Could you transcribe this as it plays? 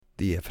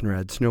The If and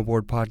Rad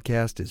Snowboard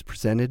Podcast is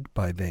presented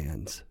by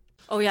Vans.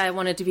 Oh yeah, I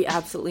wanted to be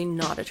absolutely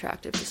not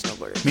attractive to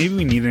snowboarders. Maybe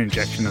we need an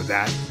injection of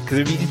that, because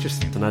it'd be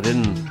interesting. And I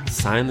didn't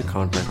sign the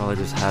contract, probably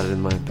just had it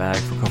in my bag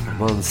for a couple of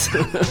months.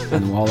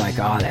 And we're all like,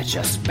 oh, that's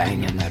just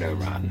bang and let her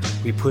run.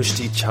 We pushed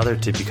each other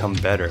to become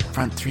better.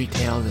 Front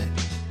three-tailed it.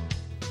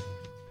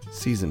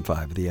 Season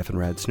 5 of the If and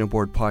Rad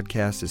Snowboard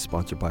Podcast is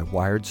sponsored by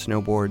Wired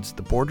Snowboards,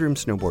 the Boardroom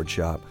Snowboard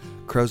Shop,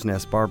 Crow's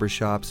Nest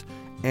Barbershops,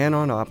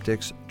 Anon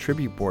Optics,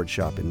 Tribute Board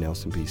Shop in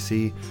Nelson,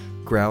 BC,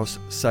 Grouse,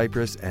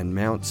 Cypress, and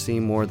Mount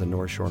Seymour, the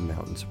North Shore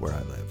Mountains, where I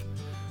live.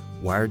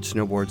 Wired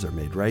snowboards are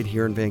made right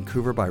here in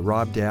Vancouver by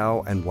Rob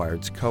Dow and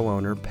Wired's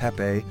co-owner,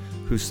 Pepe,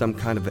 who's some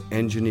kind of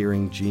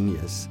engineering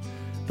genius.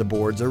 The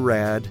boards are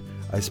rad.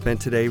 I spent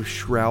today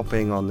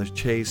shrouping on the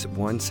Chase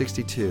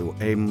 162,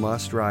 a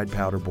must-ride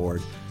powder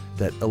board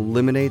that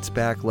eliminates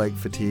back leg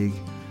fatigue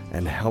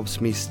and helps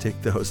me stick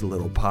those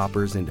little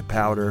poppers into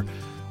powder.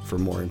 For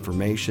more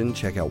information,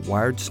 check out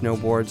Wired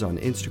Snowboards on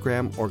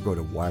Instagram or go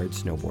to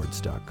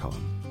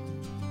wiredsnowboards.com.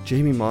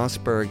 Jamie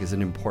Mossberg is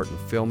an important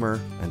filmer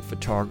and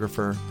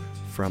photographer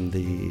from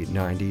the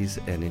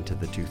 90s and into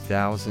the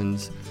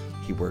 2000s.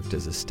 He worked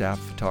as a staff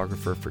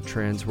photographer for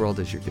Transworld,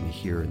 as you're going to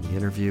hear in the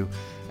interview,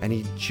 and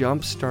he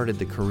jump-started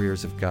the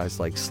careers of guys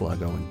like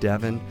Sluggo and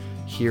Devon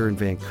here in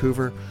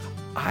Vancouver.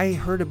 I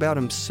heard about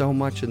him so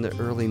much in the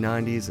early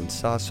 90s and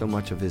saw so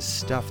much of his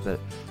stuff that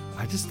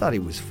I just thought he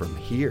was from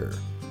here.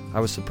 I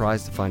was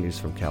surprised to find he was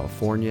from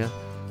California,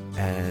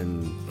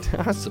 and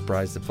I was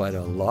surprised to find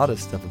a lot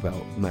of stuff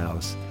about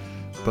Mouse.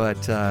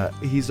 But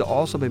he's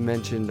also been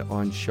mentioned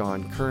on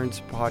Sean Kern's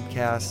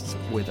podcasts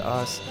with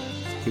us.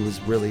 He was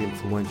really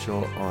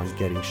influential on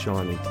getting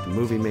Sean into the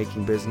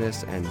movie-making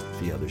business, and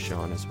the other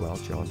Sean as well,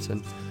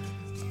 Johnson.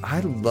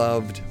 I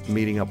loved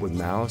meeting up with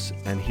Mouse,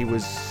 and he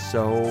was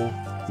so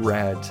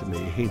rad to me.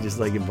 He just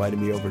invited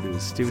me over to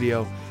his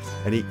studio,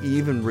 and he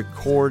even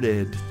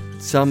recorded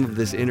some of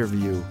this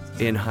interview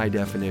in high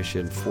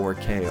definition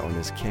 4K on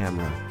his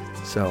camera.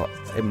 So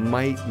it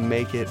might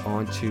make it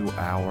onto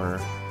our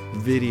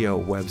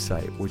video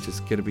website, which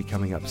is going to be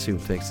coming up soon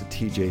thanks to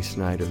TJ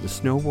Snyder, the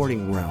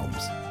Snowboarding Realms.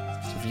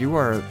 So if you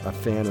are a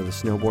fan of the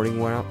Snowboarding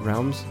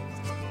Realms,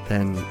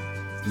 then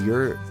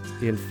you're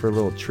in for a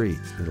little treat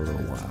in a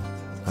little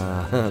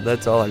while.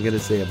 That's all I'm going to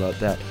say about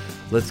that.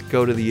 Let's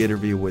go to the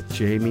interview with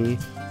Jamie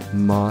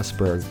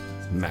Mossberg,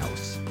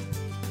 Mouse.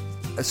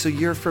 So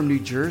you're from New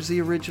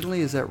Jersey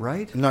originally, is that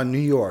right? No, New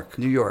York.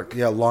 New York.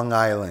 Yeah, Long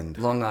Island.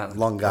 Long Island.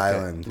 Long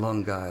Island.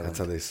 Long Island. That's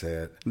how they say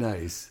it.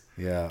 Nice.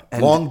 Yeah.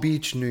 And Long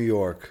Beach, New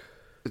York.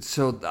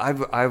 So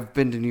I've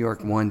been to New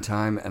York one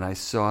time, and I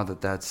saw I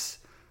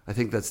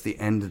think that's the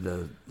end of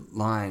the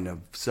line of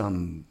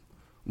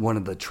one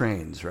of the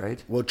trains,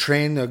 right? Well,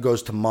 train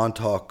goes to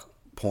Montauk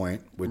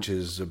Point, which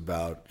is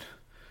about,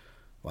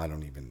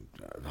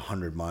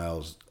 100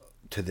 miles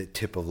to the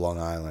tip of Long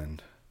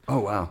Island. Oh,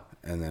 wow.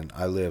 And then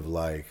I live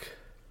or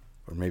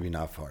maybe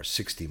not far,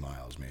 60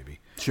 miles maybe.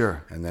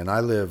 Sure. And then I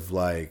live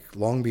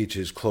Long Beach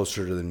is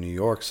closer to the New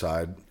York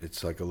side.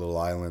 It's like a little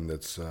island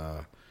that's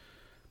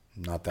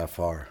not that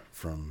far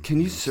from. Can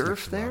you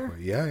surf there?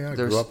 Rockaway. Yeah. I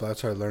grew up.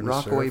 That's how I learned to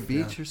surf. Rockaway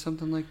Beach or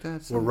something like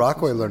that? Well,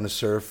 Rockaway learned to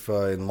surf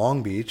in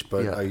Long Beach,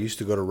 but Yeah. I used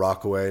to go to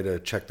Rockaway to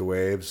check the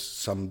waves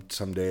some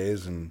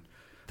days, and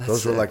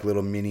those sick. were like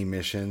little mini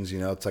missions.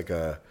 It's like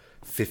a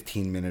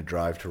 15-minute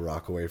drive to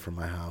Rockaway from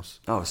my house.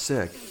 Oh,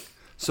 sick.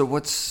 So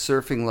what's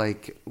surfing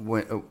like,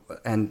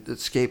 and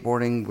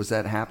skateboarding, was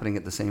that happening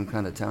at the same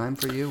kind of time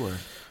for you? Or?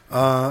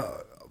 I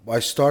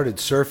started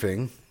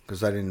surfing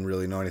because I didn't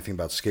really know anything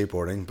about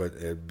skateboarding, but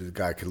the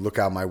guy could look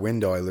out my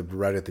window. I lived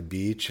right at the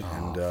beach,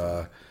 and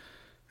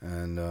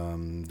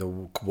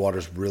the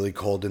water's really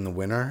cold in the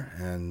winter,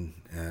 and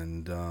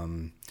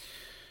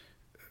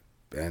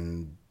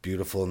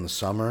beautiful in the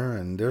summer,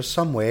 and there's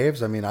some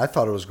waves. I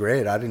thought it was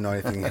great. I didn't know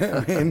anything.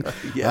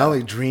 Yeah. I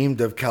only dreamed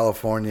of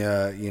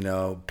California,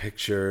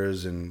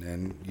 pictures,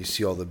 and you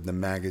see all the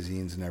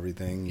magazines and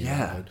everything.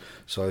 Yeah.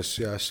 So I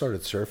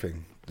started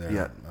surfing there.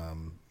 Yeah. I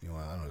don't know,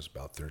 it was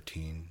about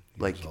 13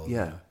 Like, years old.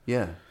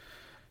 yeah.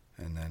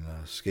 And then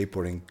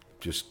skateboarding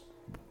just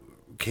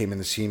came in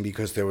the scene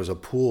because there was a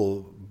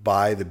pool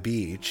by the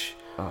beach.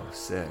 Oh,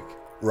 sick.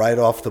 Right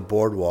off the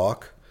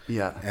boardwalk.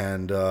 Yeah.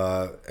 And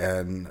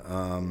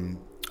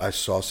I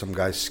saw some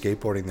guys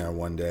skateboarding there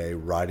one day,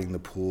 riding the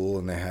pool,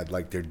 and they had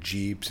their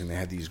Jeeps, and they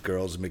had these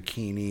girls in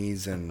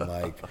bikinis, and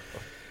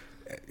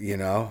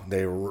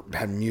they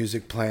had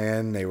music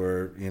playing. They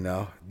were,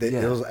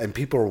 and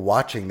people were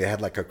watching. They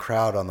had a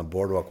crowd on the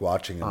boardwalk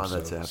watching them. Oh,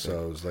 that's epic.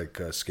 So it was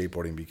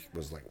skateboarding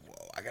was whoa,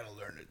 I gotta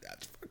learn it.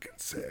 That's fucking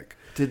sick.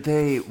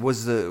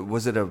 Was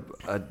it a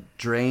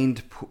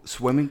drained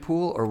swimming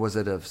pool, or was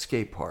it a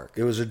skate park?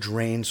 It was a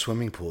drained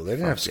swimming pool. They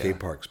didn't have skate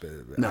parks,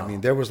 but No.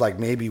 there was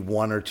maybe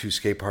one or two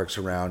skate parks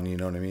around, you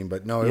know what I mean?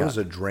 But no, it was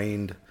a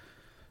drained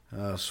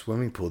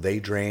swimming pool. They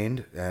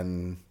drained,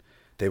 and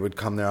they would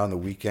come there on the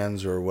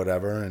weekends or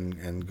whatever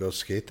and go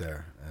skate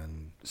there.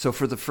 And so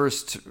for the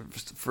first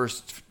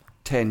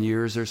 10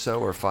 years or so,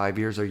 or 5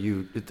 years,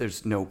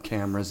 there's no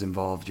cameras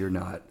involved. You're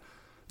not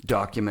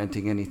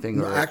documenting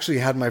anything? Or I actually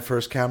had my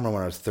first camera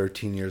when I was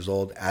 13 years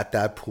old at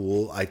that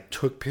pool. I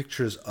took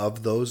pictures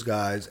of those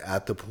guys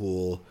at the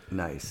pool.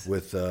 Nice.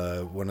 With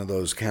one of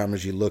those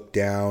cameras you look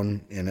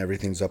down and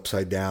everything's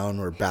upside down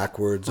or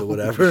backwards or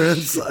whatever.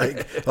 It's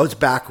like, it's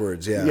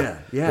backwards, yeah.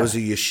 Yeah. It was a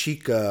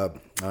Yashica,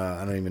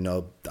 I don't even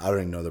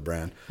know the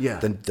brand. Yeah.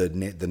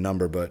 The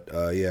number, but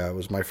it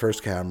was my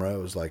first camera.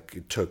 It was like,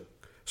 it took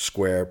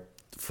square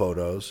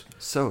photos.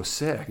 So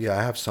sick. Yeah,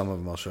 I have some of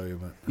them. I'll show you.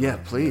 But, Yeah,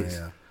 please.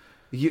 Yeah.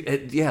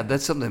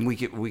 That's something we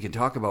can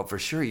talk about for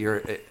sure.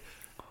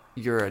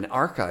 You're an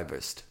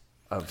archivist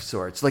of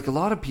sorts. Like a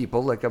lot of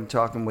people, like I'm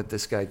talking with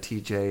this guy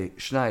TJ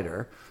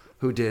Schneider,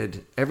 who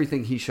did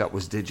everything he shot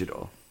was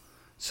digital.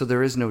 So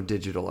there is no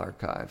digital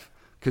archive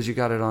because you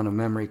got it on a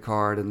memory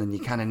card, and then you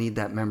kind of need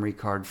that memory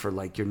card for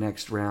like your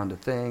next round of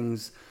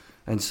things.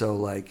 And so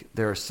like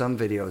there are some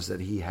videos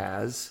that he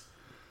has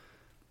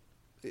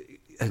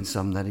and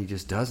some that he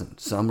just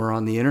doesn't. Some are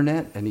on the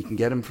internet and he can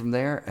get them from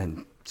there,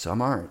 and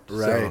some aren't.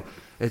 Right. So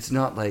it's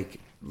not like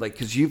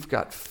because you've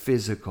got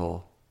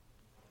physical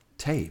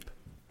tape,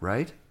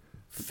 right?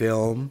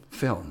 Film,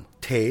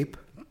 tape,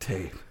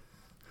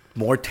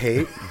 more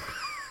tape,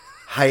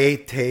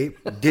 hi-8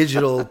 tape,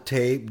 digital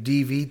tape,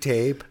 DV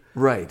tape,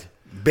 right?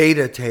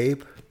 Beta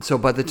tape. So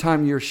by the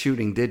time you're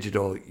shooting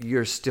digital,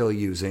 you're still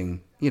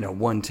using,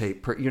 one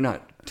tape per. You're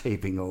not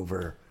taping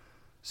over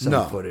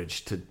some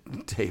footage to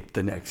tape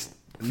the next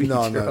feature.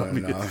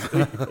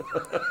 No.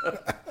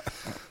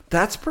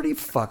 That's pretty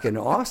fucking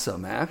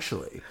awesome,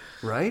 actually,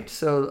 right?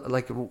 So,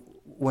 like,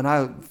 when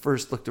I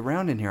first looked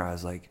around in here, I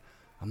was like,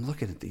 I'm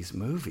looking at these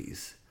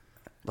movies,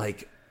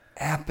 like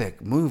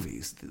epic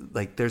movies.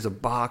 Like, there's a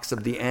box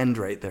of the end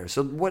right there.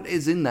 So, what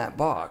is in that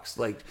box?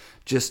 Like,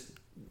 just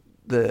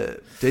the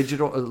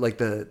digital, like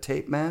the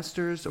tape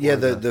masters? Yeah,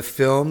 the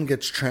film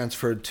gets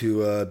transferred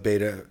to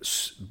Beta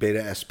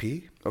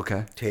SP.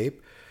 Okay.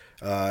 Tape.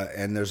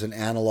 And there's an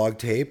analog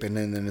tape, and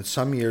then in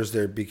some years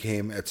there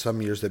became a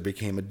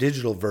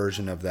digital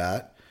version of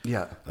that.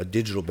 Yeah. A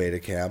digital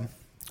Betacam.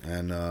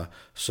 And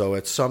so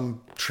at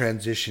some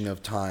transition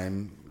of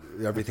time,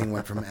 everything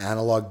went from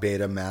analog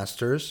beta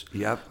masters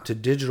to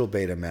digital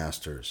beta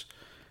masters.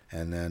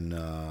 And then,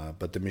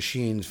 but the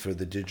machines for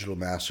the digital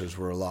masters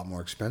were a lot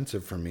more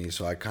expensive for me,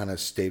 so I kind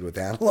of stayed with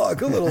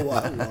analog a little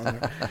while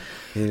longer,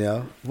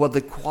 Well,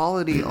 the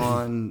quality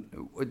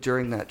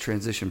during that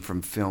transition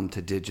from film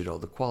to digital,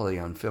 the quality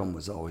on film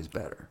was always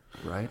better,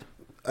 right?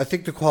 I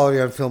think the quality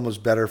on film was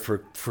better for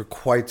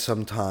quite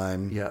some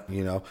time. Yeah.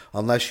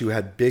 Unless you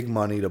had big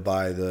money to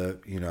buy the,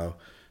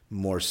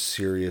 more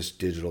serious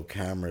digital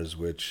cameras,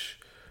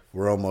 which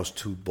were almost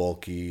too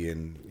bulky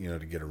and,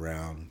 to get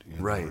around.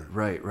 Right.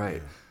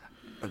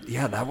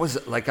 Yeah, that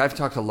was, like, I've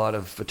talked to a lot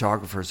of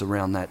photographers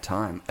around that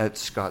time.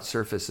 Scott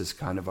Surface is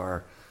kind of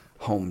our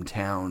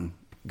hometown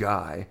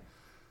guy.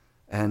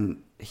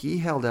 And he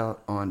held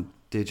out on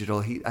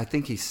digital. I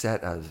think he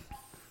set a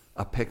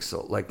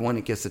pixel, like when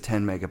it gets to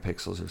 10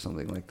 megapixels or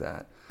something like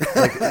that.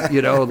 Like,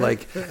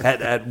 like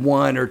at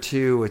 1 or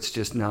 2, it's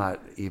just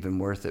not even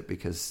worth it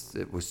because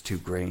it was too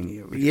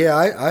grainy. Yeah,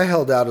 I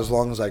held out as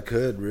long as I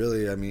could,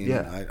 really. I mean,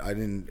 yeah.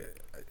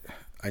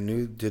 I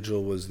knew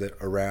digital was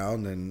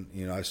around,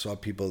 and I saw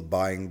people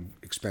buying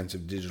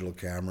expensive digital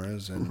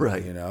cameras, and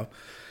right.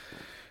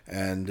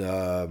 And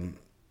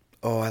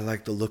I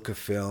like the look of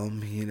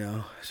film.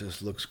 It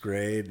just looks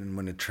great, and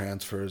when it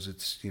transfers,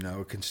 it's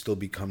it can still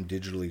become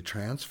digitally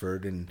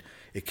transferred, and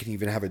it can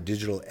even have a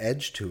digital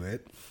edge to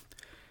it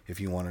if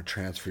you want to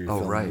transfer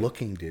your film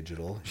looking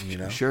digital.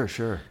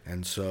 Sure.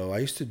 And so I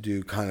used to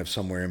do kind of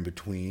somewhere in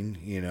between,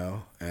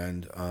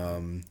 and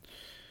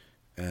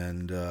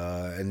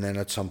then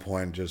at some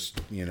point,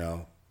 just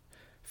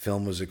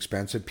film was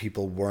expensive.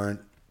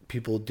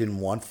 People didn't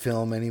want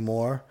film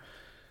anymore.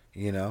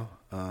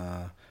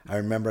 I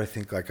remember, I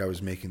think, like I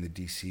was making the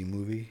DC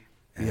movie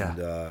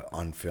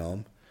on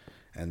film,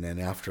 and then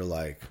after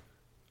like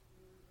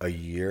a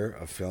year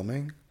of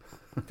filming,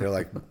 they're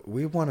like,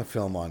 we want to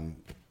film on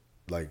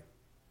like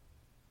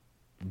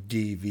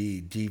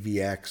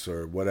DVX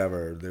or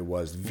whatever there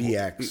was,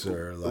 VX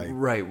or like.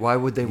 Right. Why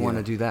would they want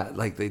to do that?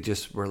 Like, they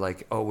just were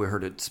like, oh, we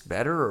heard it's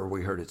better, or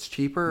we heard it's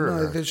cheaper?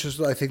 No, it's just,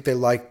 I think they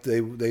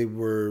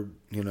were,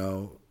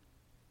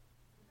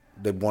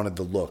 they wanted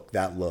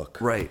that look.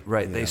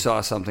 Right. They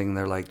saw something and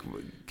they're like,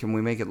 can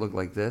we make it look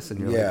like this? And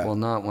you're like, well,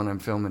 not when I'm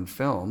filming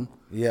film.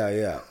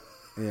 Yeah.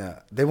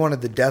 They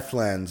wanted the depth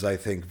lens, I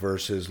think,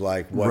 versus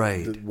like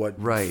what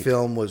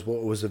film was,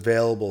 what was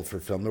available for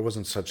film. There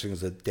wasn't such thing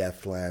as a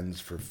depth lens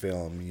for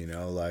film,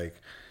 like.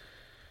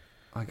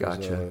 I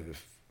gotcha.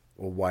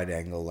 A wide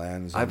angle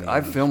lens.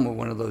 I've filmed with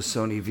one of those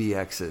Sony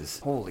VXs.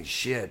 Holy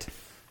shit.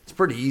 It's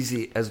pretty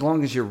easy as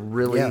long as you're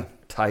really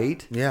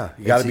tight. Yeah,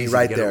 you got to be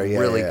right there. Yeah,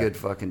 really good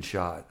fucking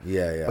shot.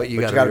 Yeah. But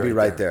you got to be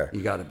right there.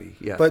 You got to be.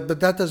 Yeah. But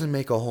that doesn't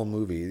make a whole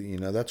movie.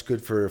 That's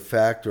good for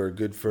effect or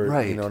good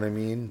for you know what I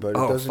mean. But it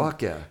doesn't.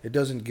 Fuck yeah. It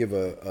doesn't give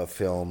a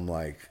film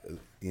like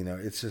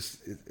It's just.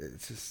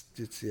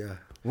 It's yeah.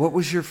 What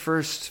was your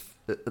first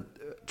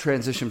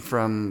transition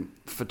from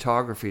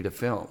photography to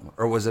film,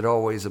 or was it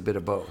always a bit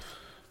of both?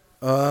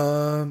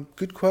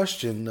 Good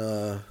question.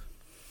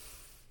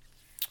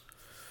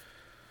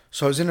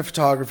 So I was into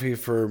photography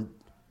for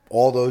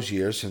all those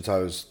years since I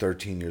was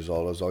 13 years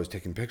old. I was always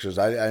taking pictures.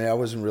 I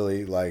wasn't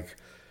really like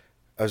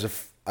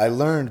I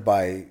learned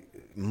by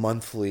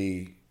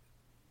monthly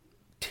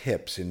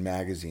tips in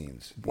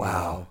magazines.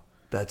 Wow,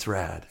 that's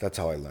rad. That's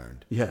how I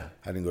learned. Yeah,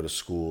 I didn't go to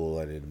school.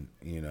 I didn't,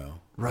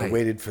 Right. I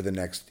waited for the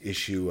next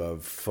issue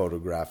of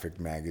Photographic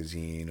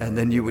magazine. And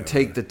then you would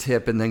take the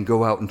tip and then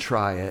go out and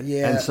try it.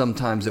 Yeah. And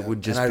sometimes it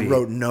would just and be... I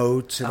wrote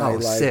notes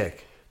and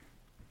sick.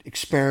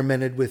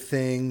 Experimented with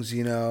things,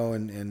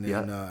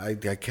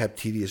 I kept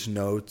tedious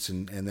notes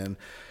and then,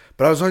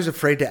 but I was always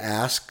afraid to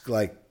ask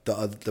like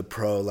the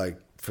pro like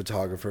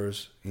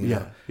photographers,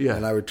 Yeah.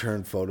 And I would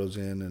turn photos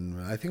in, and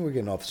I think we're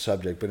getting off the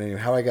subject, but anyway,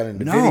 how I got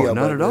into No, video?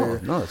 not at all.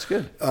 No, it's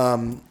good.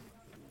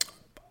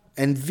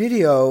 And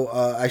video,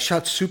 I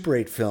shot Super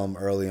 8 film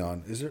early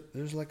on.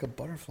 There's like a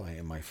butterfly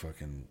in my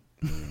fucking.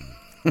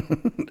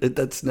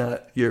 That's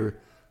not your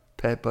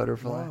pet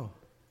butterfly? Wow.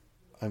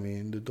 I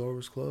mean, the door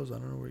was closed. I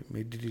don't know.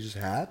 Maybe did he just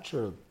hatch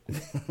or?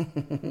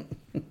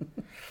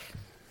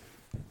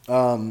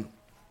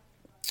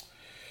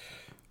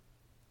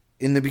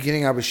 In the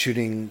beginning, I was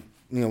shooting.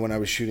 When I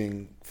was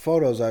shooting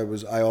photos,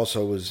 I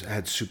also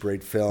had Super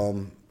 8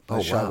 film.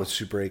 I shot with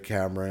Super 8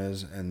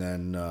 cameras, and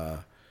then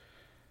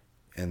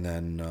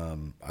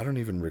I don't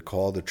even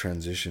recall the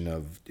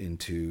transition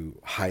into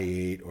high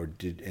 8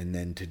 and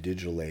then to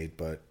digital 8,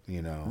 but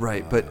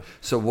Right, but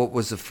so what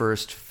was the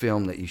first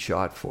film that you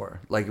shot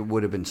for? Like it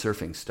would have been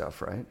surfing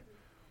stuff, right?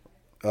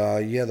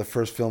 Yeah, the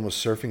first film was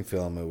surfing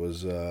film. It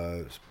was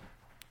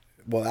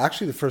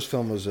actually the first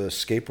film was a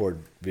skateboard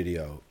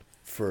video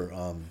for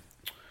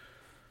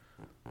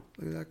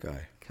look at that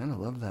guy. Kind of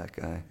love that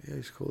guy. Yeah,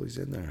 he's cool. He's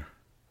in there.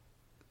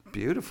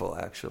 Beautiful,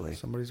 actually.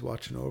 Somebody's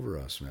watching over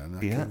us, man.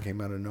 That Yeah. kid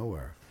came out of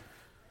nowhere.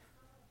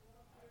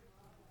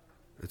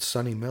 It's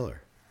Sonny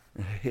Miller.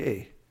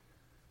 Hey.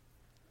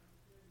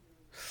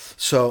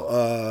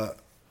 So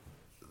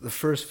the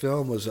first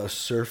film was a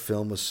surf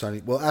film with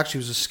Sonny. Well, actually,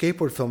 it was a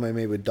skateboard film I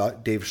made with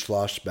Dave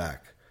Schlossbeck.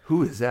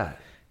 Who is that?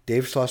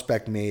 Dave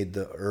Schlossbeck made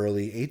the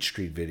early H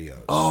Street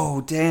videos.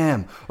 Oh,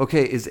 damn.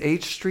 Okay, is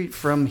H Street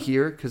from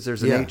here? Because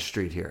there's an H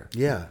Street here.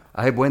 Yeah.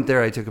 I went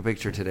there. I took a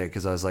picture today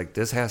because I was like,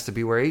 this has to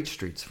be where H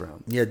Street's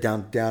from. Yeah,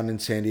 down in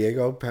San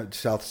Diego,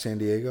 south of San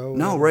Diego.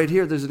 No, right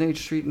here. There's an H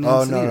Street in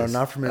Oh, Encinitas. no,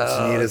 not from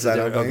Encinitas. I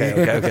don't think.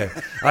 Okay.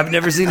 I've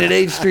never seen an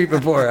H Street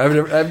before.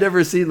 I've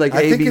never seen like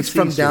I ABC think it's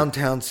from Street.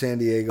 downtown San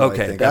Diego.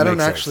 Okay, I think. that I don't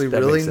makes actually sense.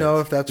 That really makes know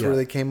sense. if that's where Yeah.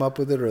 they came up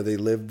with it, or they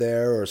lived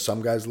there, or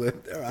some guys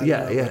lived there. I don't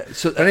know. Yeah.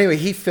 So But anyway,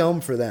 he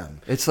filmed for them.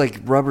 it's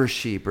like Rubber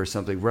Sheep or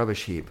something.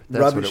 Rubbish Heap.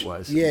 That's what it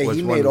was. Yeah, It was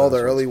he one made of all the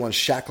those early ones.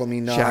 Shackle Me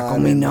Not. Shackle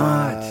Me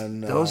Not.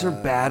 and, Those are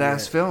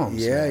badass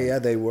films. Yeah, man. yeah,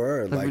 they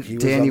were. Like he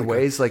was Danny on the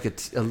Way's like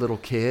a little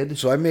kid.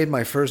 So I made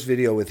my first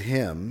video with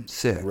him.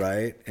 Sick.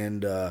 Right?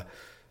 And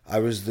I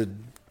was the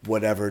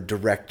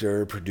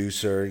director,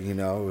 producer, it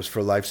was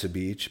for Life's a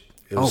Beach.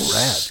 It was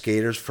rad.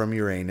 Skaters from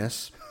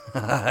Uranus.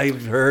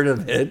 I've heard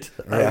of it.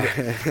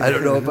 I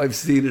don't know if I've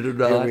seen it or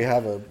not. Here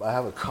I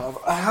have a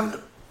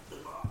cover.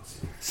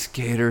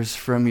 Skaters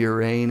from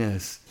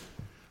Uranus.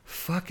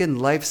 Fucking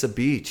Life's a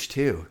Beach,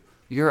 too.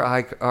 Your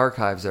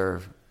archives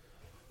are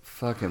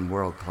fucking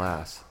world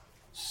class.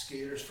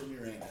 Skaters from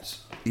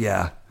Uranus.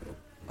 Yeah.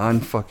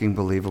 Unfucking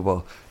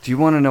believable. Do you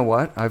want to know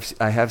what?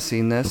 I have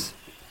seen this,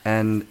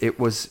 and it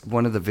was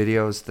one of the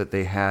videos that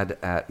they had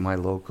at my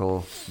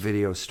local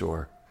video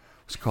store.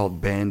 It was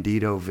called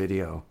Bandito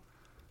Video.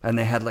 And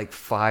they had like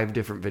 5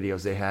 different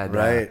videos. They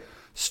had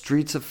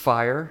Streets of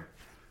Fire,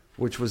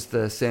 which was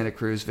the Santa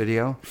Cruz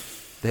video.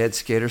 They had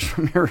Skaters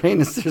from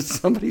Uranus. There's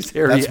somebody's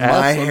hairy ass. That's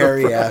my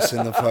hairy ass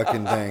in the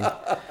fucking thing.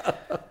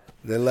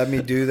 They let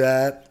me do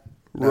that.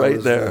 Right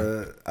was,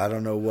 there. I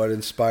don't know what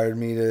inspired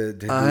me to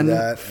do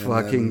that.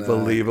 Unfucking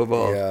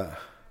believable. Yeah.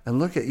 And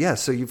look at,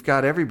 so you've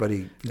got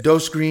everybody.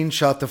 Dose Green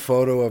shot the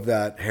photo of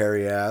that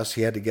hairy ass.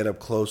 He had to get up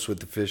close with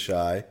the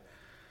fisheye.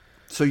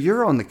 So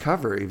you're on the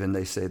cover, even,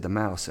 they say, The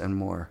Mouse and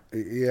more.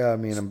 Yeah, I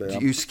mean... Do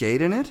you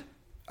skate in it?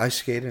 I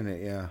skate in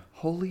it, yeah.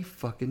 Holy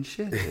fucking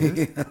shit,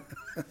 dude.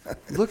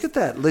 Look at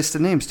that list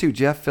of names, too.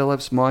 Jeff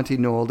Phillips, Monty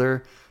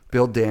Nolder,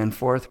 Bill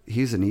Danforth.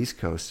 He's an East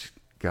Coast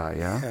guy,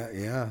 yeah?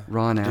 Yeah.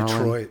 Ron Allen.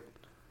 Detroit.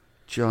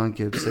 John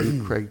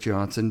Gibson, Craig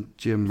Johnson,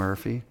 Jim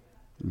Murphy,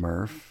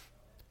 Murph,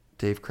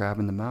 Dave Crabb,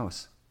 and the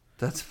Mouse.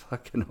 That's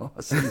fucking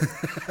awesome.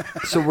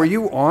 So were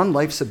you on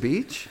Life's a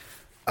Beach?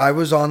 I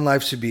was on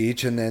Life's a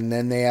Beach, and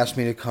then they asked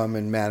me to come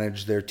and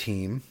manage their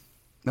team.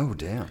 Oh,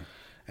 damn.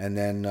 And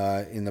then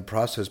in the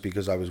process,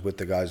 because I was with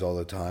the guys all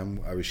the time,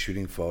 I was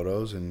shooting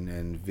photos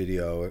and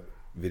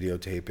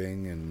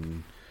videotaping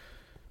and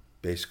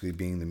basically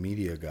being the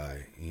media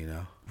guy,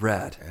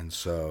 Rad.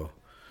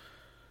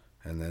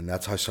 And then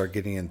that's how I started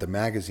getting into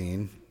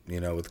magazine,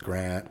 with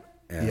Grant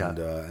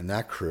and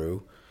that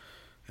crew.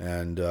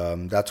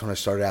 And that's when I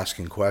started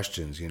asking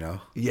questions, you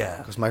know? Yeah.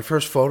 Because my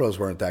first photos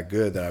weren't that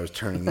good that I was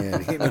turning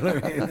in. You know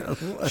what I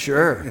mean?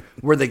 Sure.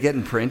 Were they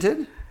getting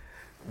printed?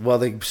 Well,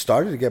 they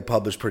started to get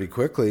published pretty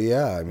quickly,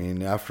 yeah. I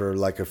mean, after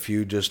like a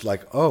few, just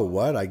like, oh,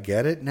 what? I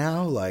get it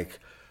now? Like,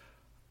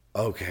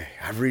 okay,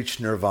 I've reached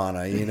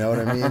nirvana, you know what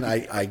I mean?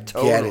 I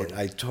get it.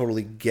 I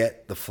totally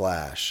get the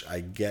Flash.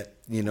 I get,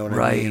 you know what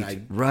I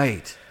mean?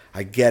 Right.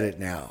 I get it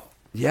now.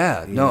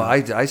 Yeah. You No, know?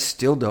 I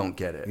still don't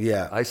get it.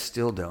 Yeah. I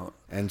still don't.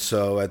 And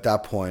so at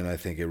that point, I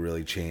think it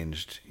really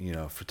changed, you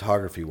know,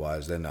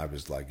 photography-wise. Then I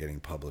was like getting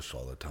published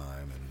all the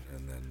time,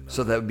 and then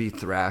So that would be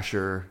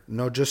Thrasher.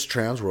 no, just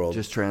Transworld.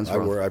 Just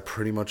Transworld. I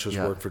pretty much just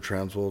worked for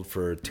Transworld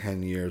for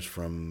 10 years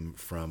from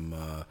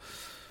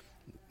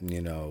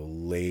you know,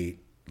 late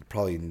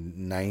probably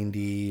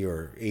 90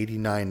 or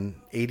 89.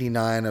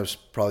 89, I was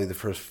probably the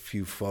first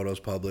few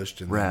photos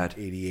published, and Rad.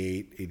 then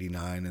 88,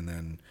 89, and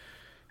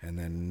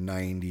then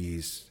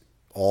 90s,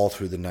 all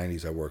through the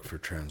 90s, I worked for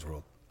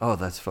Transworld. Oh,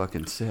 that's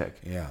fucking sick.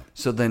 Yeah.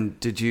 So then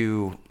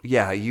you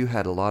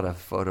had a lot of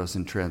photos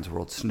in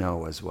Transworld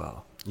Snow as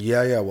well.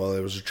 Yeah. Well,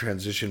 it was a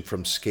transition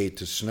from skate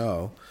to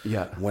snow.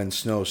 Yeah. When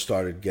snow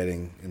started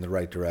getting in the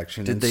right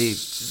direction. Did they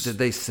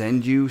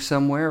send you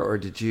somewhere, or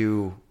did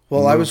you?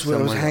 Well, I move was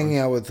somewhere hanging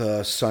else? out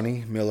with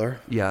Sonny Miller.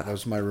 Yeah. That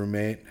was my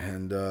roommate,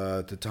 and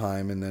at the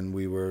time, and then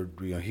we were,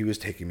 you know, he was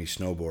taking me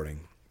snowboarding,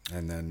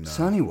 and then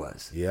Sonny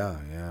was. Yeah.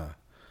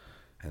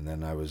 And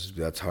then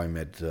that's how I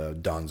met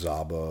Don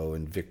Zabo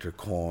and Victor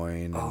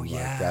Coyne. And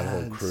like that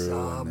whole crew.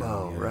 Zabo, and then,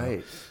 you know,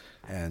 right.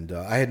 And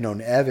I had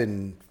known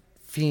Evan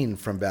Fiend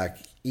from back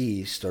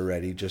east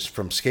already, just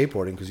from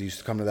skateboarding, because he used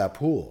to come to that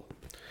pool.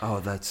 Oh,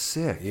 that's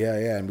sick. Yeah,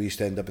 and we used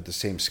to end up at the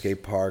same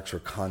skate parks or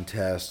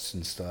contests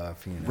and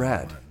stuff. You know,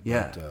 Rad,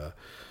 yeah.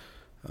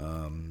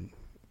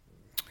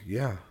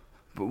 Yeah.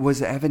 But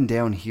was Evan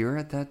down here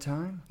at that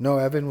time? No,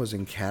 Evan was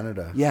in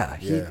Canada. Yeah,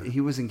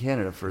 he was in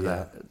Canada for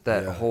that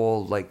Yeah.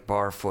 whole like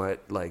Barfoot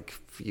like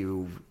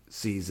few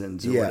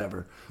seasons or Yeah.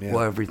 whatever. Yeah.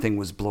 Well, everything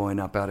was blowing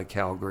up out of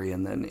Calgary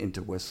and then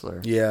into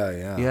Whistler.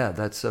 Yeah. Yeah,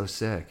 that's so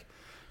sick.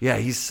 Yeah,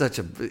 he's such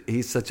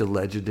a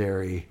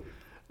legendary,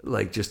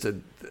 like just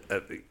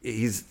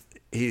he's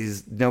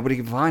nobody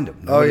can find him.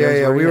 Nobody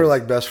knows where We he were is.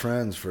 like best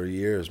friends for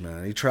years,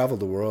 man. He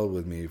traveled the world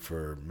with me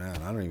for,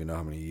 man, I don't even know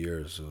how many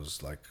years. It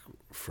was like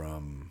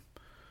from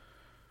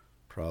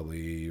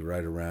probably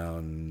right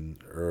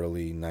around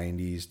early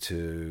 90s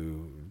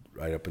to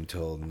right up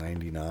until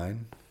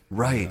 99.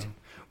 Right.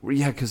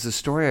 Yeah, because the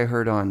story I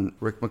heard on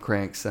Rick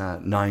McCrank's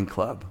Nine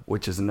Club,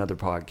 which is another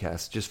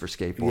podcast just for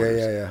skateboarders.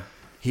 Yeah.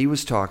 He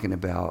was talking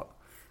about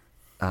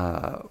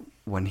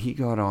when he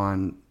got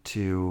on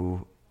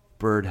to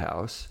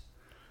Birdhouse,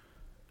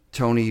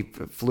 Tony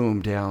flew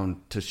him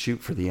down to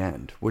shoot for the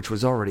end, which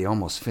was already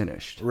almost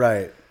finished.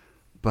 Right.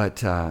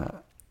 But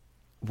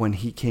when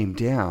he came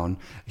down,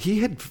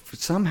 he had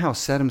somehow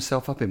set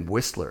himself up in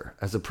Whistler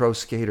as a pro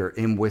skater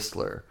in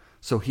Whistler.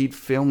 So he'd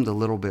filmed a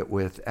little bit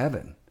with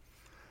Evan.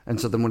 And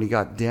so then when he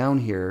got down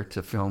here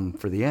to film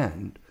for the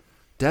end,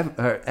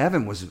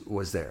 Evan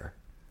was there.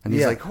 And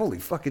he's like, holy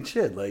fucking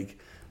shit, like,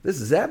 this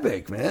is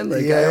epic, man.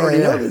 Like, I already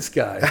know this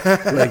guy.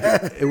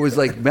 Like, it was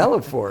like mellow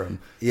for him.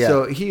 Yeah.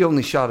 So he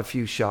only shot a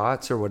few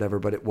shots or whatever,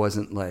 but it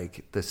wasn't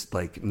like this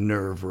like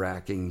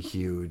nerve-wracking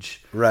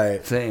huge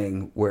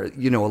thing where,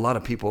 you know, a lot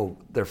of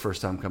people, their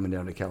first time coming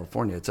down to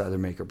California, it's either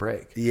make or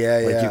break.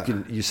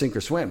 You sink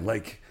or swim.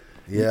 Like,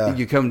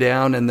 you come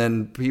down and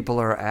then people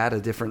are at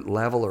a different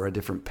level or a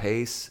different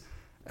pace.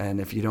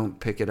 And if you don't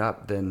pick it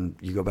up, then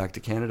you go back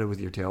to Canada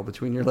with your tail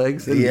between your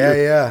legs. And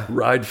you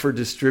ride for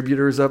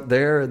distributors up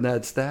there, and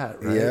that's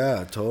that, right?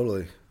 Yeah,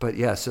 totally. But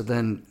yeah, so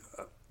then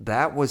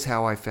that was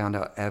how I found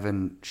out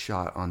Evan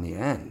shot on the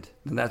end.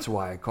 And that's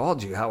why I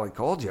called you. How I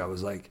called you, I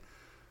was like,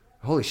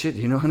 holy shit,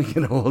 you know how to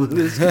get a hold of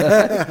this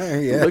guy?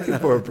 I'm looking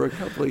for him for a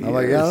couple of years. I'm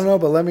like, I don't know,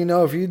 but let me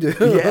know if you do.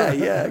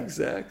 Yeah,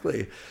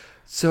 exactly.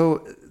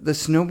 So the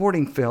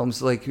snowboarding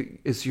films,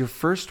 like, is your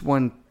first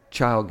one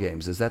Child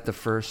Games? Is that the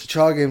first?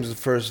 Child Games is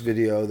the first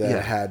video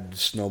that had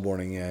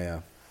snowboarding.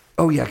 Yeah.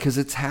 Oh yeah, because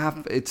it's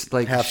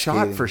like half shot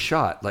skating. for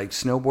shot, like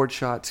snowboard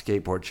shot,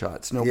 skateboard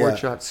shot, snowboard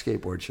shot,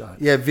 skateboard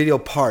shot. Yeah, video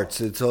parts.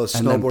 It's a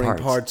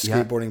snowboarding parts,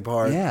 skateboarding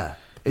part. Yeah,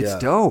 it's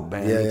dope,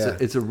 man.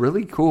 It's a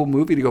really cool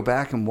movie to go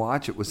back and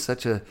watch. It was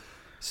such a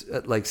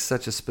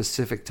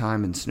specific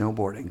time in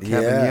snowboarding.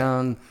 Kevin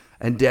Young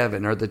and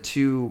Devin are the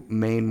two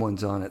main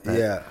ones on it.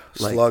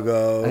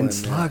 Sluggo and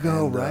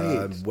Sluggo,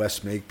 right?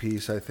 Wes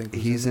Makepeace, I think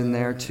he's in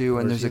there too.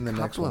 And there's a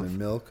couple of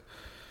Milk.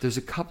 There's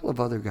a couple of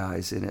other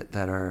guys in it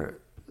that are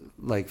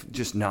like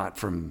just not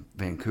from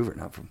Vancouver,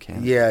 not from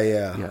Canada.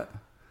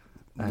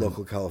 Yeah.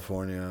 Local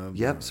California.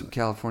 Yep, some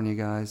California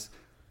guys.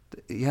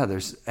 Yeah,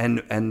 there's and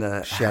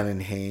the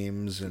Shannon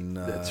Hames and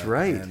that's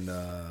right. And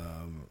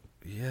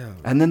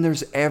and then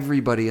there's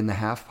everybody in the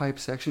half pipe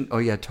section. Oh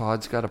yeah,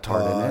 Todd's got a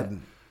part in it.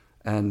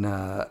 And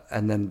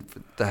then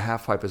the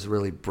half pipe is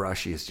really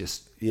brushy. It's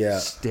just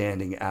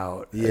standing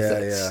out.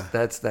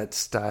 That's that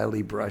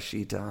styly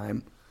brushy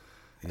time.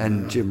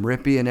 and Jim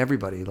Rippey and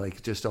everybody,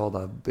 like just all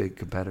the big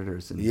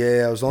competitors. And,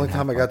 it was the only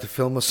time I got to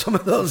film with some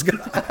of those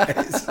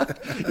guys.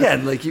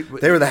 And like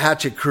they were the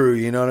Hatchet crew,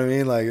 you know what I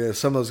mean? Like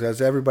some of those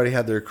guys, everybody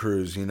had their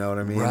crews, you know what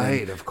I mean?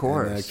 Right, of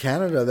course. And,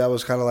 Canada, that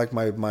was kind of like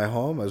my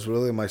home. It was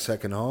really my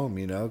second home,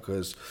 you know,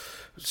 because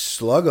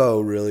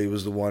Sluggo really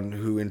was the one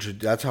who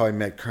introduced. That's how I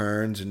met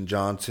Kearns and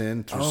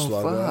Johnson through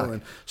Sluggo. Fuck.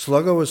 And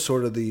Sluggo was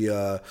sort of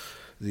the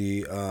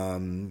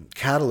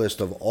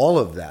catalyst of all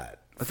of that.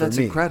 But that's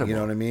me, incredible. You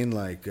know what I mean?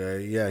 Like,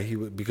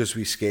 because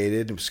we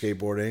skated and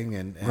skateboarding,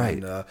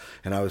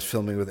 and I was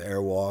filming with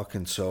Airwalk,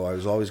 and so I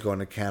was always going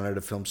to Canada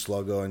to film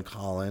Sluggo and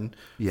Colin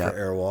for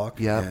Airwalk,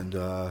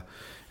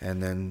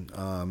 and then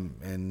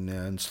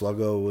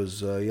Sluggo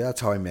was that's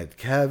how I met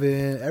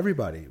Kevin,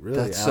 everybody, really.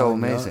 That's so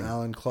amazing.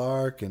 Alan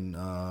Clark and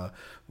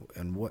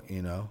what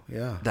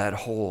that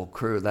whole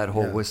crew, that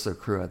whole Whistler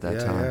crew at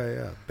that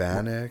time,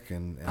 Bannock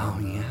and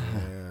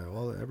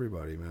well,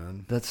 everybody,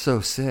 man. That's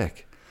so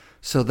sick.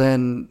 So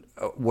then,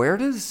 where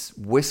does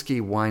whiskey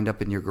wind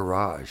up in your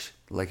garage?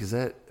 Like, is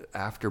that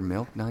after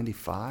Milk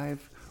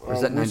 95? Or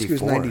is that 94? Whiskey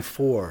was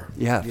 94.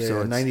 Yeah,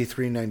 so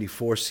 93,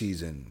 94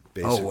 season,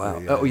 basically. Oh, wow.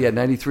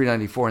 93,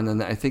 94. And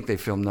then I think they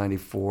filmed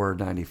 94,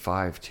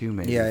 95 too,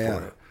 maybe.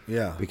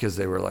 Yeah. Because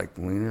they were like,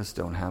 we just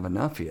don't have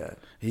enough yet.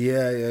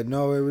 Yeah.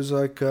 No, it was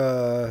like...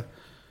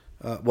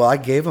 I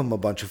gave them a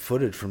bunch of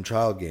footage from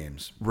Child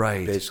Games,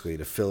 right? Basically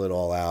to fill it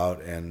all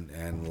out,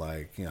 and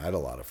like, you know, I had a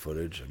lot of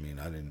footage. I mean,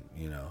 I didn't,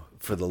 you know,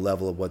 for the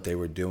level of what they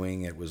were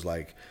doing, it was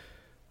like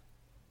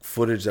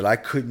footage that I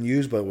couldn't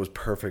use, but it was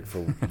perfect for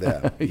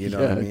them. You know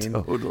what I mean?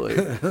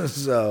 Totally.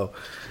 So,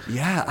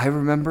 yeah, I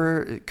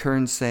remember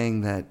Kearns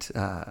saying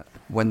that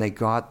when they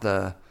got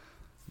the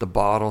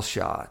bottle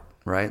shot,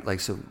 right?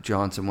 Like, so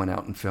Johnson went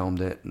out and filmed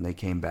it, and they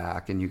came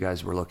back, and you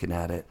guys were looking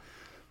at it.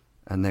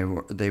 And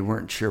they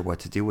weren't sure what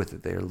to do with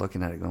it. They were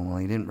looking at it going, well,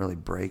 he didn't really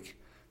break.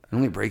 He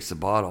only breaks the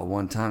bottle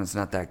one time. It's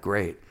not that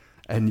great.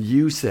 And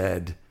you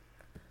said,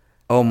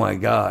 oh, my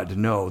God,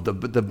 no. The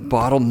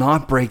bottle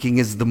not breaking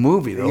is the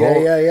movie. Yeah,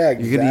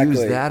 exactly. You're going to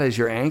use that as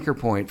your anchor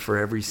point for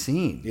every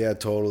scene. Yeah,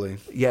 totally.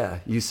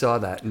 Yeah, you saw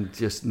that and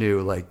just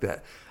knew like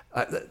that.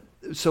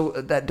 So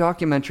that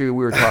documentary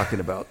we were talking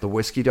about, the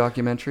whiskey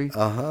documentary.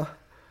 Uh-huh.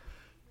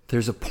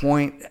 There's a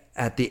point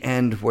at the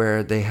end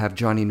where they have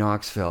Johnny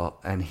Knoxville,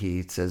 and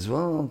he says,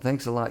 well,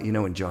 thanks a lot, you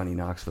know, in Johnny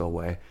Knoxville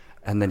way.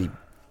 And then he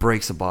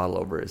breaks a bottle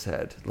over his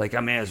head. Like, I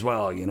may as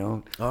well, you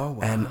know. Oh,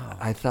 wow. And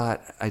I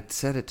thought, I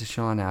said it to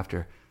Sean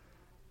after,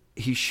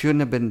 they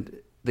shouldn't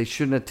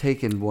have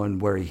taken one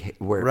where it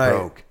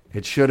broke.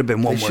 It should have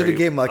been one. They should have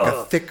gave him like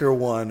a thicker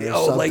one or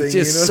something. Like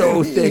just you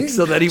know so thick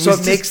so that he was. So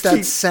it makes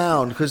that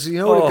sound, because you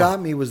know what got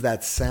me was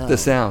that sound. The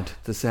sound.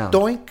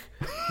 Doink.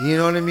 You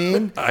know what I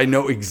mean? I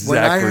know exactly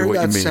when I heard what you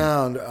mean. that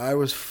sound, I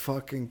was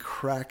fucking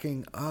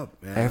cracking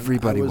up, man.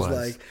 Everybody was.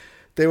 Like,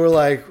 they were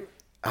like,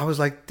 I was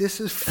like, this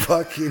is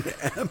fucking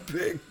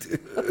epic,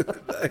 dude.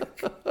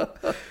 Like,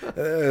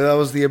 that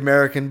was the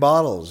American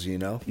bottles, you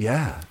know?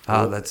 Yeah.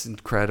 Oh, that's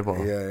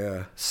incredible.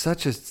 Yeah.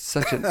 Such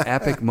an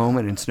epic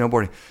moment in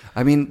snowboarding.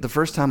 I mean, the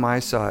first time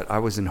I saw it, I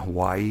was in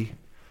Hawaii,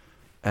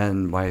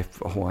 and my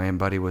Hawaiian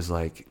buddy was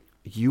like,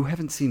 you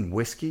haven't seen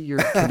whiskey?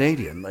 You're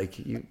Canadian. Like,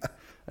 you...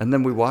 And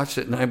then we watched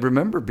it, and I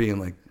remember being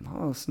like,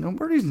 oh,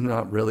 snowboarding's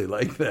not really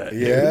like that.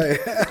 Yeah.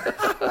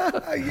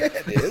 Yeah,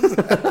 it is.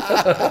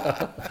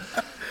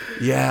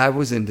 Yeah, I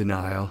was in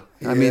denial.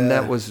 I mean,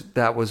 that was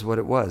what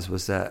it was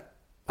that.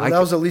 Well, that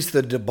was at least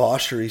the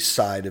debauchery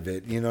side of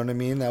it. You know what I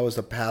mean? That was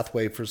a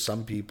pathway for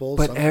some people.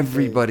 But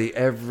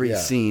every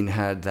scene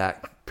had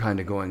that kind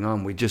of going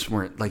on. We just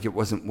weren't, like, it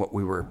wasn't what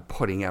we were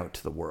putting out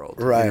to the world.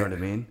 Right. You know what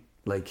I mean?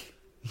 Like,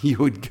 you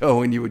would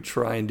go and you would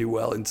try and do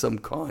well in some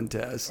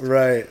contest.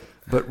 Right.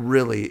 But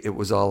really, it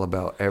was all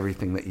about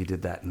everything that you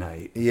did that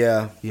night.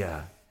 Yeah.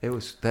 Yeah. It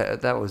was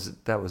that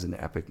was an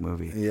epic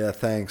movie. Yeah,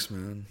 thanks,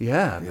 man.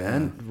 Yeah,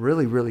 man.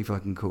 Really, really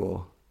fucking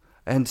cool.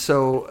 And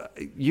so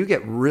you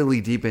get really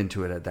deep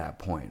into it at that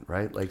point,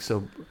 right? Like,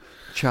 so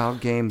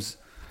Child Games,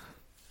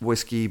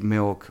 whiskey,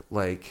 milk,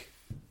 like.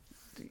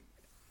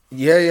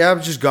 Yeah, I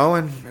was just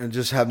going and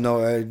just had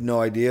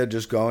no idea,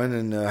 just going,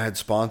 and I had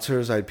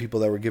sponsors. I had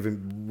people that were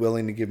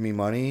willing to give me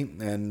money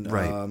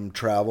and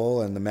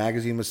travel, and the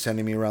magazine was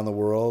sending me around the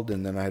world,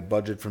 and then I had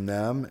budget from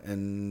them,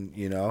 and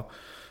you know,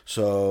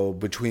 so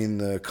between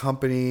the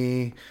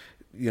company,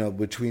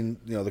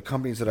 the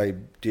companies that I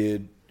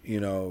did,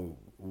 you know,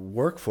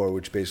 work for,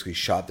 which basically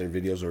shot their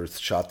videos or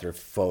shot their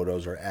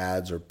photos or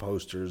ads or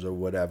posters or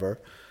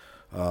whatever,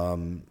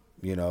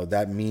 you know,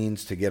 that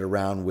means to get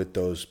around with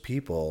those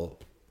people,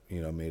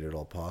 you know, made it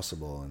all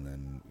possible. And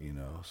then, you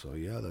know, so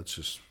yeah, that's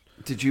just.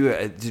 Did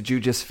you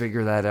just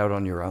figure that out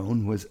on your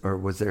own? Was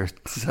there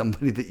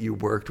somebody that you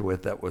worked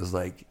with that was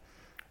like,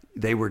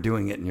 they were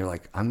doing it and you're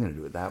like, I'm going to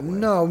do it that way?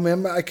 No,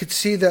 man, I could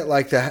see that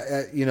like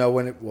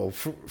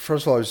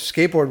first of all,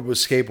 skateboard was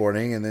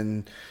skateboarding, and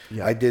then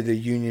I did the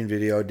Union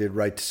video, I did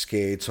Right to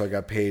Skate, so I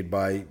got paid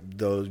by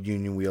those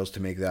Union Wheels to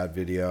make that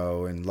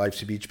video, and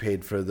Life's a Beach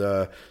paid for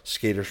the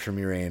Skaters from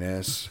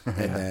Uranus,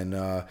 and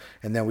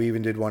then we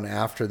even did one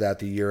after that,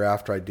 the year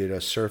after I did a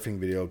surfing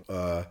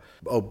video,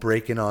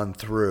 Breaking On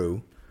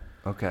Through.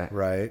 Okay.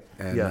 Right.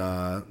 And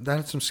that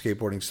had some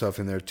skateboarding stuff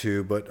in there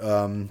too. But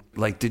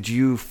like, did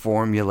you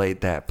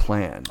formulate that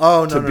plan?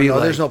 Oh, no.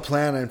 There's no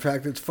plan. In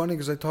fact, it's funny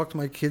because I talk to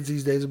my kids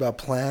these days about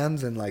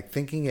plans and like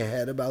thinking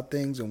ahead about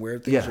things and where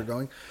things are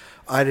going.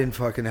 I didn't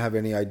fucking have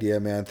any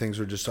idea, man. Things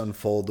would just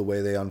unfold the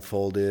way they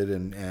unfolded.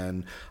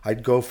 And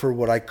I'd go for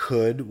what I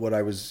could, what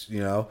I was,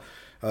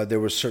 there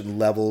were certain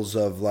levels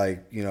of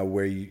like,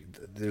 where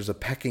there's a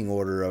pecking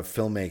order of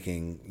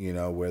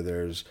filmmaking, where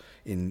there's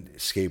in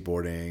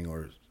skateboarding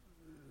or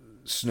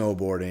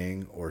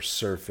snowboarding or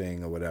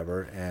surfing or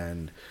whatever,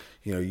 and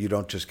you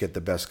don't just get the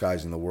best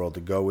guys in the world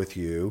to go with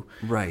you,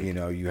 right?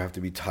 You have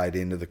to be tied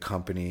into the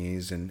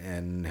companies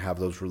and have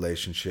those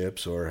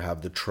relationships or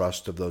have the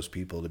trust of those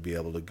people to be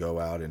able to go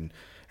out and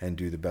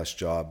do the best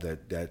job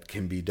that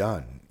can be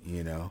done,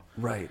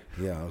 Right.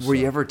 Yeah. Were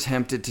you ever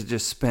tempted to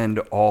just spend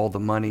all the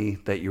money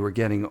that you were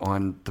getting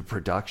on the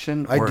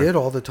production? I did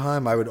all the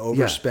time. I would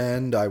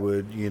overspend. I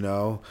would,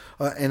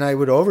 and I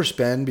would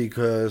overspend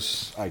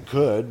because I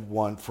could,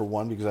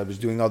 because I was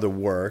doing other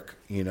work.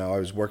 I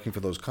was working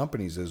for those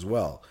companies as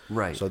well.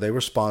 Right. So they were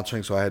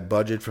sponsoring, so I had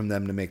budget from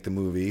them to make the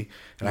movie,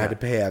 and I had to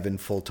pay Evan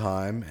full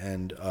time,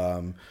 and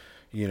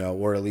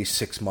or at least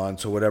 6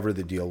 months or whatever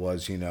the deal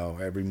was.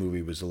 Every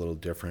movie was a little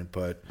different,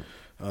 but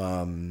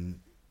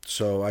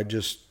so I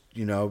just,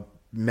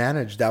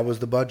 managed. That was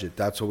the budget.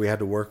 That's what we had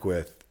to work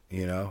with,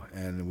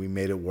 and we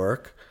made it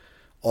work.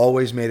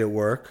 Always made it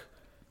work,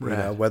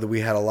 whether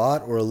we had a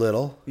lot or a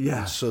little.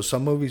 Yeah. So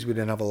some movies we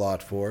didn't have a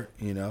lot for,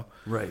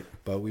 Right.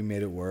 But we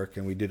made it work,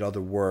 and we did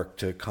other work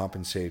to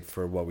compensate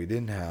for what we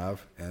didn't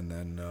have, and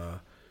then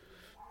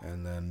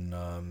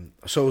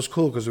so it was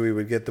cool because we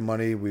would get the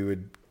money.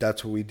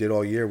 That's what we did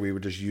all year. We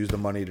would just use the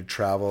money to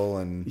travel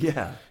and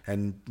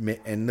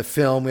the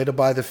film. We had to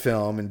buy the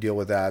film and deal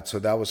with that. So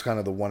that was kind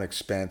of the one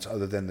expense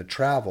other than the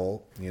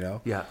travel,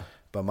 Yeah.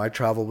 But my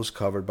travel was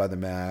covered by the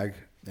mag,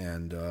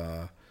 and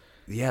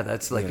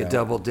that's like a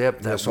double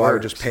dip. So I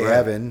would just pay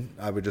Evan.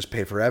 I would just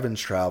pay for Evan's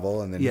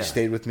travel, and then he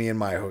stayed with me in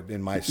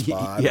my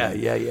spot. Yeah.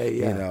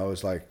 It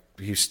was like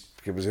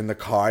it was in the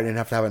car. I didn't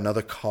have to have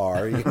another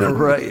car.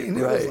 Right. It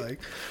was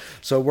like,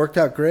 so it worked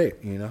out great.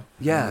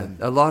 Yeah,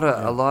 a lot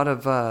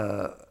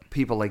of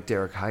people like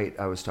Derek Height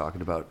I was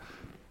talking about,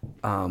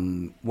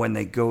 when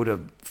they go to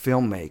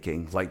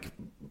filmmaking, like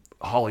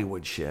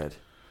Hollywood shit,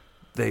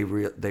 they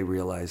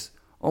realize,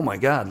 oh my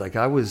God, like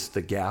I was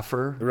the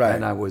gaffer, right,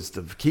 and I was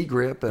the key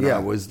grip, and I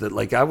was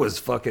I was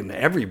fucking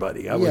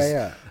everybody. I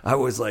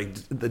was like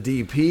the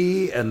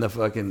DP and the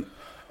fucking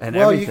and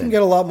everything. You can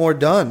get a lot more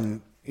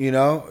done. You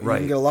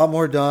can get a lot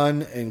more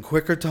done in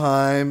quicker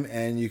time,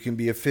 and you can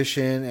be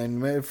efficient.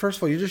 And first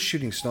of all, you're just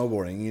shooting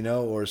snowboarding,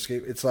 or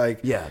skate. It's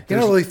like you're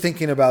not really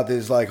thinking about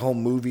this like whole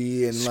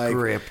movie and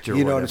script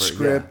like and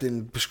script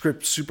and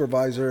script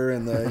supervisor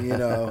and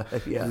the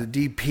the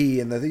DP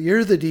and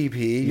you're the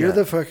DP, you're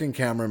the fucking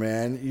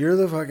cameraman, you're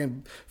the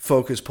fucking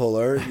focus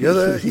puller, you're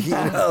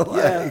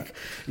the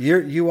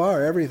you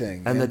are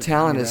everything. And the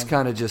talent is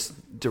kind of just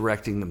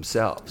directing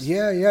themselves.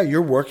 Yeah,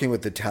 you're working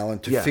with the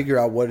talent to figure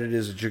out what it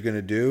is that you're going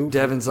to do.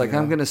 Devin's like,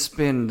 I'm going to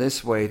spin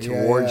this way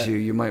towards you.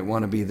 You might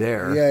want to be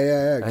there.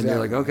 Yeah, exactly. And you're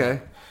like,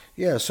 okay.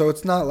 Yeah, so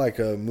it's not like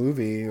a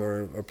movie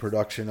or a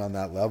production on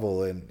that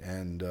level,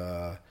 and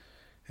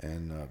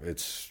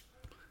it's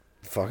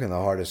fucking the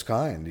hardest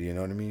kind. You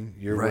know what I mean?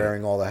 You're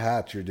wearing all the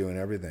hats. You're doing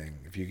everything.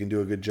 If you can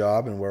do a good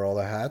job and wear all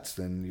the hats,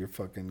 then you're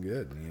fucking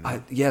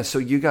good. So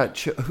you got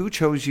who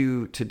chose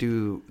you to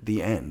do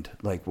the end?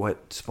 Like,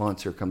 what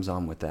sponsor comes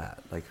on with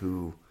that? Like,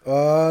 who?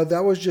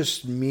 That was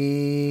just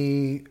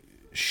me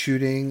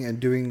shooting and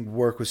doing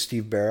work with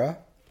Steve Barra.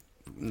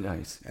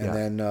 Nice.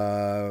 And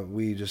then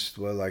we just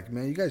were like,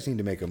 man, you guys need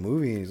to make a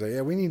movie. And he's like,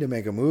 yeah, we need to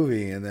make a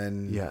movie. And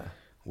then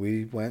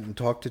we went and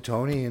talked to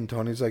Tony, and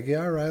Tony's like,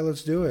 yeah, all right,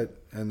 let's do it.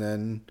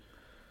 And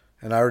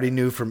I already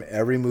knew from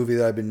every movie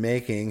that I've been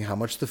making how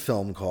much the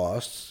film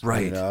costs.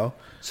 Right.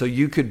 So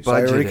you could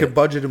budget I already could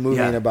budget a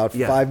movie in about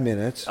 5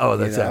 minutes. Oh,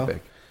 that's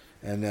epic.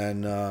 And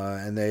then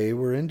and they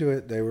were into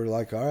it. They were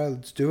like, all right,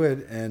 let's do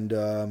it. And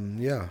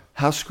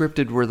How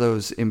scripted were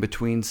those in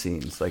between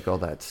scenes, like all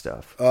that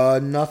stuff?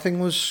 Nothing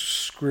was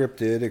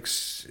scripted.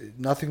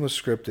 Nothing was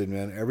scripted,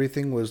 man.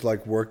 Everything was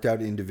like worked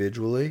out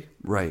individually.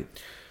 Right.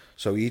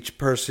 So each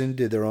person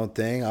did their own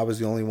thing. I was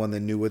the only one that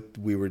knew what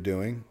we were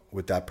doing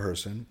with that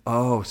person.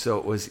 Oh, so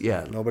it was,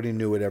 Nobody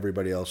knew what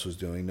everybody else was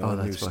doing. No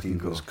one knew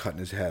Steve was cutting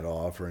his head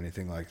off or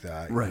anything like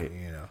that. Right.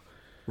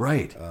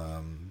 Right.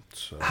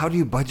 So how do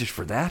you budget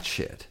for that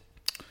shit?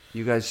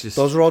 You guys just...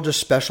 Those are all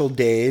just special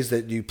days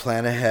that you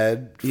plan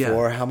ahead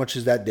for. How much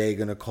is that day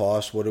going to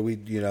cost? What are we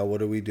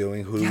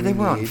doing? Who do we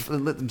need? They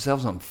lit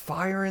themselves on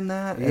fire in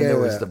that. And there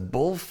was the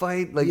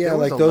bullfight. Like, there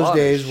was those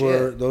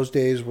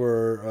days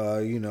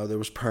were, there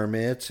was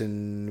permits,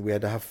 and we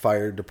had to have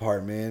fire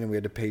department, and we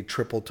had to pay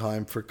triple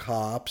time for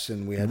cops,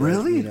 and we had we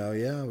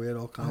had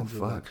all kinds of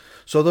that.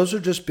 So those are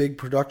just big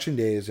production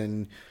days,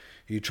 and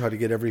you try to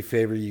get every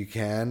favor you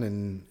can,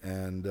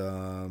 and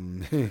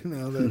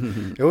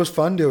it was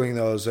fun doing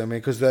those. I mean,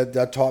 because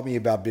that taught me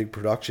about big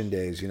production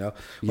days. Well,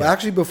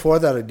 actually, before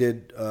that, I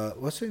did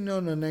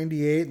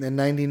 98, and then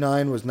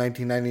 99 was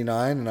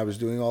 1999, and I was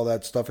doing all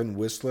that stuff in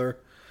Whistler.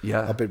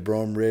 Yeah, up at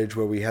Brome Ridge,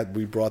 where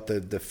we brought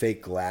the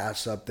fake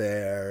glass up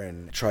there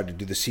and tried to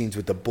do the scenes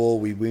with the bull.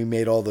 We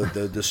made all the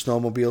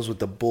snowmobiles with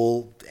the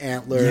bull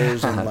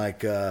antlers and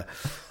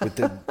with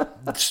the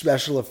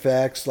special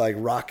effects like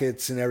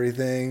rockets and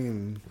everything.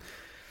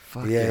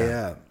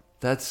 And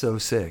that's so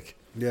sick.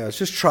 Yeah, it's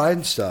just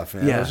trying stuff,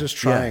 man. I was just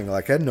trying.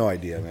 Like, I had no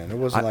idea, man. It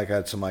wasn't like I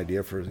had some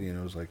idea for,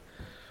 it was like,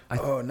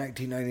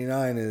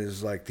 1999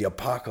 is like the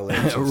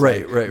apocalypse.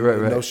 Right.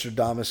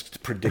 Nostradamus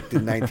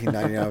predicted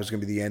 1999 was going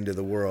to be the end of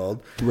the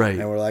world. Right.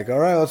 And we're like, all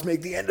right, let's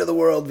make the end of the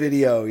world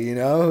video,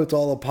 It's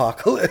all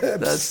apocalypse.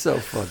 That's so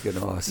fucking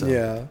awesome.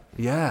 Yeah.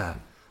 Yeah.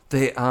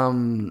 They,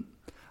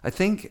 I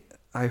think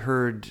I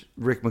heard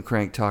Rick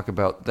McCrank talk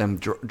about them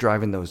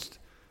driving the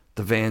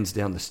vans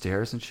down the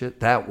stairs and shit.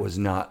 That was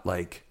not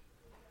like...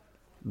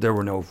 There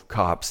were no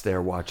cops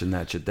there watching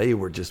that shit. They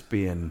were just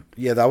being...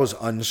 Yeah, that was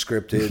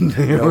unscripted.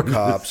 No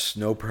cops,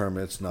 no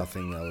permits,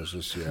 nothing. That was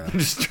just,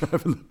 just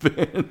driving the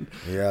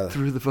van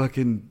through the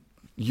fucking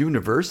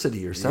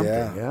university or something,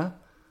 yeah?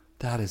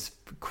 That is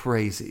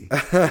crazy.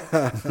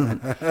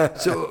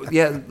 So,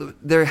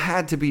 there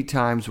had to be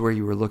times where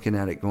you were looking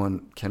at it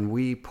going, can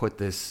I put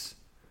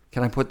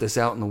this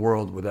out in the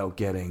world without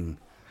getting,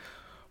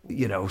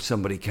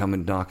 somebody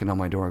coming knocking on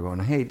my door going,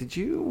 hey, did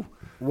you...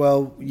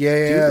 Well, do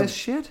this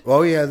shit?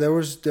 Oh yeah, there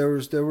were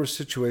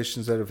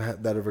situations that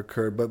have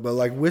occurred, but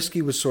like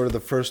whiskey was sort of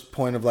the first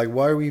point of like,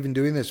 why are we even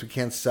doing this? We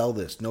can't sell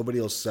this. Nobody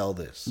will sell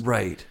this.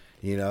 Right.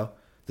 The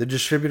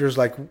distributor's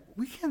like,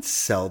 we can't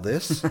sell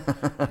this.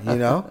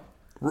 Yeah,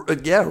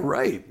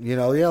 right.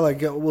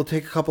 We'll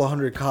take a couple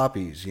 100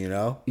 copies.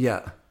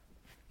 Yeah,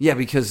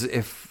 because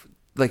if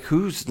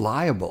who's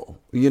liable?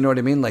 You know what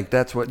I mean? Like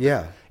that's what.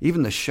 Yeah.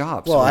 Even the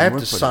shops. Well, I have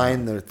to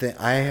sign the thing.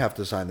 I have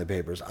to sign the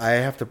papers. I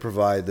have to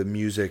provide the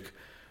music,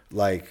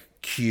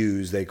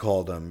 cues they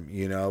called them.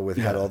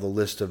 Had all the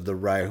list of the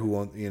right who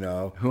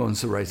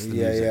owns the rights to the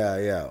music.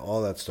 Yeah,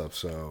 all that stuff.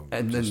 So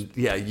then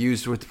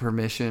used with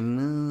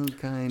permission,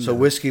 kind of. So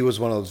whiskey was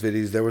one of those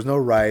videos. There was no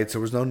rights.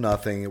 There was no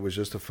nothing. It was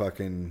just a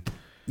fucking.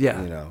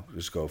 Yeah.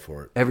 Just go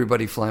for it.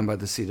 Everybody flying by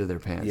the seat of their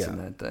pants in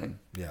that thing.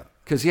 Yeah.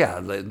 Because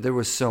there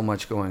was so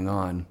much going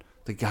on.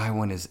 The guy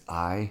when his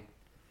eye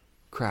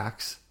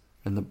cracks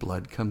and the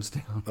blood comes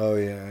down. Oh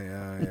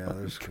yeah.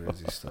 There's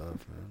crazy stuff,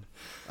 man.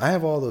 I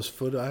have all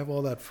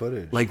that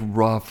footage, like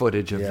raw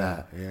footage of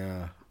that.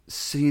 Yeah.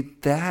 See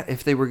that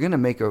if they were gonna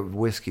make a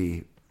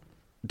whiskey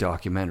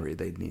documentary,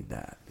 they'd need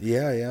that.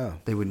 Yeah.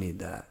 They would need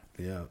that.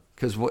 Yeah.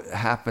 Because what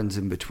happens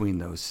in between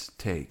those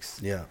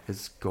takes?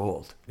 Is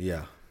gold.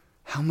 Yeah.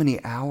 How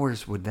many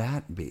hours would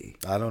that be?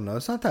 I don't know.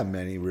 It's not that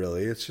many,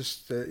 really. It's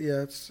just,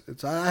 it's.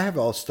 I have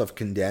all stuff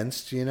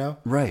condensed,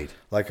 Right.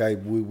 Like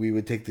we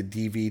would take the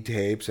DV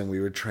tapes and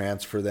we would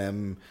transfer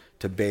them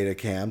to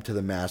Betacam to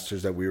the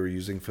masters that we were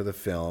using for the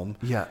film.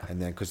 Yeah.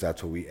 And then, because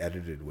that's what we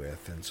edited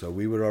with, and so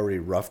we would already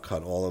rough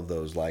cut all of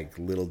those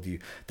little.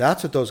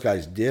 That's what those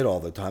guys did all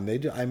the time.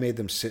 I made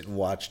them sit and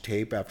watch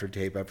tape after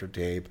tape after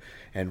tape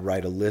and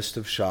write a list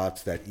of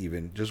shots that I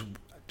want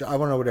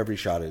to know what every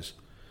shot is.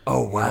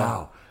 Oh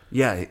wow.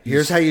 Yeah.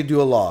 Here's how you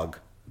do a log.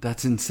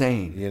 That's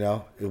insane.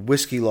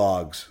 Whiskey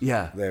logs.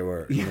 Yeah. They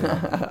were.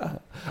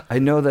 I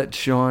know that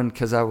Sean,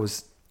 because I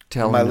was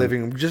telling in my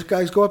living room, just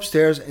guys go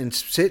upstairs and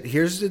sit.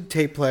 Here's the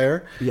tape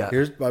player. Yeah.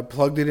 I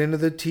plugged it into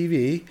the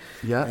TV.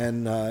 Yeah.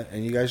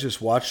 And you guys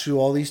just watch through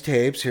all these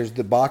tapes. Here's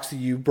the box that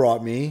you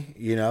brought me,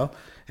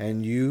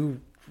 and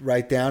you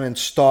write down and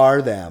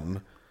star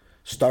them.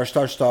 Star,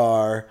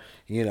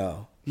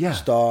 Yeah.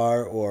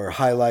 Star or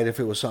highlight if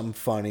it was something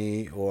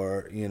funny,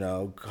 or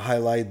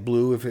highlight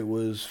blue if it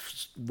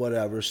was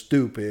whatever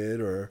stupid,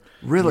 or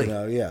really,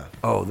 yeah.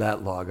 Oh,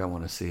 that log I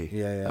want to see.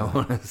 Yeah. I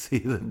want to see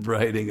the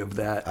writing of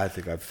that. I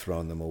think I've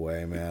thrown them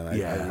away, man.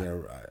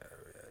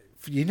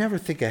 You never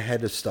think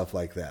ahead of stuff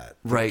like that,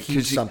 right?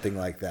 Keep something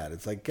like that.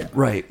 It's like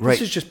right.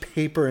 This is just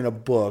paper in a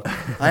book.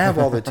 I have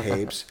all the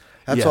tapes.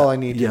 That's all I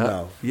need to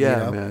know.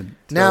 Yeah, man. Totally.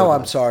 Now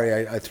I'm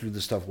sorry I threw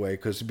the stuff away,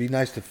 because it'd be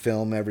nice to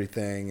film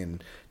everything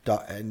and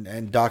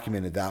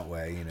document it that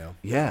way,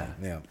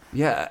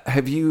 Yeah.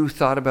 Have you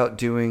thought about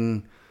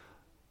doing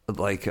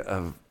like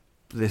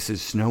this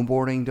is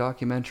snowboarding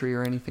documentary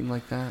or anything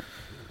like that?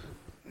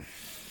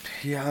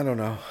 Yeah, I don't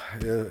know.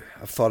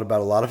 I've thought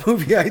about a lot of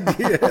movie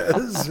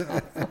ideas.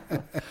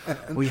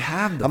 man. We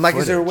have the I'm like,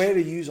 footage. is there a way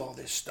to use all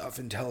this stuff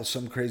and tell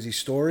some crazy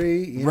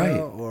story? You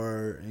know?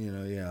 Or,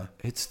 yeah.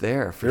 It's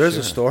there for There sure.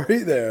 is a story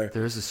there.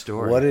 There's a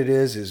story. What it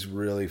is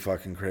really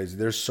fucking crazy.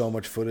 There's so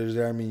much footage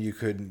there. I mean, you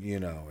couldn't,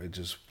 it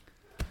just,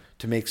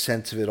 to make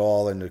sense of it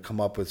all and to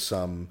come up with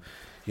some,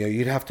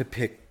 you'd have to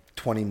pick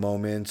 20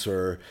 moments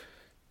or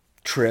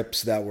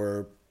trips that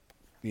were,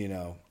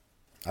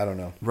 I don't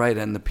know. Right,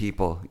 and the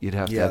people. You'd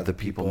have to have the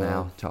people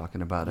now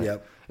talking about it.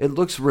 Yep. It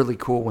looks really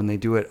cool when they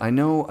do it. I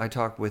know I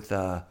talked with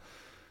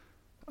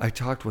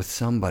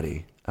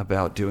somebody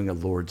about doing a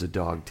Lords of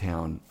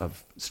Dogtown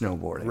of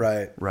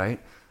snowboarding. Right?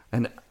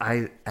 And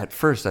at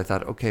first I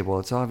thought, okay, well,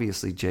 it's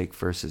obviously Jake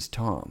versus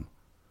Tom.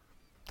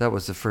 That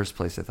was the first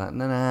place I thought,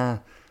 nah.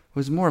 It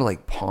was more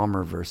like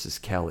Palmer versus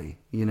Kelly,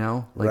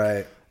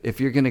 Like, if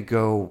you're going to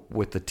go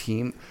with the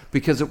team,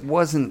 because it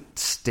wasn't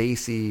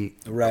Stacy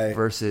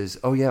versus,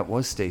 it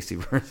was Stacy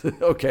versus,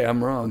 okay,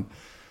 I'm wrong.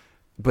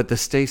 But the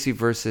Stacy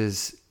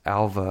versus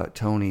Alva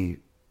Tony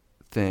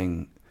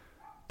thing,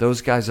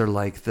 those guys are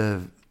like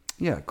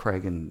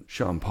Craig and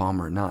Sean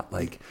Palmer, not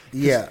like,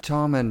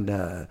 Tom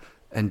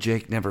and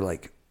Jake never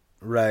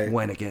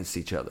went against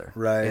each other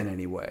in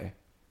any way.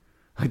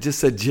 I just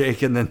said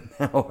Jake, and then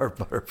now our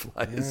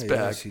butterfly is back.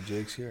 I see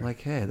Jake's here.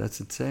 Like, hey, that's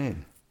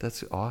insane.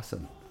 That's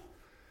awesome.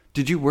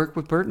 Did you work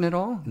with Burton at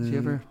all? Did you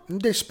ever?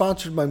 They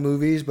sponsored my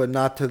movies, but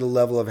not to the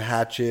level of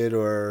Hatchet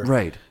or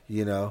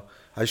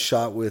I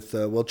shot with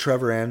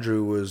Trevor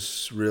Andrew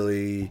was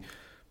really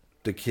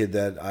the kid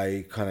that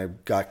I kind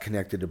of got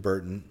connected to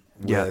Burton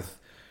with,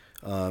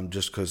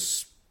 just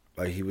because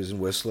he was in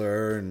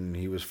Whistler and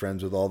he was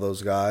friends with all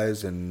those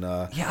guys. And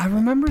I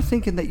remember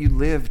thinking that you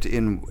lived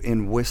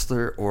in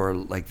Whistler or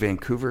like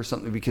Vancouver or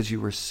something because you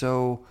were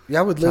so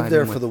I would live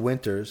there for the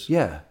winters.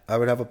 I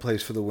would have a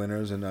place for the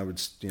winters, and I would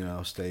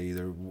stay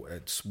either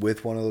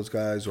with one of those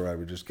guys, or I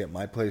would just get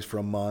my place for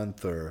a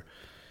month. Or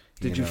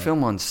did you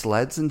film on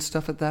sleds and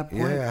stuff at that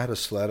point? Yeah, I had a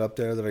sled up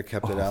there that I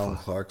kept at Alan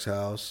Clark's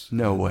house.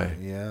 No way.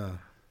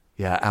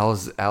 Yeah,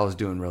 Al's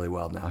doing really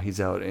well now.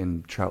 He's out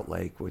in Trout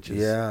Lake, which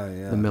is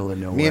the middle of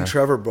nowhere. Me and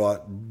Trevor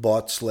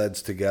bought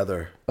sleds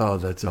together. Oh,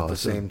 that's awesome. At the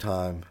same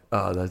time.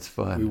 Oh, that's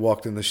fun. We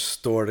walked in the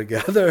store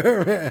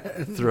together.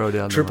 Man. Throw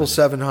down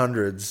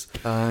 777s.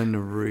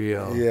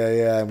 Unreal.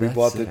 Yeah. And we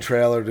bought the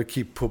trailer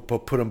to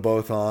put them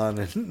both on.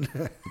 And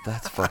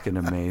that's fucking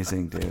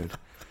amazing, dude.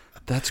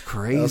 That's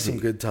crazy. That was some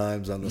good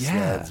times on the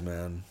sleds,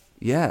 man.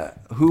 Yeah.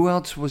 Who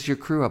else was your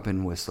crew up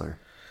in Whistler?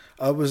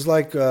 It was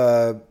like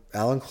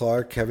Alan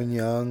Clark, Kevin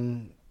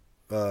Young,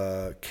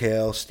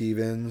 Cale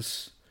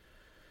Stevens,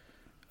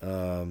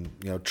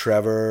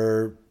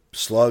 Trevor,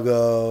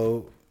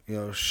 Sluggo,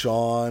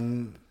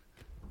 Sean,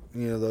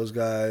 those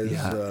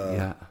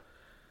guys.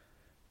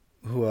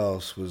 Who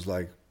else was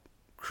like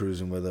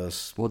cruising with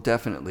us? Well,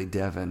 definitely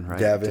Devin, right?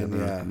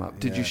 Devin,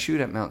 Did you shoot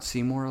at Mount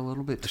Seymour a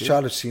little bit too? I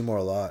shot at Seymour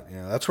a lot.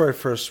 Yeah, that's where I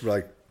first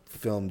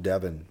filmed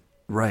Devin.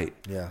 Right.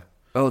 Yeah.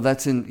 Oh,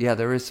 that's in. Yeah,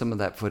 there is some of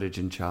that footage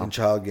in Child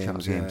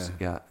Games.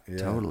 Yeah,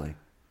 totally.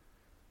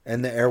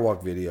 And the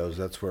Airwalk videos,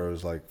 that's where I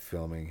was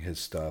filming his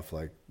stuff,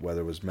 whether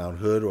it was Mount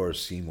Hood or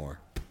Seymour.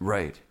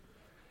 Right.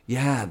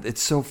 Yeah,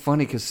 it's so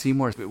funny because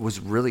Seymour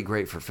was really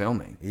great for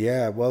filming.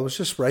 Yeah, well, it was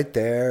just right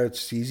there.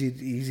 It's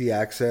easy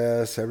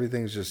access.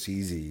 Everything's just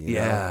easy.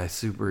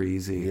 Super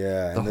easy.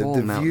 Yeah, and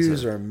the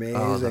views are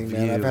amazing,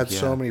 man. I've had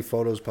so many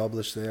photos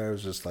published there. It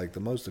was just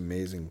the most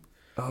amazing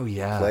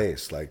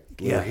place,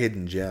 little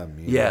hidden gem.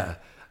 Yeah,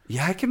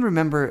 I can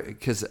remember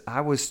because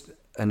I was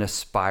an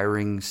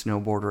aspiring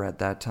snowboarder at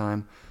that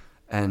time,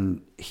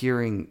 and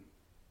hearing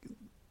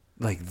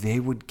they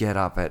would get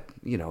up at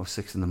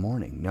 6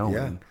 a.m.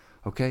 knowing,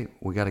 okay,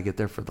 we got to get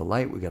there for the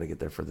light, we got to get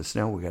there for the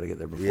snow, we got to get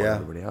there before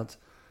everybody else.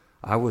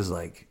 I was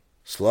like,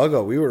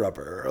 Sluggo, we were up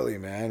early,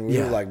 man. We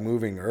were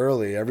moving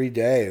early every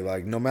day,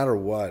 no matter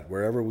what,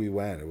 wherever we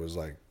went, it was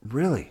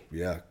really,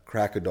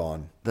 crack of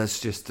dawn. That's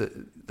just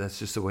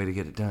the way to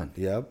get it done.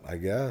 Yep, I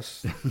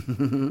guess.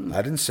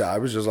 I didn't say. I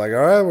was just all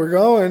right, we're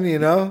going.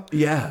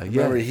 Yeah.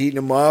 Remember heating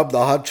them up, the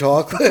hot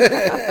chocolate.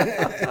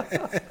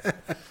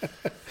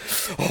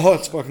 Oh,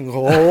 it's fucking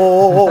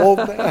cold.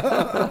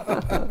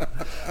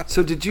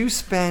 So, did you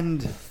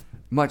spend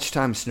much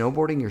time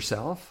snowboarding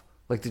yourself?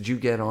 Did you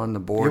get on the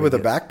board? Yeah, with a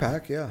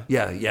backpack, yeah.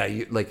 Yeah.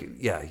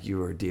 You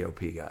were a DOP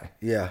guy.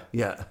 Yeah.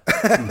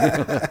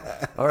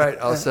 All right,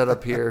 I'll set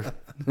up here.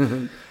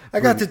 I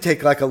got to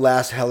take a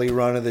last heli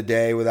run of the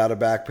day without a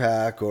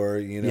backpack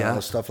or,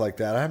 stuff like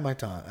that. I had my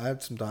time. I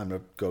had some time to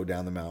go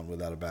down the mountain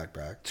without a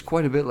backpack. It's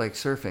quite a bit like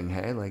surfing,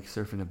 hey? Like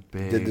surfing a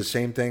big... Did the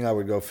same thing. I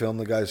would go film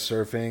the guys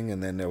surfing,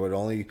 and then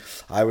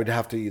I would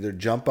have to either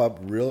jump up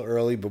real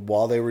early, but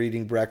while they were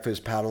eating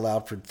breakfast, paddle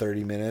out for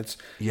 30 minutes.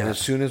 Yeah. And as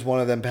soon as one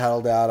of them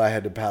paddled out, I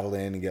had to paddle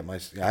in and get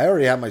I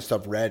already had my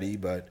stuff ready,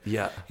 but,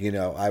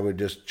 I would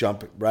just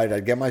jump, right?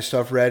 I'd get my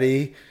stuff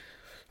ready.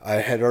 I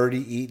had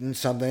already eaten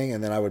something,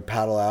 and then I would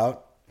paddle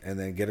out and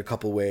then get a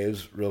couple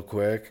waves real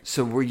quick.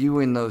 So were you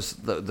in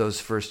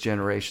those first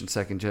generation,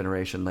 second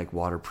generation,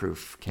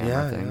 waterproof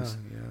camera things?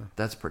 Yeah.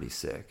 That's pretty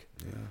sick.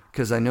 Yeah.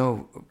 Because I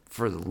know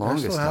for the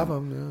longest I still have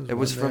time, them. It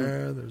was from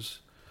there. There's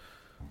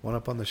One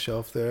up on the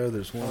shelf there.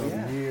 There's one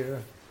over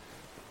here.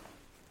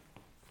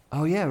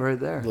 Oh, yeah, right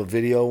there. The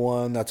video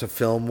one. That's a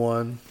film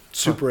one.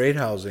 Super 8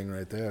 housing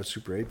right there.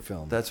 Super 8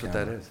 film. That's what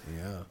that is.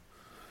 Yeah.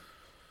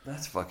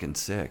 That's fucking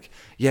sick.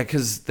 Yeah,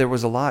 because there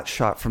was a lot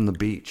shot from the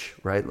beach,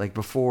 right? Like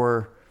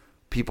before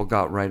people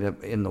got right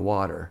up in the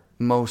water,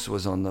 most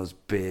was on those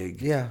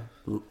big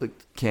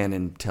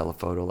Canon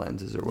telephoto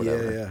lenses or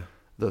whatever. Yeah.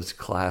 Those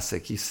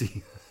classic you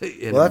see.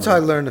 Well, that's how I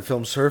learned to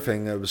film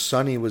surfing. It was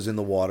Sonny was in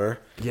the water.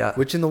 Yeah.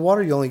 Which in the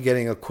water, you're only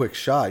getting a quick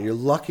shot. You're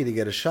lucky to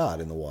get a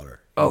shot in the water.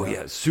 Oh,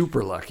 yeah.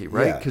 Super lucky,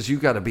 right? Because you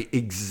got to be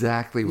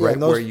exactly right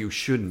where you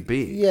shouldn't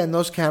be. Yeah, and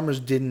those cameras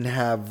didn't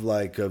have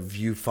like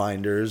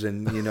viewfinders,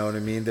 and you know what I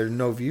mean? There's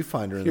no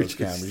viewfinder in those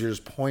cameras. You're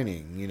just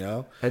pointing, you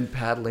know? And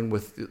paddling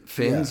with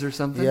fins or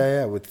something?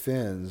 Yeah, with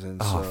fins.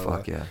 And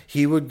fuck yeah.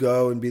 He would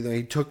go and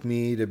he took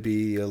me to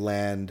be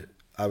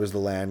I was the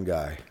land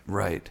guy.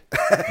 Right.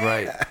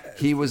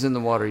 He was in the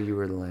water, you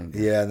were the land guy.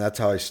 Yeah, and that's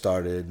how I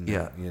started. And,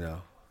 you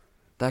know.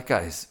 That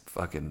guy's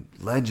fucking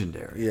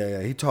legendary.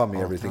 Yeah. He taught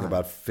me everything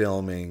about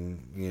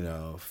filming, you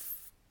know,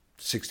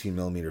 16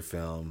 millimeter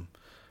film.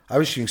 I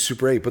was shooting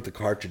Super 8, put the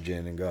cartridge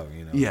in and go,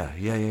 you know.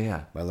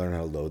 Yeah. I learned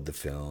how to load the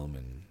film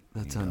and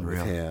that's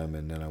unreal. With him,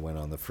 and then I went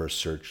on the first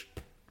search.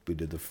 We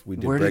did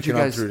Where Breaking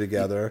On Through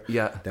together.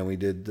 Yeah. Then we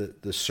did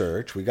the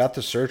Search. We got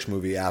the Search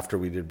movie after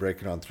we did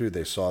Breaking On Through.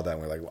 They saw that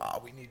and we're like,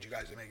 wow, we need you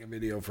guys to make a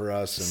video for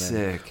us. And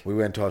then we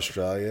went to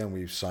Australia and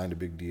we signed a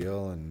big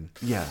deal. And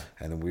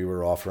then we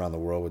were off around the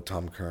world with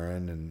Tom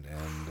Curran and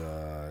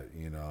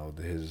you know,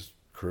 his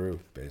crew,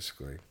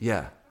 basically.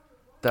 Yeah.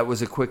 That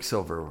was a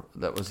Quicksilver.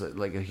 That was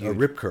like a huge... A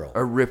Rip Curl.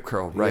 A Rip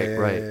Curl, right.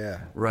 Yeah.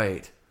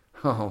 Right.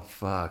 Oh,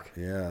 fuck.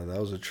 Yeah,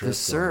 that was a trip. The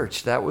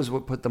Search, that was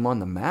what put them on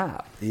the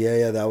map.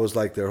 Yeah, that was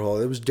like their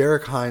whole... It was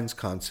Derek Hines'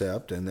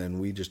 concept, and then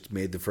we just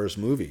made the first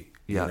movie.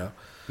 Yeah. You know?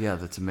 Yeah,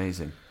 that's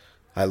amazing.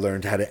 I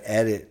learned how to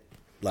edit,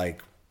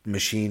 like,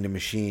 machine to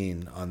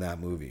machine on that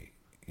movie.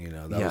 You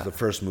know, that was the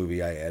first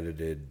movie I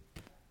edited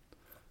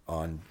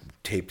on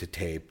tape to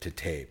tape to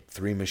tape.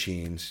 3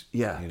 machines.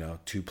 Yeah. You know,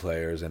 2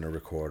 players and a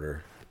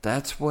recorder.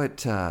 That's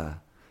what...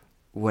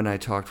 when I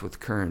talked with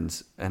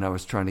Kearns and I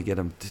was trying to get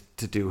him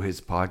to do his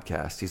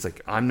podcast, he's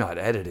like, I'm not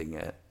editing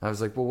it. I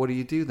was like, well, what do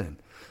you do then?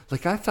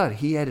 Like, I thought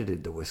he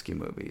edited the whiskey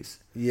movies.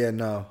 Yeah,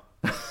 no.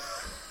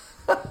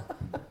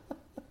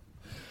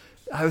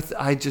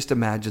 I just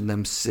imagine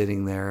them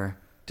sitting there.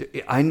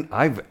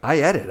 I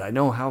edit. I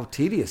know how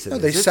tedious it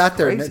is. They sat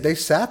there. They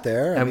sat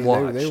there and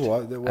watched.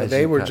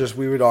 They were just.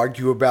 We would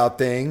argue about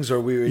things, or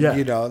we would,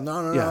 you know,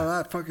 no,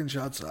 that fucking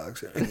shot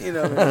sucks. You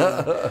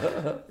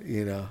know,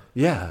 you know.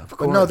 Yeah, of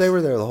course. But no, they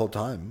were there the whole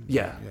time.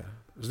 Yeah. It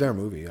was their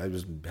movie. I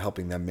was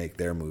helping them make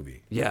their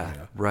movie. Yeah, you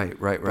know?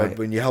 right. But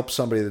when you help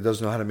somebody that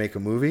doesn't know how to make a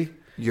movie,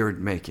 you're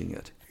making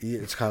it.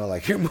 It's kind of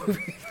like your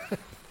movie.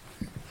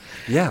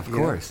 Yeah, of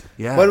course.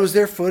 Yeah. But it was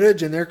their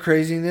footage and their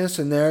craziness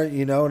and their,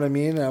 you know what I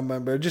mean?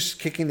 I'm just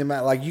kicking them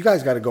out. Like, you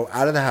guys got to go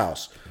out of the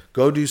house.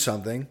 Go do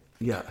something.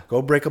 Yeah.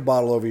 Go break a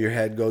bottle over your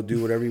head. Go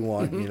do whatever you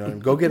want. You know,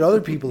 and go get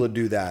other people to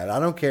do that. I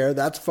don't care.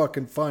 That's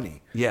fucking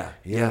funny. Yeah.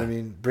 You know what I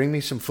mean? Bring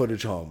me some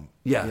footage home.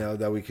 Yeah. You know,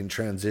 that we can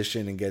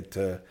transition and get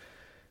to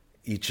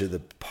each of the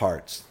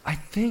parts. I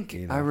think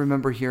I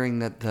remember hearing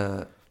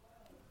that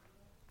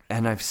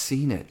and I've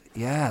seen it.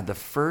 Yeah. The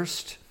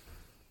first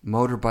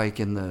motorbike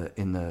in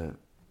the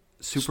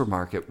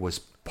supermarket was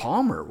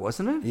Palmer,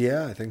 wasn't it?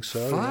 Yeah, I think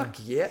so. Fuck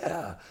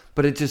yeah.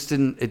 But it just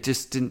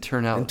didn't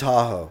turn out in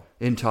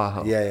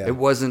Tahoe. Yeah. It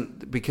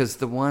wasn't, because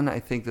the one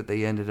I think that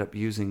they ended up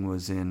using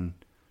was in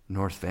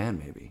North Van,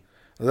 maybe.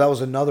 Well, that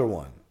was another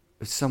one.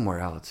 It's somewhere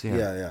else, yeah.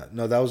 Yeah.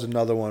 No, that was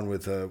another one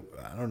with I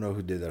don't know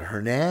who did that.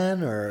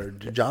 Hernan or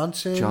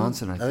Johnson?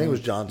 I think it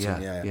was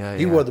Johnson. Yeah.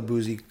 He wore the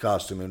boozy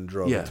costume and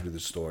drove it through the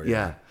store.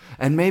 Yeah.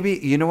 And maybe,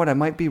 you know what, I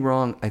might be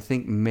wrong. I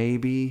think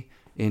maybe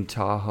in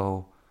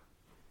Tahoe,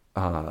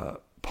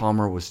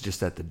 Palmer was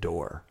just at the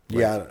door.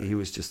 He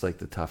was just like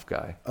the tough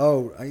guy.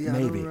 Oh, yeah.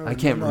 Maybe. I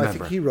can't remember. I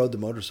think he rode the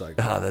motorcycle.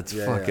 Oh, that's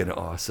fucking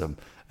awesome.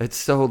 It's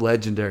so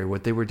legendary.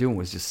 What they were doing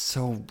was just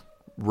so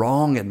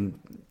wrong and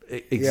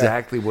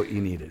exactly what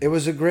you needed. It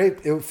was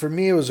for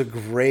me, it was a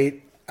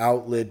great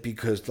outlet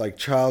because, like,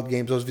 child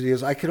games, those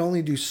videos, I could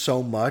only do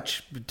so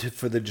much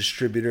for the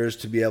distributors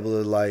to be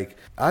able to, like,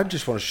 I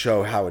just want to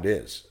show how it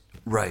is.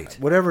 Right.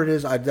 Whatever it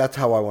is, that's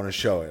how I want to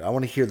show it. I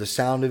want to hear the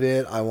sound of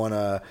it. I want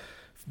to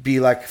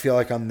feel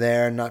like I'm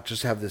there, not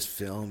just have this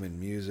film and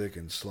music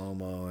and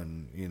slow-mo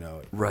and, you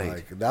know,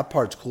 like, that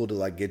part's cool to,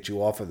 like, get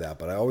you off of that.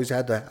 But I always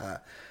I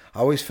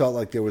always felt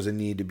like there was a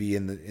need to be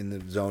in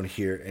the zone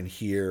here and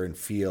hear and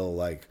feel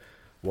like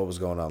what was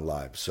going on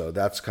live. So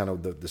that's kind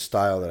of the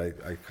style that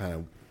I kind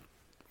of,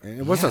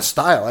 it wasn't a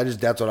style.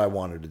 That's what I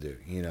wanted to do,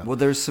 you know. Well,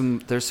 there's some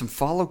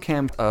follow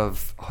cam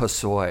of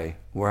Hosoi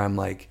where I'm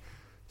like,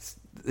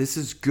 this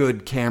is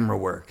good camera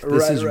work.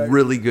 This is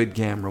really good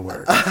camera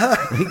work.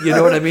 You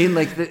know what I mean?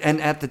 Like, and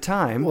at the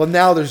time, well,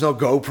 now there's no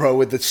GoPro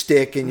with the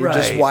stick, and you're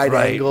just wide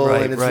angle,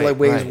 and it's like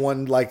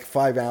weighs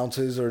 5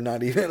 ounces or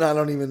not even. I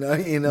don't even know.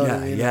 You know? Yeah,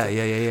 what I mean?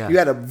 Yeah. You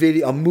had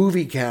a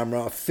movie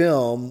camera, a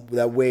film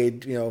that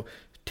weighed, you know,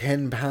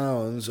 10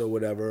 pounds or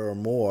whatever or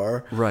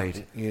more.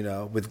 Right. You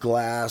know, with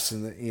glass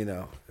and, you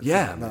know.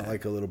 Yeah. Not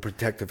like a little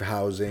protective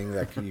housing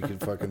that you can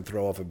fucking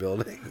throw off a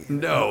building.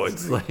 No,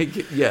 it's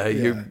like,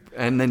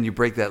 and then you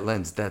break that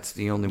lens. That's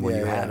the only one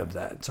you had of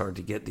that. It's hard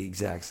to get the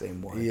exact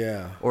same one.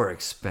 Yeah. Or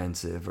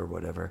expensive or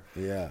whatever.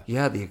 Yeah.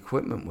 Yeah, the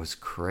equipment was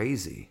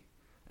crazy.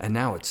 And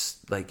now it's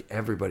like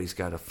everybody's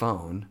got a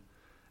phone.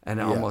 And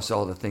almost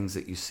all the things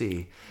that you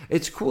see.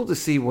 It's cool to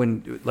see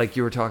when, like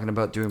you were talking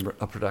about doing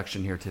a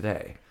production here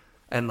today.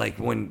 And like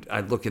when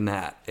I look in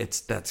that,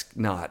 that's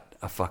not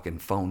a fucking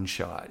phone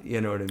shot.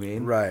 You know what I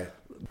mean? Right.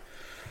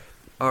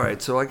 All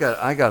right, so I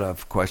got a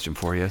question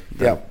for you.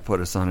 That put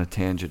us on a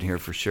tangent here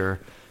for sure.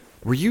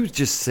 Were you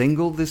just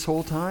single this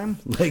whole time?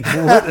 Like,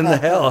 what in the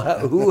hell?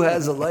 Who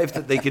has a life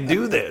that they can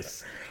do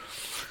this?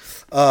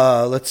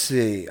 Let's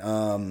see.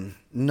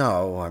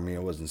 No, I mean, I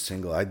wasn't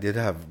single. I did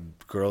have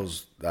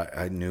girls that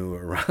I knew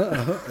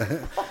around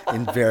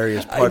in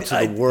various parts of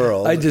the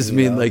world. I just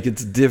mean like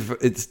it's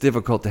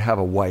difficult to have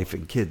a wife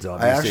and kids.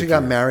 Obviously, I actually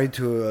got married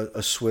to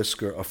a Swiss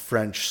girl, a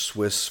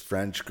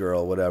French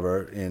girl,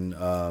 whatever. In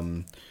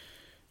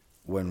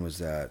when was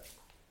that?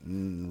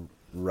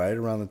 Right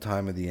around the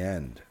time of the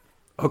end.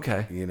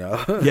 Okay. You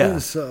know. Yeah.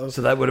 So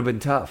that would have been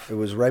tough. It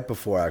was right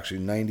before, actually,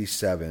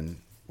 97.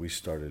 We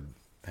started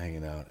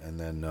hanging out, and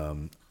then.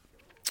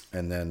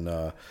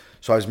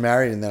 So I was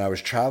married, and then I was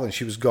traveling.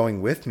 She was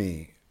going with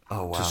me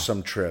to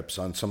some trips,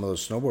 on some of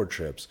those snowboard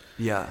trips.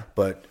 Yeah.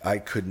 But I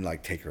couldn't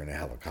like take her in a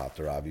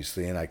helicopter,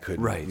 obviously, and I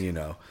couldn't, you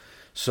know.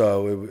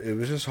 So it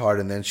was just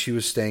hard. And then she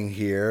was staying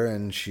here,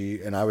 and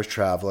I was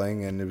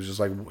traveling, and it was just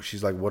like,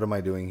 she's like, "What am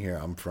I doing here?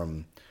 I'm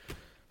from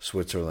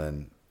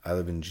Switzerland. I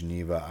live in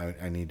Geneva.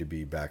 I need to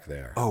be back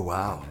there." Oh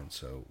wow! And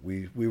so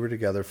we were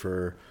together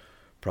for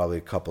probably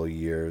a couple of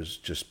years,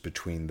 just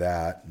between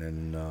that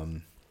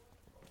and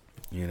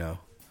you know.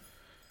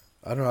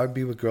 I don't know. I'd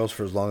be with girls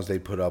for as long as they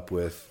put up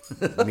with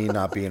me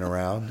not being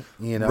around,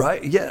 you know?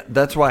 Right. Yeah.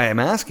 That's why I'm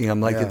asking.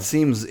 I'm like, it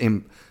seems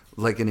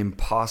like an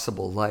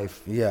impossible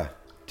life. Yeah.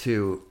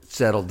 To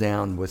settle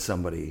down with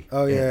somebody.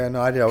 Oh yeah.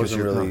 No, I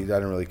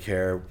didn't really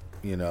care.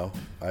 You know,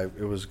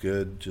 it was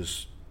good.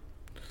 Just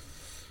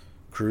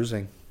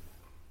cruising.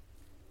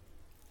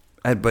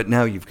 But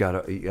now you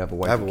have a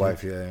wife. I have a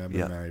wife. Yeah. I've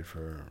been married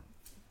for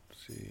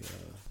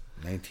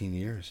 19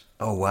 years.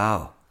 Oh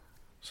wow.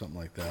 Something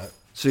like that.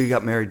 So you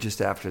got married just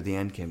after The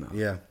End came out?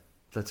 Yeah.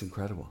 That's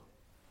incredible.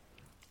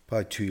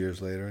 Probably 2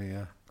 years later,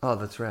 yeah. Oh,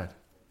 that's rad.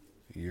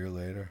 A year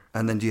later.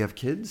 And then do you have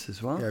kids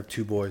as well? Yeah, I have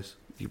 2 boys.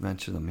 You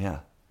mentioned them, yeah.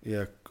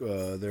 Yeah,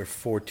 they're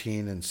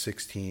 14 and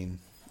 16.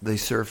 They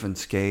surf and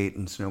skate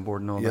and snowboard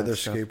and all that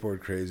stuff? Yeah, they're skateboard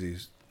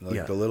crazies.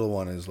 Like the little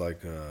one is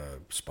like a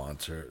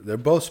sponsor. They're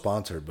both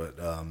sponsored, but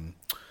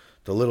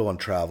the little one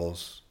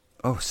travels.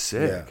 Oh,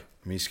 sick. Yeah.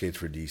 He skates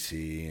for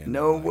DC. And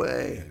no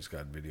way. He's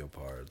got video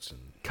parts. And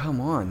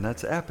come on,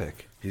 that's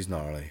epic. He's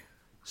gnarly.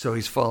 So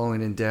he's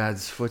following in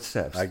Dad's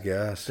footsteps. I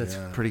guess. That's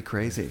pretty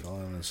crazy. He's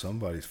following in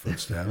somebody's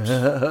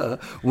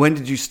footsteps. When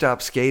did you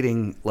stop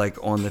skating, like,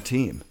 on the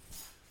team?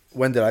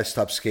 When did I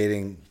stop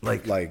skating?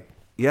 Like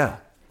yeah.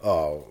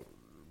 Oh,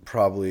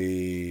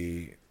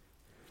 probably,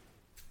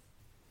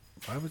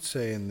 I would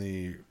say in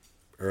the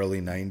early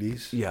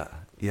 90s. Yeah.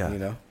 Yeah. You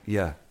know?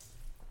 Yeah.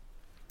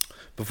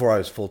 Before I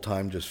was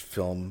full-time, just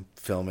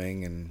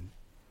filming and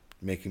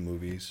making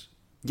movies.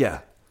 Yeah.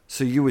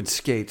 So you would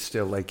skate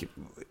still, like,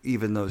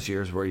 even those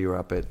years where you were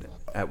up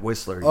at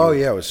Whistler? Oh,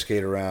 yeah. I would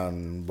skate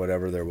around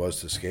whatever there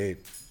was to skate,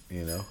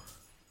 you know.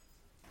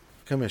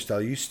 Come here,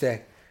 Stella. You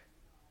stay.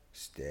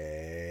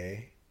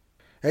 Stay.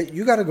 Hey,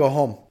 you got to go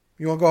home.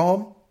 You want to go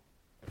home?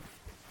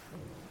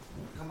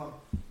 Come on.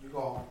 You go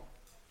home.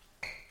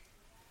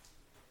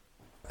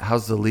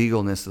 How's the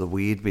legalness of the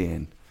weed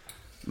being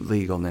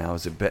legal now?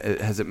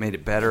 Has it made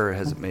it better or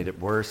has it made it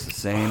worse, the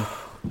same?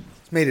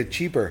 It's made it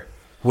cheaper.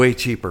 Way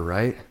cheaper,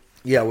 right?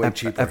 Yeah, way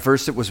cheaper. At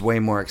first it was way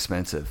more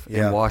expensive.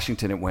 Yeah. In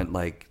Washington it went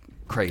like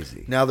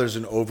crazy. Now there's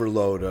an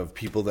overload of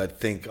people that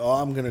think, oh,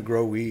 I'm going to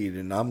grow weed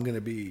and I'm going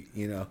to be,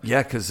 you know.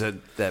 Yeah, because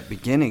at that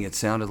beginning it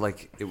sounded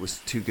like it was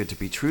too good to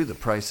be true. The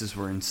prices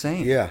were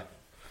insane. Yeah.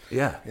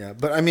 Yeah. Yeah.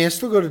 But I mean, I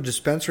still go to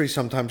dispensaries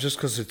sometimes just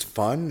because it's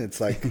fun.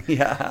 It's like,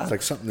 it's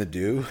like something to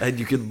do. And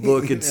you can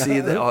look and see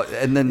that.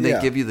 And then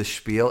they give you the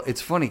spiel.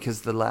 It's funny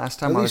because the last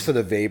time at least for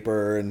the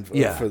vapor and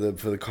for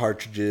the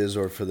cartridges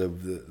or for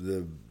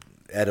the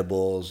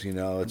edibles, you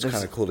know, it's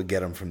kind of cool to get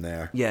them from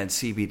there. Yeah, and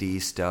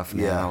CBD stuff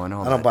now and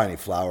all that. I don't buy any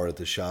flour at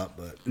the shop,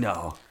 but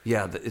no,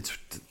 yeah, it's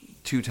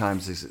 2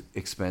 times as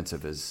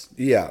expensive as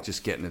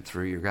just getting it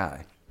through your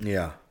guy.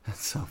 Yeah,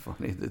 that's so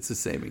funny. It's the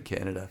same in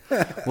Canada.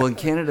 Well, in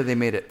Canada they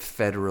made it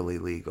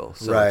federally legal,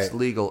 so it's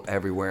legal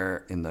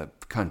everywhere in the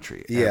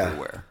country. Yeah,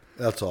 everywhere.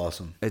 That's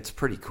awesome. It's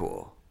pretty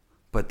cool,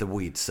 but the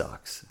weed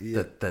sucks.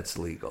 Yeah. That's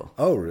legal.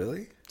 Oh,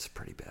 really? It's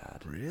pretty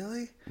bad.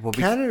 Really? Well,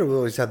 Canada will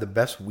always have the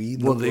best weed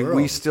in the world.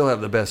 We still have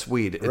the best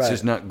weed. It's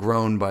just not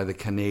grown by the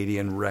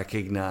Canadian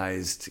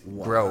recognized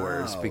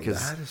growers because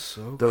that is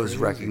so those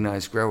crazy.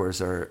 recognized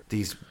growers are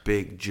these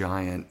big,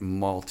 giant,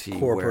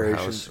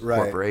 multi-warehouse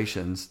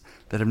corporations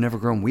that have never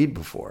grown weed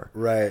before.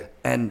 Right.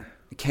 And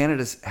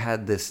Canada's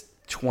had this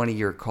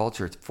 20-year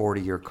culture,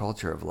 40-year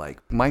culture of like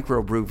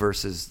microbrew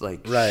versus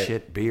like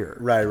shit beer.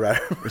 Right.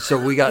 So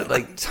we got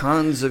like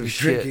tons of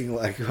shit. Drinking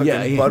like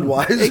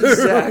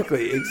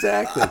Budweiser.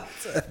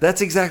 Exactly.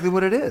 That's exactly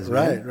what it is.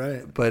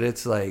 Right. But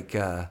it's like,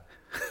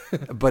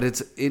 but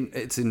it's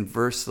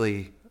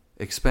inversely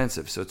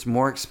expensive. So it's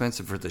more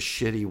expensive for the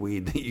shitty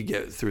weed that you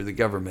get through the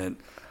government.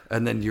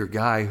 And then your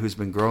guy who's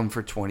been growing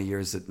for 20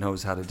 years that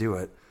knows how to do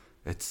it,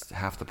 it's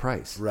half the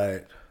price.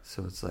 Right.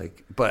 So it's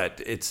like,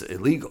 but it's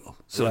illegal.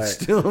 So it's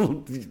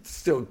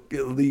still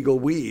illegal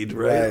weed,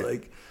 right?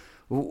 Like,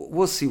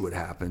 we'll see what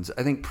happens.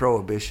 I think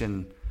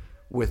prohibition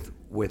with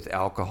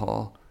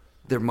alcohol,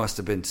 there must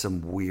have been some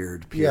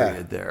weird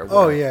period there.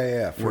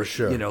 Where, for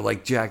sure. You know,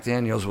 like Jack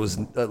Daniels was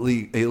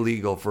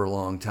illegal for a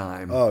long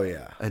time. Oh,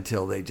 yeah.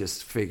 Until they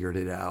just figured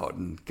it out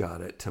and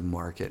got it to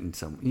market in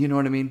some, you know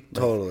what I mean?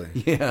 Like, totally.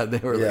 Yeah, they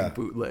were like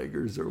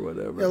bootleggers or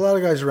whatever. Yeah, a lot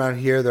of guys around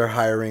here, they're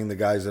hiring the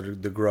guys that are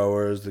the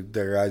growers, the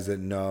guys that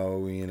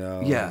know, you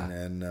know.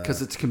 Yeah,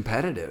 because it's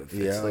competitive.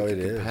 Yeah, it's like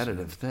it a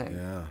competitive thing.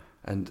 Yeah.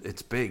 And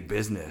it's big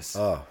business.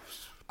 Oh.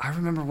 I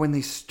remember when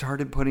they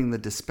started putting the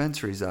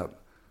dispensaries up,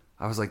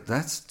 I was like,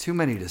 that's too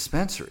many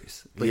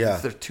dispensaries.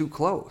 Like, they're too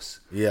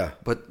close. Yeah.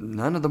 But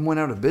none of them went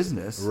out of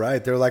business.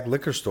 Right. They're like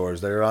liquor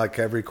stores. They're like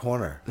every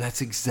corner. That's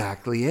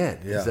exactly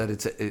it. Yeah. Is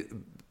that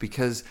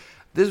because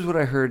this is what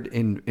I heard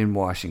in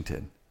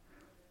Washington.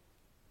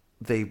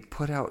 They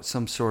put out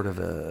some sort of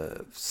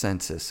a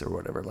census or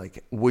whatever,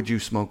 like, would you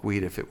smoke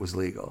weed if it was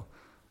legal?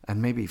 And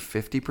maybe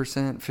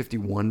 50%,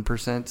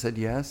 51% said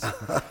yes.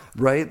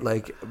 Right?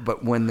 Like,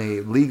 but when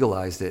they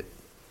legalized it,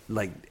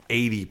 like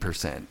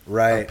 80%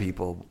 of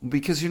people,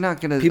 because you're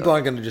not going to... People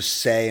aren't going to just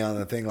say on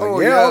the thing,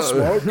 like, I'll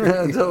smoke.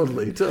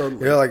 Totally.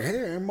 You're like,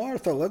 hey,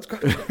 Martha, let's go.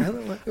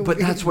 But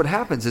that's what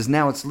happens is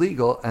now it's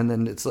legal, and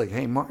then it's like,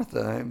 hey,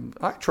 Martha,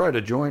 I tried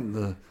to join in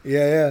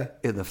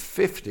the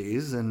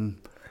 50s, and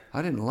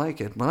I didn't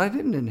like it, but I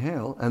didn't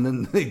inhale. And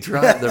then they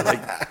try it, they're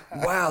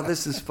like, wow,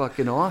 this is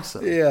fucking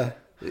awesome. Yeah.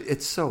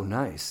 It's so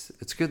nice.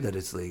 It's good that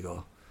it's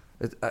legal.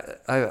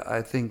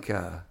 I think...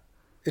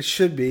 It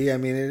should be. I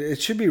mean,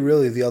 it should be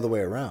really the other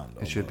way around.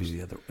 Almost. It should be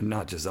the other,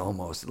 not just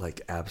almost,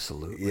 like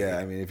absolutely. Yeah,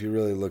 I mean, if you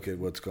really look at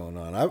what's going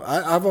on,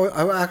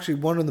 I've actually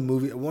wanted the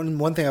movie.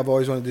 One thing I've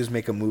always wanted to do is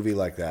make a movie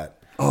like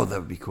that. Oh, that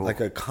would be cool. Like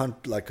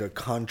a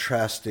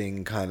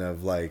contrasting kind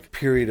of like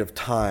period of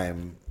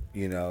time,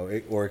 you know,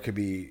 or it could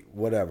be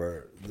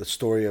whatever. The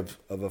story of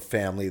a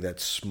family that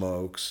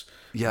smokes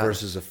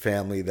versus a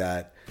family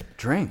that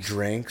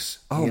drinks.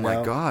 Oh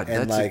my God,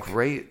 that's like, a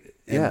great.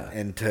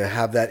 And to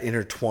have that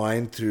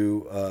intertwined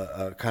through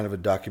a kind of a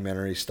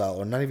documentary style,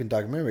 or not even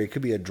documentary, it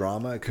could be a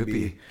drama. It could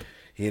be,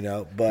 you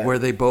know, but where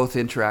they both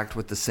interact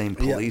with the same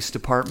police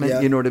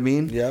department. You know what I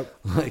mean? Yep.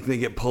 Like they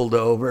get pulled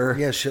over.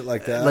 Yeah, shit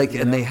like that. Like,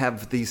 and they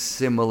have these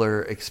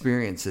similar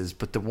experiences,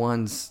 but the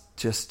one's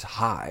just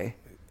high.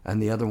 And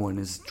the other one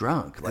is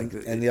drunk, like,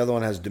 and the other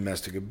one has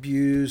domestic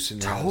abuse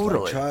and has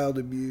like child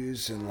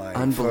abuse and like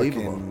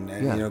unbelievable, and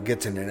you know,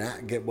 gets in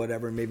get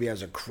whatever, maybe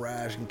has a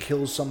crash and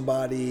kills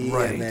somebody,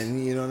 and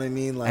then you know what I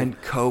mean, like and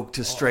coke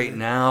to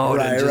straighten out,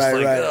 and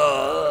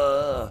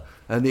just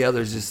and the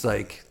other's just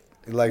like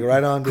right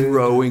on, dude.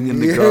 Growing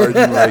in the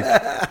garden, like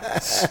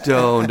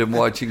stoned and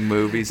watching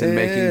movies and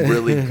making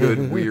really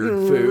good weird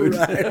food.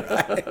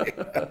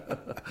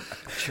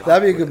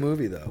 That'd be a good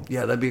movie, though.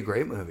 Yeah, that'd be a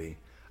great movie.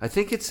 I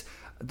think it's.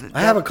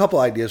 I have a couple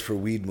ideas for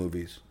weed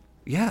movies.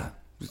 Yeah,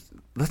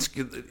 let's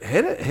hit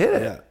it.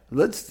 Yeah.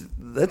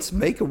 Let's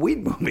make a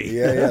weed movie.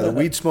 Yeah. The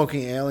Weed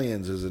Smoking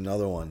Aliens is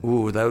another one.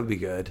 Ooh, that would be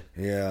good.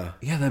 Yeah,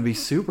 that'd be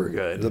super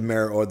good.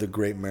 The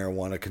Great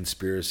Marijuana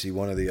Conspiracy,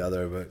 one or the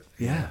other. But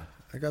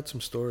I got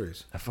some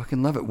stories. I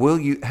fucking love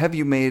it. Have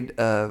you made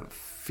a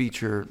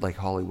feature like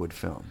Hollywood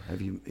film?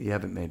 You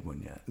haven't made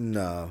one yet?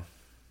 No.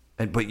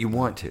 But you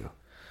want to.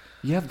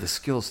 You have the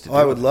skills to do it.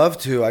 I would love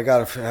to. I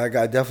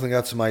definitely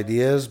got some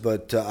ideas,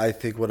 but I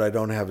think what I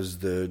don't have is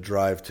the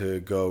drive to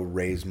go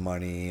raise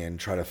money and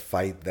try to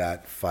fight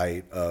that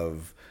fight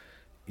of,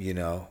 you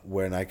know,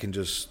 when I can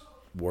just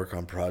work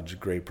on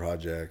great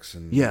projects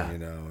and, you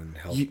know, and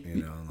help,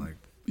 you know, like.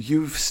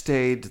 You've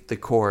stayed the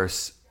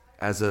course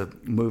as a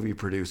movie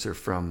producer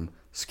from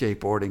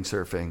skateboarding,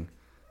 surfing,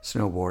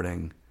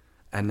 snowboarding,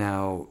 and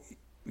now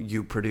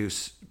you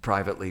produce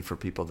privately for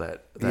people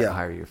that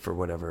hire you for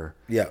whatever.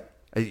 Yeah.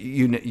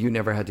 You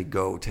never had to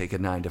go take a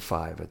 9 to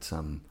 5 at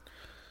some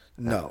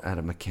at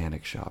a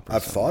mechanic shop.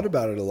 I've thought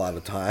about it a lot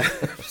of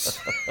times.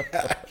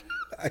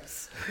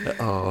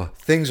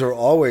 Things are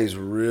always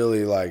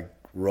really like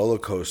roller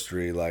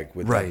coastery, like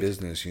with the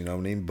business, you know what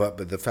I mean? But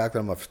the fact that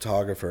I'm a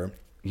photographer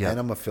and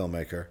I'm a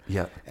filmmaker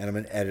and I'm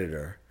an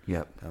editor.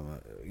 Yep.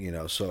 You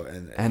know, so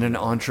and an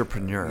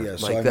entrepreneur. Yeah.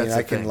 So like, I mean,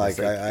 I can like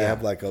I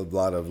have like a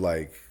lot of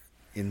like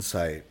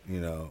insight,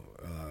 you know.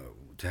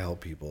 To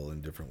help people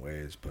in different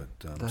ways, but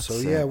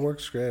it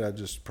works great. I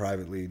just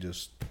privately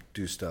just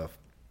do stuff.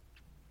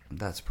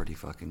 That's pretty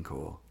fucking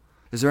cool.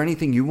 Is there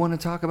anything you want to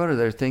talk about? Are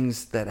there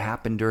things that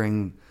happened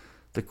during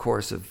the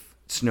course of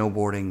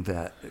snowboarding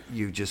that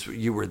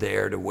you were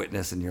there to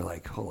witness, and you're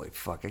like, holy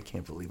fuck, I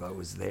can't believe I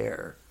was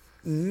there?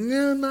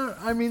 No,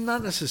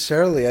 not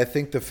necessarily. I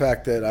think the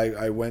fact that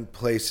I went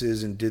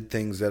places and did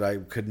things that I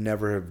could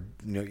never have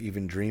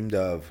even dreamed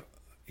of,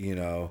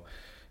 they're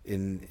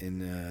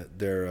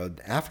an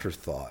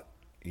afterthought.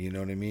 You know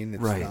what I mean?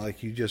 It's not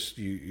like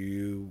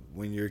you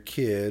when you're a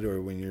kid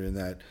or when you're in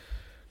that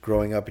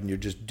growing up and you're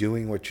just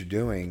doing what you're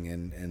doing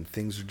and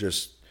things are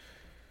just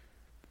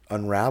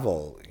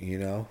unravel, you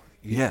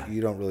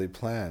don't really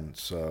plan.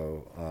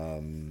 So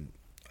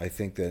I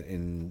think that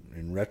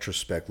in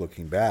retrospect,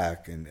 looking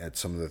back and at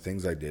some of the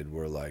things I did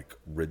were like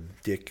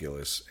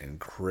ridiculous and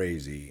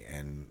crazy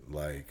and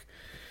like,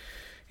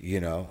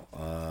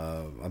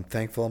 I'm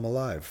thankful I'm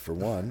alive for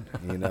one,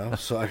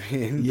 so I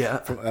mean,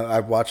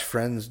 I've watched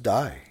friends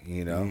die,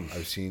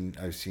 I've seen,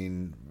 I've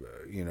seen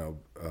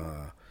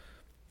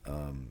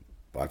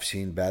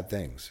bad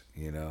things,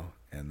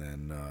 and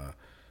then,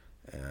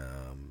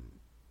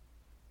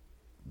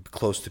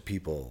 close to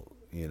people,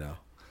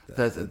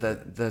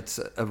 That's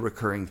a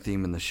recurring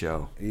theme in the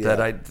show. Yeah.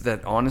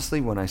 That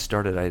honestly, when I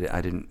started,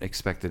 I didn't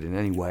expect it in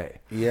any way.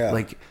 Yeah.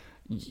 Like,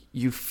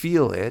 you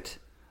feel it,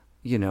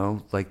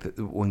 like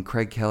when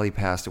Craig Kelly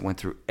passed, it went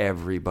through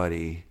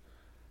everybody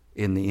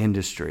in the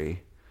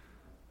industry,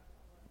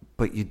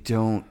 but you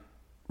don't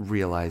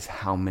realize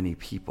how many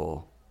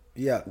people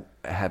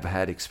have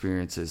had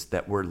experiences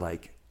that were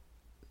like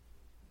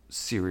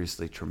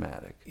seriously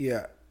traumatic.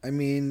 Yeah. I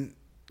mean,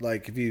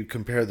 like if you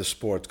compare the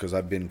sports, because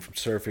I've been from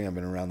surfing, I've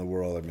been around the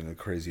world, I've been in the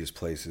craziest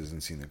places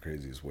and seen the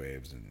craziest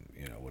waves and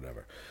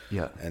whatever.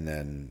 Yeah. And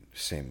then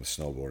same with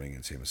snowboarding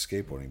and same with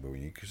skateboarding. But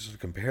when you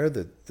compare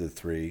the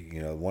three,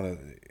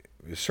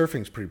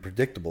 surfing's pretty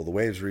predictable. The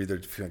waves are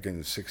either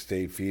fucking 6 to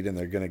 8 feet and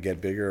they're going to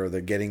get bigger or they're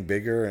getting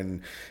bigger,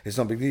 and it's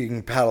not big deal. You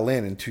can paddle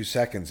in 2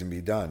 seconds and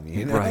be done.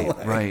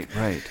 Right.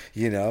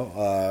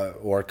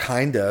 Or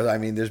kinda. I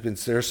mean,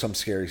 there's some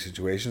scary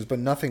situations, but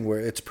nothing where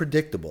it's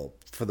predictable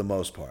for the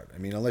most part. I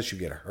mean, unless you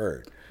get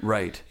hurt.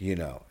 Right.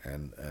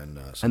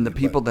 And the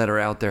people that are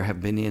out there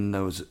have been in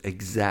those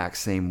exact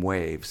same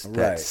waves,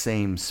 that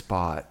same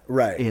spot,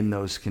 in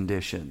those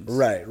conditions.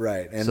 Right.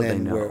 And so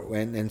then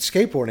and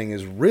skateboarding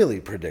is really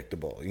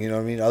predictable. You know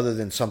what I mean? Other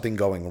than something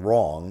going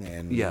wrong,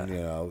 and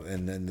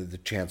and then the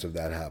chance of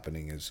that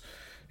happening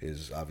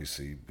is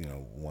obviously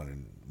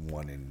one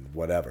in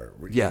whatever.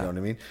 You know what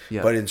I mean?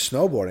 Yeah. But in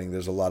snowboarding,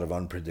 there's a lot of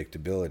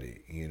unpredictability.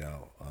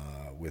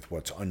 With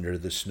what's under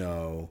the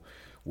snow,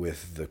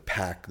 with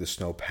the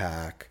snow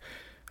pack,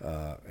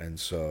 and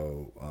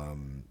so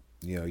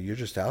you're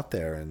just out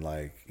there and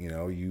like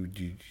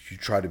you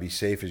try to be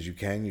safe as you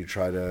can. You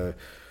try to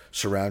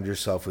surround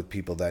yourself with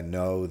people that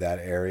know that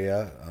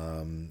area,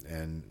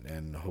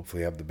 and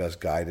hopefully have the best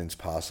guidance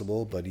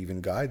possible. But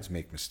even guides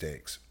make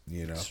mistakes.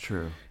 It's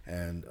true.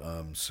 And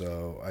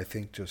so I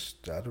think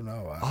I don't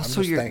know.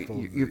 Also,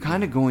 you're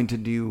kind of going to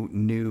do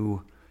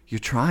new. You're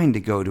trying to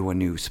go to a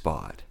new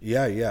spot.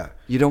 Yeah.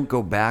 You don't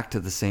go back to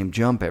the same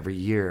jump every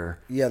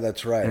year. Yeah,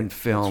 that's right. And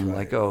film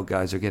like, oh,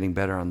 guys are getting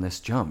better on this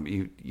jump.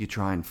 You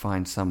try and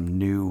find some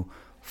new,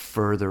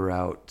 further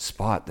out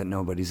spot that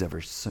nobody's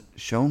ever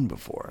shown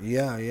before.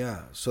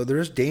 Yeah. So there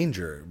is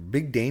danger,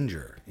 big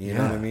danger. You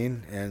know what I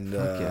mean? And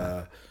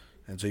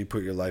and so you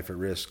put your life at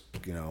risk,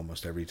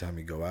 almost every time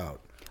you go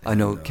out. I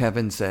know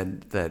Kevin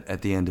said that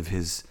at the end of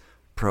his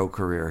pro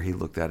career, he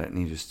looked at it and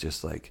he was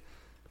just like,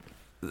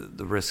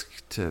 the risk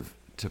to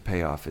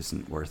pay off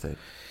isn't worth it.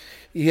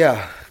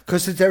 Yeah,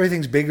 because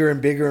everything's bigger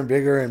and bigger and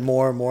bigger and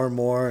more and more and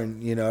more,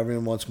 and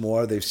everyone wants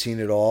more. They've seen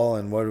it all,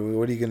 and what are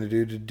you going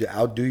to do to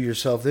outdo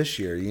yourself this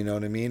year? You know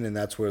what I mean? And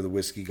that's where the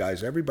whiskey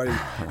guys,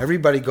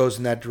 everybody goes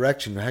in that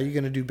direction. How are you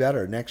going to do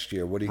better next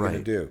year? What are you going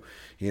to do?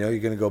 You're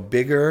going to go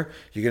bigger.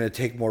 You're going to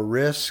take more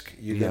risk.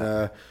 You're going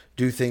to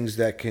do things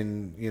that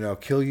can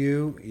kill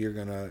you. You're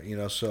going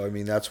to So I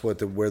mean, that's where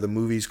the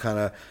movies kind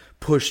of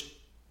pushed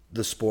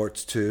the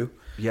sports to.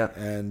 Yeah,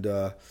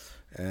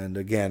 and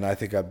again, I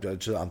think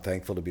I'm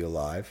thankful to be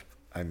alive.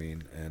 I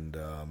mean,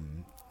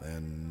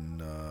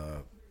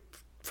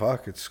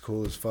 fuck, it's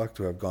cool as fuck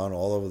to have gone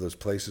all over those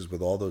places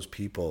with all those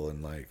people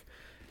and like,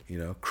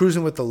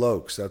 cruising with the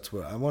Lokes. That's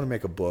what I want to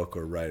make a book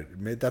or write.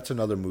 That's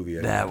another movie.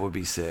 That would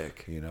be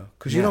sick.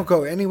 Because you don't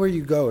go anywhere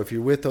you go if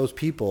you're with those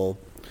people.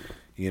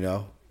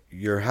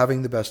 You're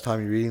having the best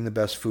time. You're eating the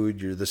best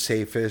food. You're the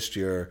safest.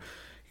 You're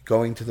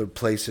going to the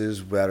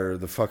places that are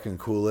the fucking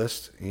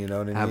coolest, you know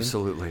what I mean?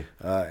 Absolutely.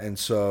 And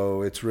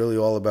so it's really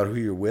all about who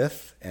you're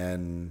with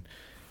and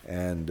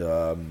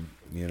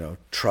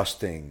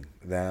trusting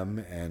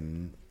them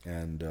and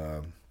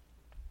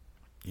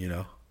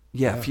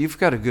Yeah, if you've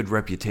got a good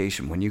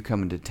reputation when you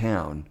come into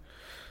town,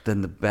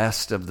 then the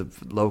best of the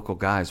local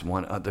guys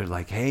they're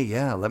like,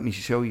 hey, let me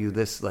show you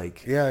this,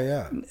 like,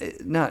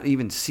 not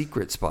even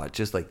secret spot,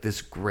 just like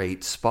this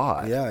great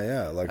spot.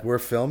 Like we're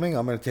filming,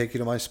 I'm going to take you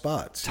to my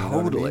spots. Totally. You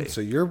know what I mean? So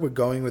you're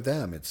going with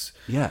them. It's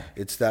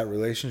that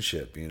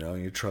relationship,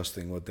 you're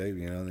trusting what they,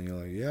 and you're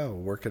like, we'll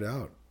work it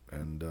out.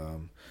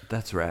 And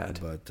that's rad.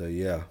 But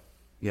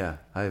Yeah.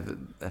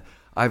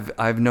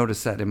 I've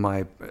noticed that in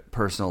my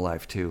personal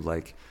life too.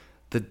 Like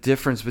the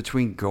difference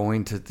between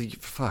going to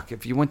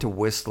if you went to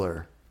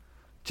Whistler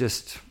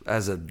just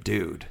as a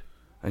dude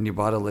and you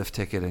bought a lift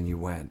ticket and you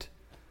went,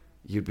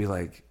 you'd be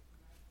like,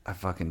 I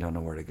fucking don't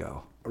know where to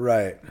go.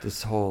 Right.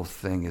 This whole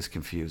thing is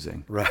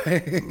confusing.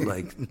 Right.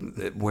 Like,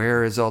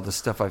 where is all the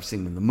stuff I've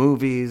seen in the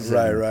movies?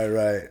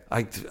 Right.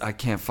 I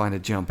can't find a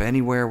jump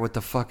anywhere. What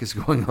the fuck is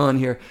going on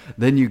here?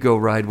 Then you go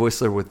ride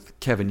Whistler with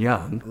Kevin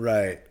Young.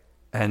 Right.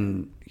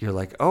 And you're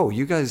like, oh,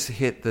 you guys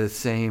hit the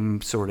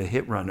same sort of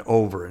hit run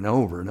over and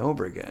over and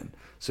over again.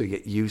 So you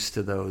get used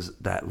to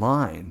that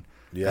line.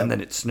 Yep. And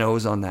then it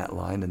snows on that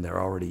line and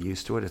they're already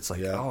used to it. It's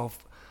like, oh,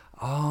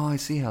 I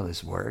see how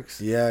this works.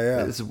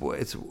 Yeah.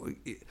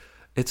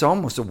 It's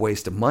almost a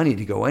waste of money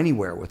to go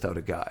anywhere without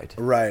a guide.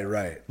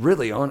 Right.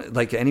 Really,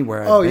 like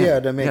anywhere.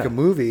 To make a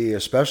movie,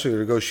 especially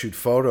to go shoot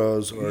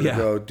photos or to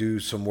go do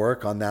some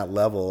work on that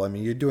level. I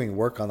mean, you're doing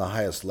work on the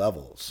highest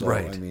level. So,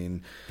 right. I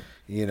mean,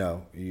 you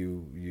know,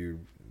 you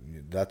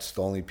that's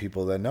the only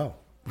people that know.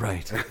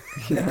 Right.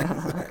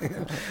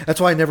 That's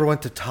why I never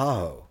went to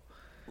Tahoe.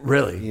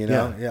 Really? You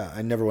know? Yeah.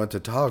 I never went to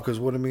Tahoe because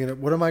what am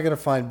I going to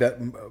find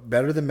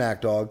better than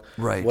Mac Dog?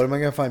 Right. What am I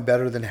going to find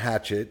better than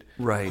Hatchet?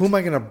 Right. Who am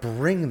I going to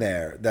bring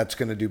there that's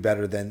going to do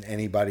better than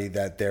anybody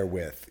that they're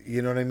with?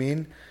 You know what I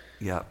mean?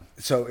 Yeah.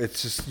 So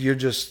it's just, you're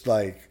just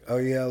like, oh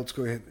yeah, let's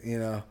go hit, you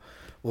know,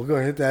 we'll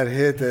go hit that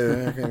hit.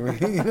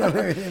 You know what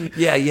I mean?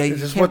 Yeah.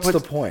 What's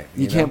the point?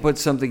 You can't put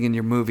something in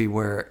your movie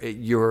where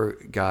your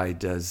guy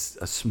does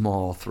a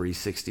small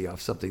 360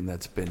 off something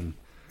that's been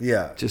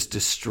just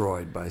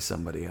destroyed by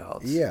somebody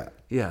else. Yeah.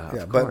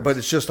 Of but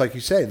it's just like you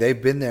say,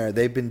 they've been there,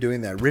 they've been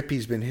doing that.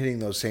 Rippy's been hitting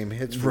those same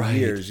hits for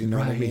years, you know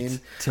what I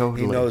mean?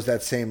 Totally. He knows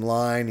that same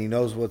line, he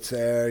knows what's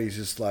there, he's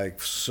just like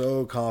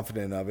so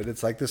confident of it.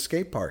 It's like the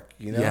skate park,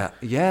 you know?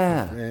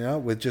 Yeah. You know,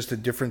 with just a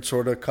different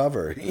sort of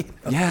cover. You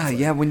know?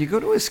 Yeah. When you go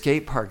to a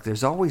skate park,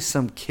 there's always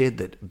some kid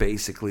that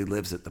basically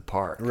lives at the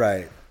park.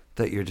 Right.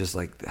 That you're just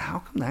like, how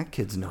come that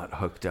kid's not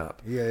hooked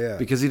up? Yeah.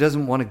 Because he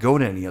doesn't want to go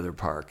to any other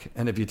park.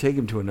 And if you take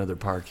him to another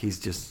park, he's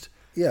just...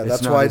 Yeah,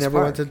 that's why I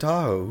never went to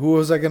Tahoe. Who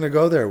was I going to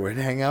go there with,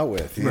 hang out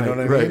with? You know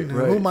what I mean?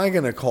 Right. Who am I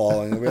going to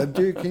call? And go,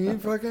 dude,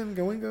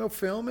 can we go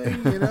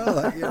filming? You know?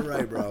 Like, yeah,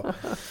 right, bro.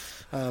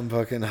 I'm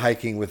fucking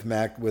hiking with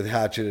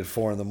Hatchet at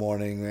 4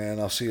 a.m, man.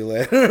 I'll see you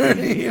later.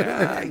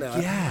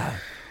 Yeah.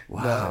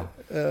 Wow.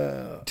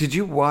 Did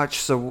you watch,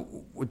 so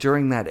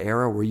during that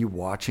era, were you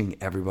watching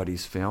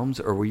everybody's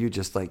films or were you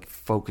just like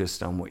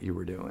focused on what you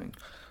were doing?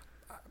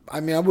 I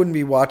mean, I wouldn't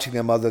be watching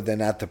them other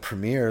than at the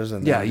premieres.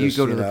 And you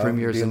go to the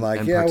premieres being and like,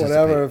 and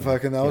whatever,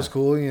 fucking, that was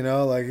cool, you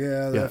know, like,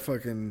 that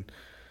fucking,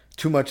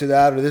 too much of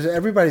that. Or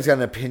everybody's got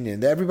an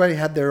opinion. Everybody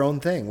had their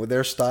own thing with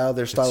their style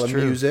of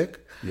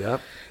music.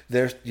 Yep.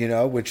 There's, you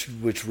know, which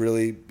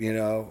really, you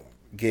know,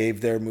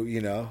 gave their,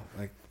 you know,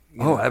 like,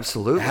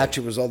 absolutely.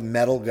 Hatchet was all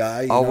metal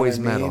guy. Always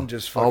know what metal. I mean?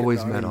 Just fucking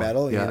always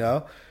metal. You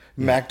know?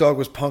 Mac Dog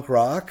was punk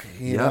rock,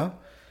 you know?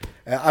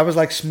 I was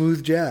like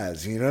smooth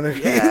jazz, you know what I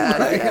mean?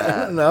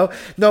 I don't know.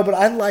 No, but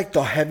I liked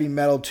the heavy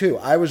metal too.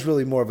 I was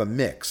really more of a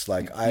mix.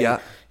 Like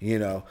you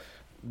know,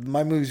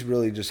 my movies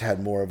really just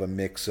had more of a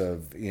mix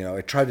of, you know,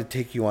 it tried to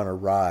take you on a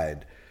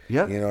ride.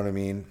 Yeah. You know what I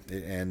mean?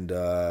 And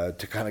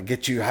to kind of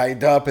get you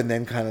hyped up and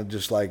then kind of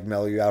just like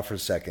mellow you out for a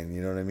second,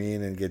 you know what I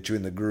mean? And get you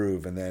in the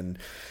groove. And then,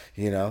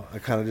 you know, I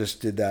kind of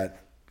just did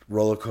that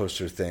roller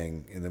coaster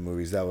thing in the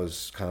movies. That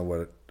was kind of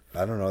what,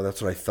 I don't know,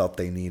 that's what I felt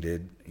they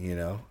needed, you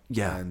know?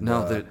 Yeah. And,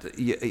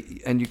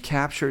 and you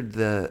captured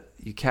the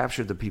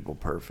people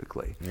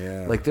perfectly.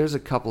 Yeah. Like there's a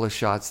couple of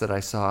shots that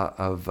I saw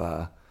of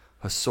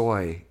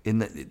Hosoi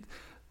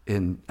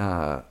in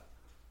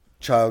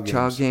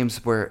Child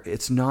Games where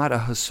it's not a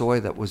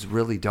Hosoi that was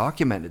really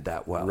documented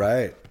that well.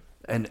 Right.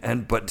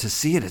 But to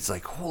see it, it's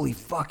like, holy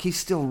fuck, he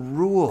still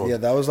ruled. Yeah,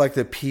 that was like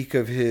the peak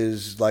of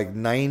his like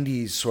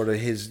 90s sort of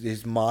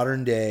his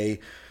modern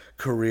day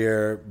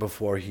career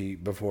before he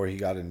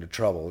got into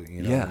trouble,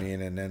 you know what I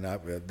mean? And then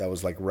that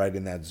was like right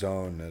in that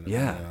zone. And, you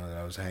know,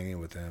 I was hanging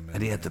with him.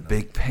 And he had the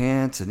big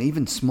pants and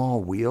even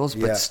small wheels,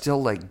 but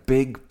still like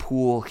big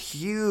pool,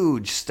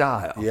 huge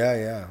style.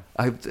 Yeah.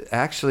 I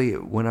actually,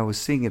 when I was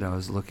seeing it, I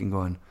was looking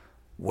going,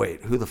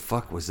 wait, who the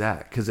fuck was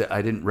that? Because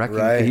I didn't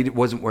recognize, he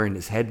wasn't wearing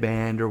his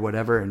headband or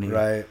whatever.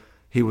 And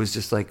he was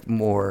just like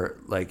more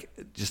like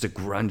just a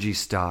grungy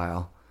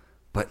style.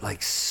 But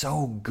like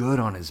so good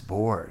on his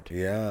board.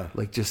 Yeah.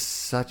 Like just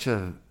such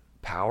a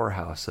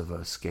powerhouse of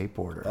a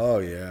skateboarder. Oh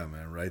yeah,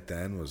 man. Right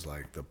then was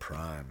like the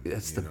prime.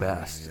 It's the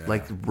best. Yeah.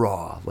 Like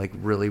raw, like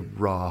really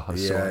raw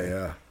Hosoi.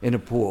 Yeah. In a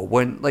pool.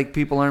 When like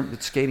people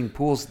aren't skating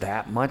pools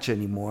that much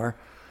anymore.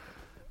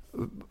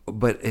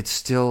 But it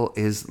still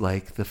is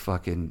like the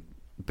fucking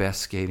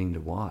best skating to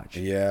watch.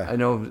 Yeah. I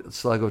know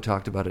Sluggo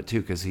talked about it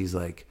too, because he's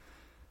like,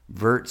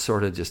 Vert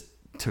sort of just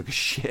took a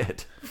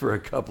shit for a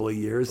couple of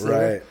years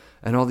there. Right.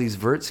 And all these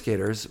vert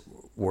skaters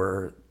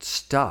were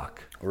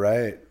stuck.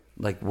 Right.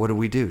 like, what do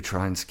we do?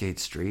 Try and skate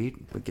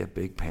street, but get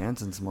big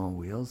pants and small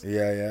wheels?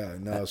 Yeah.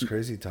 No, it's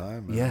crazy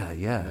time. Man.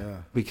 Yeah.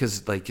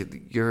 Because like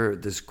you're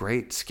this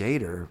great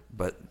skater,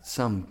 but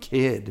some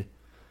kid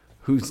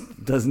who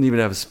doesn't even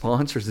have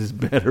sponsors is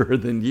better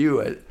than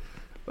you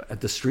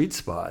at the street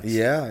spots.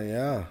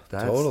 Yeah.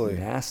 That's totally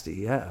nasty.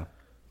 Yeah.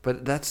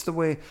 But that's the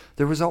way.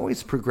 There was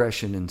always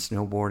progression in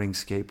snowboarding,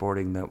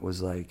 skateboarding that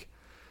was like,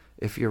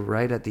 if you're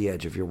right at the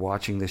edge, if you're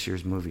watching this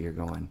year's movie, you're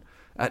going,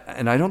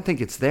 and I don't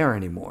think it's there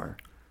anymore.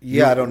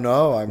 Yeah, I don't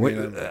know. I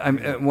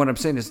mean, what I'm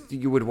saying is,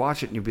 you would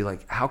watch it and you'd be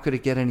like, "How could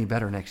it get any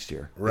better next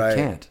year?" Right? It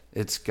can't.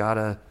 It's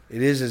gotta.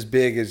 It is as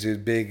big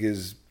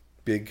as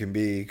big can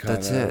be.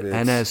 That's it,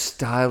 and as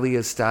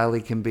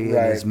styly can be, and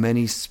as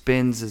many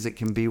spins as it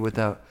can be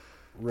without.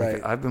 Right.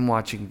 Like, I've been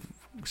watching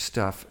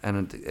stuff,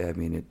 and I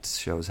mean, it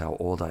shows how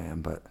old I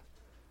am, but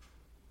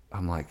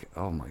I'm like,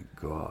 oh my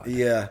god.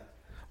 Yeah.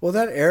 Well,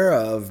 that era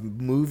of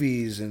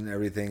movies and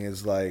everything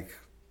is like,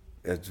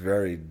 it's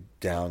very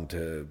down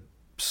to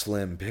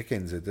slim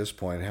pickings at this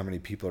point. How many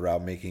people are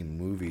out making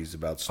movies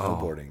about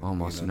snowboarding?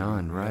 Almost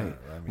none, right?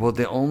 Yeah, I mean, well,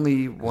 the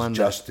only one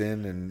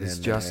Justin and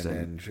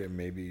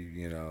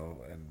maybe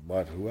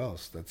and who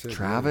else? That's it.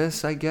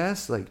 Travis, really. I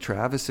guess, like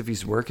Travis, if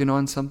he's working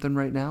on something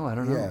right now, I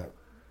don't know. Yeah.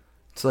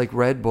 It's like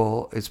Red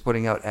Bull is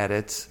putting out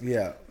edits.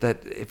 Yeah.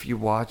 That if you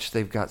watch,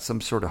 they've got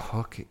some sort of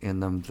hook in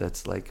them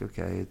that's like,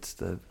 okay, it's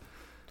the,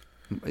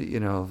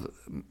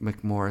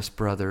 McMorris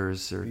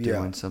brothers are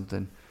doing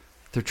something.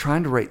 They're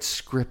trying to write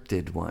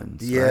scripted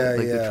ones. Yeah, right?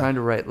 Like yeah. They're trying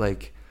to write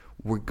like,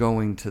 we're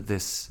going to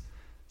this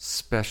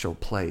special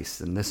place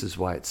and this is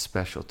why it's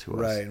special to us.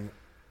 Right.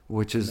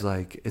 Which is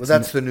like, well,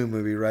 that's the new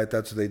movie, right?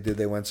 That's what they did.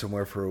 They went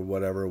somewhere for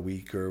whatever, a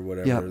week or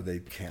whatever. Yep. They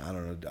can't. I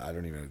don't know. I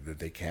don't even know.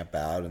 They camp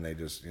out and they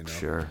just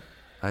Sure.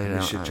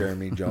 Shit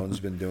Jeremy Jones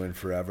been doing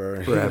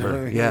forever.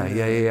 Forever.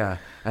 Yeah.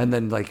 And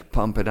then like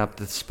pumping up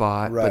the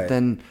spot. Right. But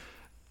then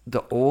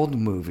the old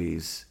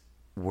movies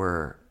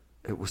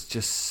it was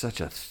just such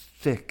a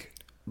thick,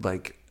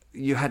 like,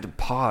 you had to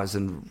pause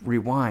and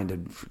rewind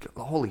and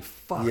holy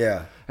fuck.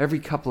 Yeah. Every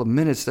couple of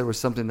minutes there was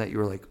something that you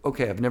were like,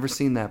 okay, I've never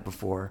seen that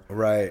before.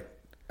 Right.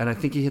 And I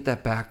think you hit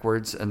that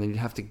backwards, and then you'd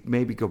have to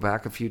maybe go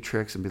back a few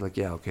tricks and be like,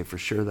 yeah, okay, for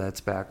sure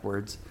that's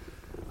backwards.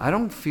 I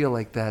don't feel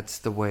like that's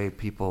the way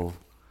people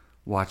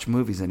watch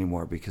movies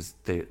anymore, because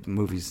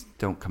movies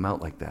don't come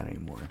out like that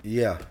anymore.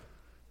 Yeah,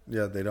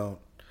 they don't.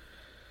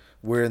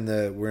 We're in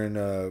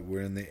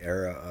the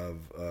era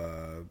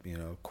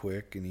of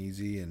quick and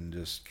easy and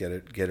just get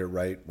it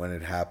right when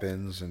it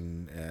happens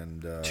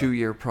and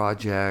 2-year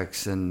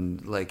projects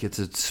and like it's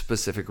a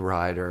specific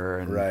rider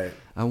and right.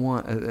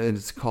 and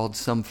it's called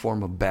some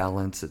form of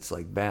balance. It's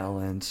like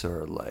balance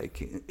or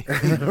like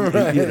right.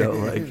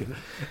 like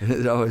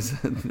it always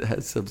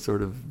has some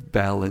sort of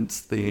balance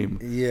theme.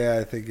 Yeah,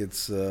 I think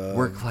it's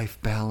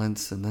work-life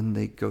balance, and then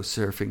they go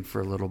surfing for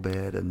a little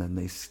bit, and then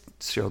they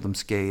show them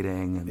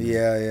skating. And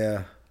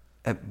yeah.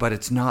 But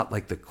it's not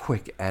like the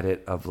quick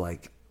edit of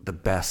like the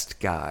best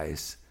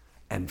guys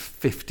and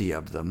 50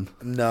 of them.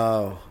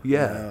 No.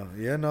 Yeah.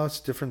 No, it's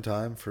a different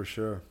time for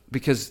sure.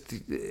 Because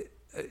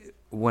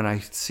when I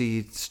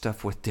see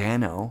stuff with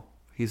Dano,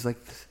 he's like,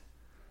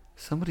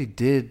 somebody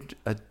did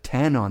a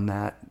 10 on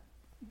that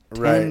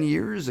 10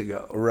 years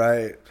ago.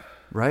 Right.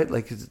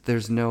 Like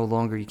there's no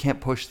longer, you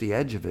can't push the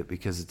edge of it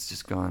because it's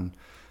just gone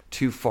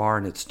too far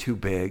and it's too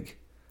big.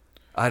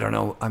 I don't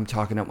know. I'm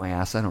talking up my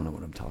ass. I don't know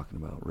what I'm talking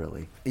about,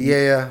 really.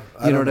 Yeah.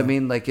 You know what I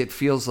mean? Like, it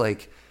feels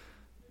like...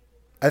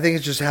 I think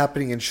it's just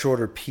happening in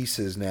shorter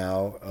pieces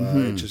now.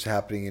 It's just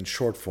happening in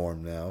short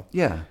form now.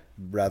 Yeah.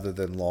 Rather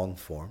than long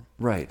form.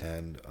 Right.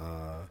 And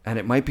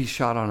it might be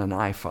shot on an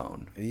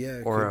iPhone. Yeah,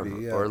 it or could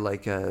be, yeah. Or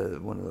like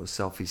one of those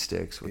selfie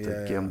sticks with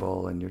a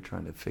gimbal, and you're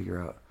trying to figure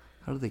out,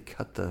 how do they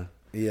cut the...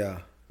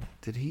 Yeah.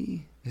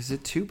 Is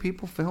it 2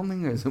 people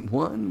filming, or is it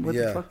 1? What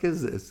the fuck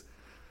is this?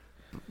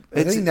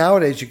 I think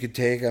nowadays you could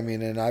take. I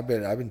mean, and I've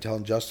been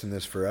telling Justin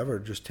this forever.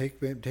 Just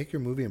take your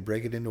movie and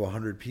break it into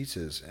 100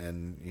 pieces,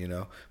 and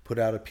put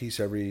out a piece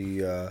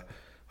every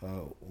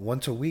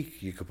once a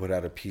week. You could put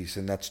out a piece,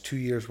 and that's 2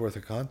 years worth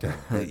of content.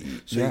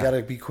 So you got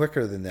to be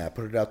quicker than that.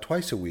 Put it out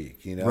twice a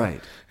week. Right?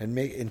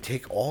 And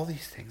take all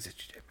these things that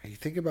you did. You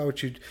think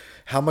about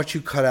how much you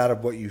cut out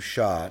of what you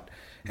shot,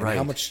 and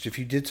how much if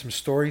you did some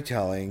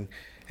storytelling.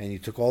 And you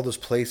took all those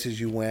places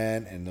you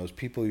went and those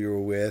people you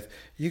were with,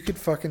 you could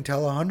fucking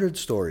tell 100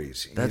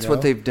 stories. That's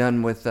what they've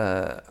done with.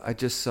 I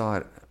just saw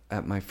it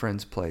at my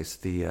friend's place.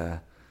 The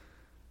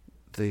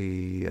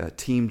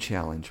team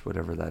challenge,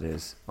 whatever that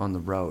is, on the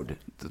road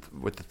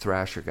with the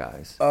Thrasher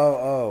guys.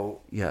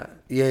 Oh. Yeah.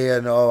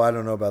 No, I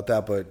don't know about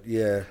that, but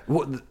yeah.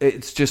 Well,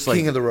 it's just like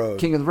King of the Road.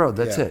 King of the Road.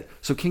 That's it.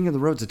 So King of the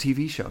Road's a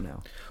TV show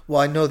now. Well,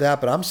 I know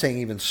that, but I'm saying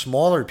even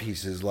smaller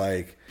pieces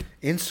like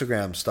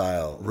Instagram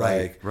style.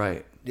 Right.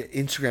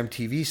 Instagram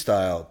TV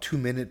style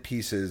 2-minute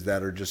pieces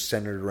that are just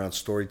centered around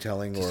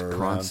storytelling just or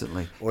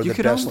constantly. Or you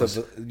the best almost,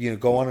 of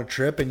go on a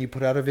trip and you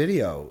put out a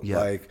video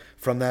like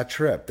from that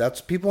trip.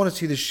 That's people want to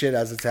see this shit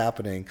as it's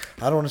happening.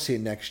 I don't want to see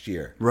it next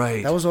year.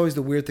 Right. That was always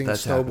the weird thing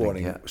with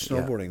snowboarding.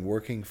 Snowboarding,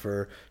 working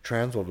for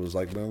Transworld was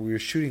like when we were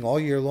shooting all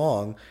year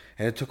long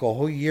and it took a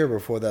whole year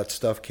before that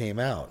stuff came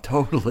out.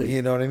 Totally.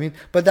 You know what I mean?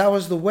 But that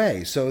was the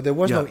way. So there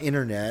was no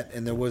internet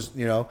and there was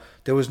no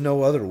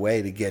other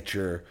way to get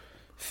your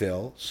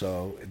fill.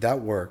 So that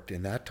worked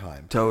in that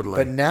time. Totally.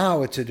 But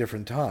now it's a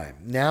different time.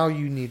 Now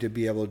you need to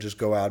be able to just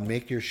go out,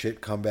 make your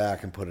shit, come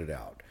back and put it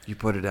out. You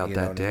put it out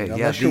that day.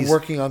 Unless you're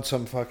working on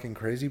some fucking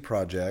crazy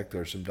project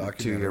or some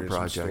documentary 2-year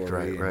project,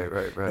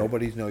 right.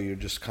 Nobody's you're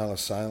just kind of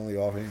silently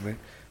off.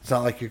 It's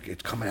not like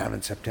it's coming out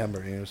in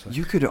September.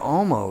 You could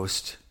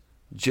almost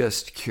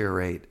just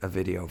curate a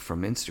video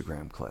from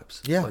Instagram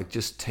clips. Yeah. Like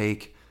just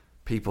take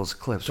people's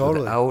clips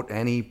without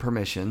any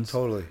permissions.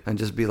 Totally. And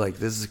just be like,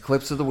 this is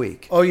clips of the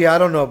week. Oh yeah, I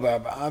don't know.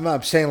 I'm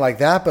not saying like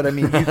that, but I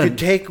mean,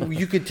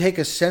 you could take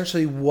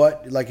essentially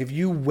if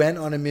you went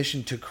on a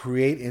mission to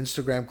create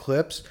Instagram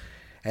clips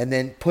and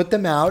then put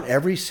them out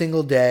every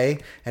single day,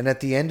 and at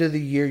the end of the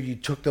year you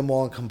took them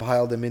all and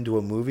compiled them into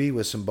a movie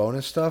with some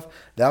bonus stuff,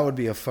 that would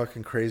be a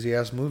fucking crazy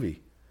ass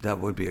movie. That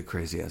would be a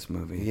crazy ass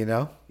movie.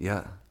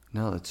 Yeah.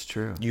 No, that's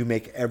true. You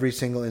make every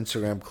single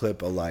Instagram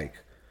clip alike.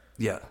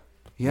 Yeah.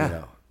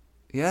 Yeah,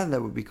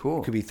 that would be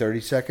cool. It could be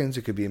 30 seconds.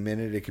 It could be a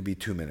minute. It could be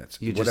 2 minutes.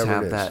 You just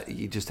have that.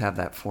 You just have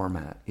that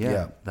format.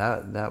 Yeah.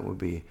 That would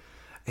be.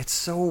 It's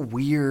so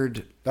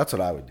weird. That's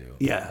what I would do.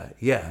 Yeah.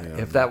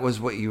 If that was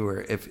what you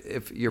were,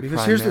 if you're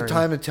because here's the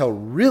time to tell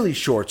really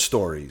short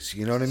stories.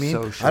 You know what I mean?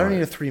 So short. I don't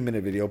need a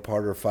 3-minute video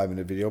part or a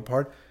 5-minute video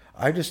part.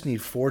 I just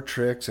need 4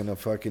 tricks and a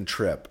fucking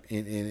trip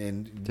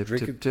in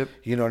tip.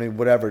 You know what I mean?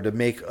 Whatever to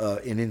make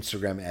an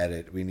Instagram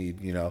edit. We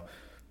need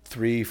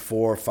 3,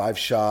 4, 5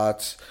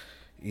 shots.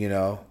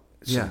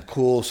 Some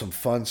cool, some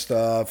fun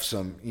stuff.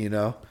 Some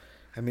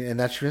and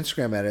that's your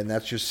Instagram edit, and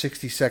that's your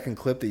 60-second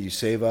clip that you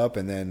save up,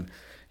 and then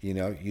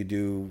you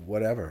do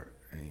whatever.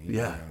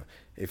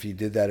 If you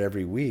did that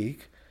every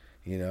week,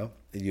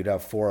 you'd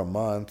have 4 a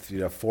month.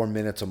 You'd have 4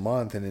 minutes a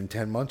month, and in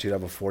 10 months you'd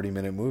have a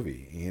 40-minute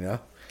movie.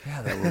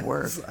 Yeah, that would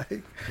work.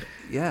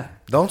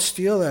 Don't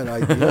steal that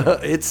idea.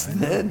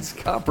 It's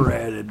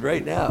copyrighted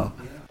right now.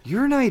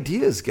 You're an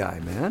ideas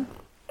guy, man.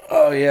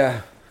 Oh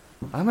yeah,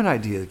 I'm an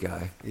ideas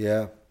guy.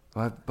 Yeah.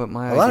 But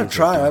my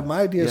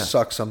ideas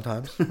suck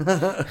sometimes.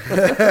 My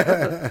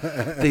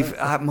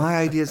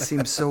ideas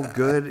seem so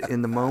good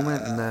in the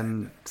moment, and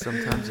then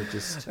sometimes it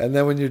just. And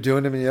then when you're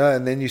doing them,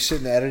 and then you sit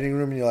in the editing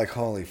room, and you're like,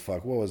 "Holy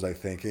fuck, what was I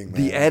thinking?"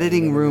 Man? The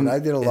editing room. I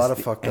did a lot of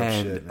fucked up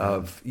shit.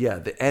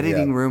 The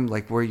editing room,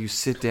 like where you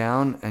sit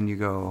down and you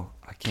go,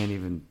 "I can't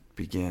even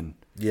begin."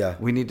 Yeah,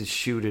 we need to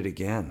shoot it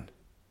again.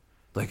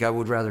 Like I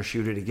would rather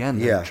shoot it again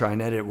than try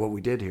and edit what we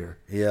did here.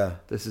 Yeah,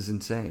 this is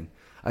insane.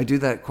 I do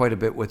that quite a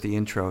bit with the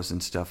intros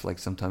and stuff. Like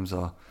sometimes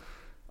I'll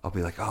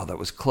be like, oh, that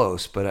was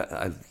close, but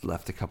I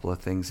left a couple of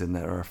things in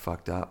that are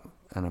fucked up,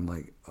 and I'm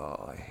like,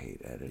 oh, I hate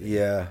editing.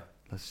 Yeah,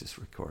 let's just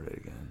record it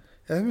again.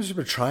 I think it's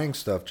about trying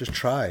stuff. Just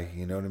try.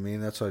 You know what I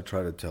mean? That's what I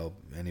try to tell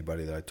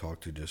anybody that I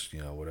talk to. Just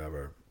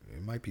whatever.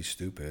 It might be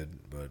stupid,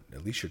 but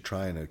at least you're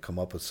trying to come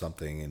up with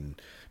something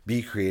and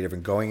be creative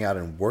and going out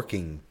and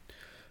working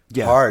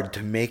hard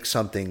to make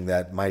something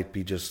that might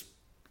be just.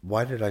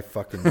 Why did I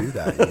fucking do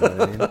that? You know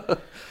what I mean?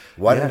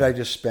 Why did I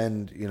just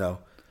spend,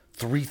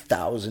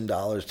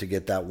 $3,000 to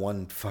get that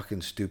one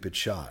fucking stupid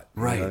shot?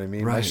 You know what I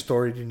mean? Right. My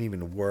story didn't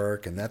even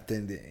work, and that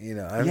didn't,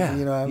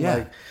 I'm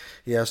like,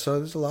 so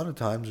there's a lot of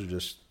times where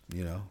just,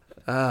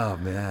 Oh,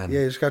 man.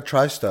 Yeah, you just got to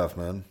try stuff,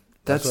 man.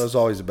 That's what it's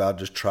always about.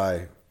 Just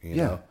try,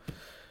 know.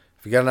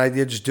 If you got an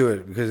idea, just do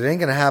it, because it ain't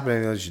going to happen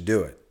unless you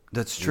do it.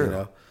 That's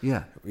true.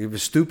 Yeah. If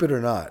it's stupid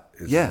or not.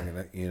 Yeah.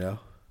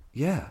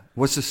 Yeah.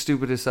 What's the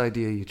stupidest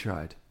idea you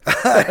tried?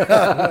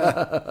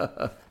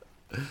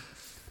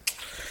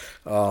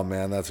 Oh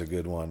man, that's a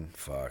good one.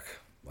 Fuck,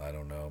 I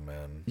don't know,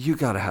 man. You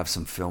got to have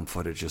some film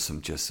footage of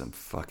some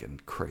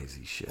fucking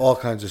crazy shit. All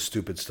kinds of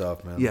stupid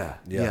stuff, man. Yeah.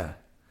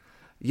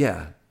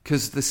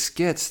 Because the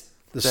skits,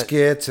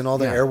 and all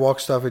the airwalk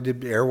stuff. I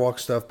did airwalk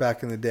stuff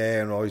back in the day,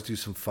 and always do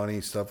some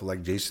funny stuff with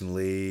like Jason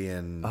Lee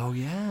and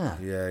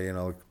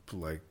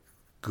like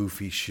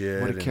goofy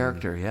shit. What a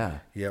character, yeah.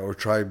 Or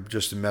try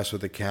just to mess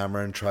with the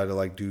camera and try to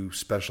like do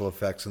special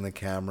effects in the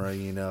camera,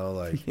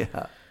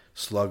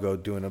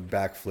 Sluggo doing a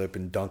backflip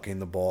and dunking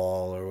the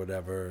ball or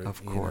whatever.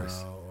 Of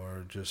course.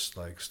 Or just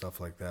like stuff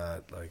like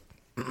that. Like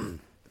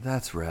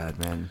that's rad,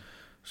 man.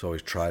 So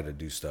always try to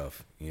do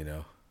stuff,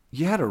 You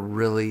had a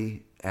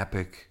really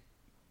epic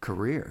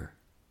career.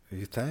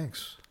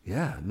 Thanks.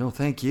 Yeah, no,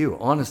 thank you.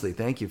 Honestly,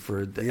 thank you for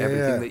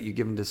everything that you've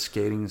given to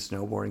skating and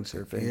snowboarding,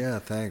 surfing. Yeah,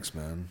 thanks,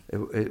 man.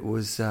 It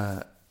was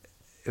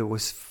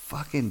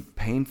fucking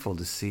painful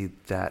to see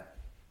that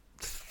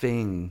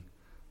thing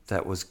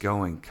that was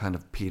going kind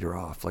of peter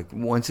off. Like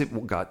once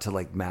it got to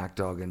like Mac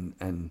Dog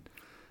and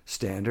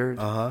Standard,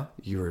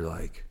 you were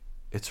like,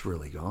 it's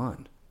really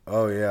gone.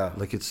 Oh yeah,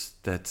 like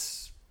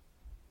that's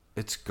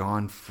it's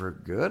gone for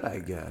good, I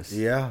guess.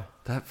 Yeah.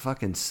 That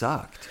fucking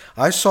sucked.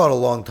 I saw it a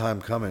long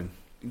time coming.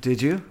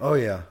 Did you? Oh,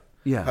 yeah.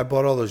 Yeah. I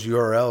bought all those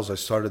URLs. I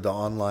started the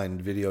online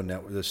video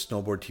network, the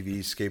Snowboard TV,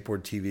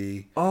 Skateboard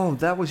TV. Oh,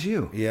 that was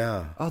you?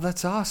 Yeah. Oh,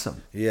 that's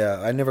awesome.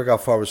 Yeah. I never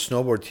got far with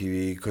Snowboard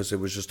TV because it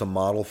was just a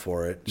model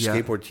for it. Yeah.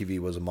 Skateboard TV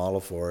was a model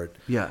for it.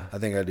 Yeah. I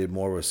think I did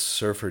more with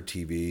Surfer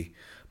TV.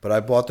 But I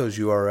bought those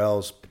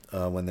URLs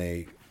when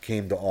they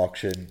came to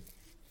auction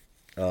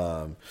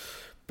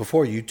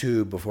before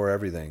YouTube, before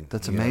everything.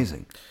 That's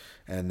amazing. Know?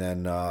 And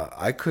then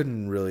I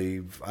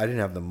didn't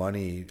have the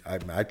money.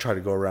 I tried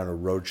to go around a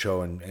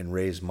roadshow and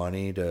raise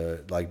money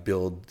to like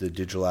build the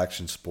Digital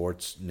Action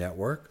Sports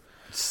Network.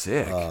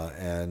 Sick.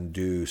 And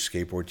do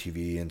skateboard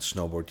TV and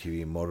snowboard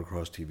TV and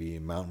motocross TV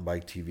and mountain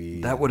bike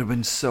TV. That would have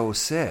been so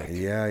sick.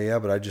 Yeah,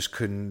 but I just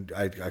couldn't.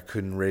 I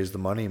couldn't raise the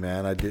money,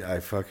 man.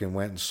 I fucking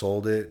went and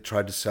sold it.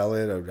 Tried to sell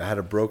it. I had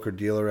a broker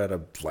dealer at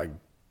a like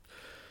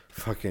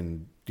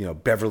fucking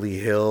Beverly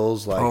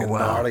Hills, like a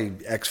gnarly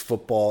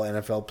ex-football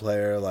NFL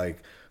player,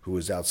 like who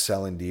was out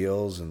selling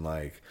deals, and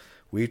like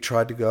we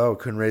tried to go,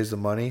 couldn't raise the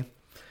money.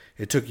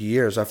 It took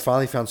years. I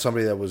finally found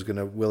somebody that was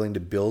willing to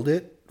build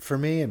it for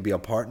me and be a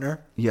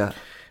partner. Yeah,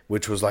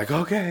 which was like,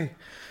 okay,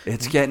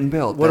 it's getting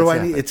built. What do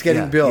I need? It's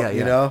getting built,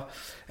 you know.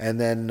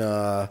 And then,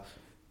 and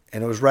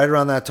it was right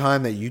around that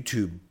time that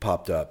YouTube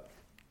popped up,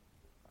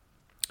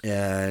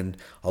 and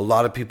a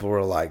lot of people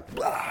were like,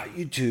 "Blah,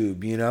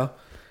 YouTube," you know.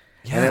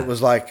 Yeah. And it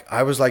was like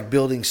I was like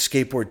building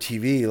skateboard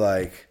TV,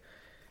 like,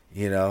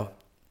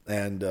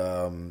 and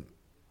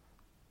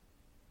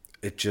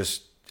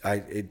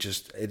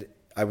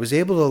I was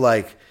able to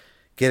like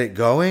get it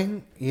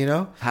going,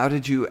 How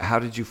did you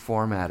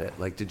format it?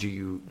 Like, did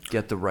you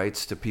get the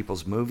rights to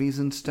people's movies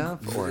and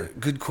stuff? Or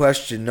good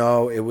question.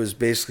 No, it was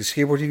basically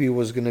Skateboard TV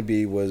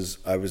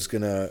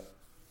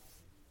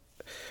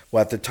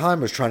at the time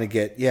I was trying to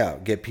get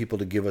people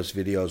to give us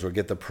videos or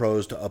get the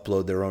pros to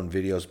upload their own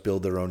videos,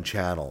 build their own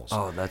channels.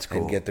 Oh, that's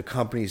cool. And get the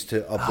companies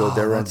to upload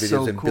their own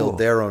videos and build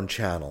their own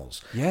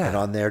channels. Yeah. And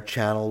on their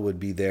channel would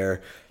be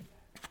their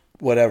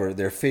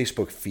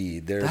Facebook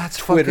feed, their that's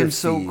Twitter fucking feed.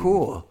 So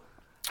cool.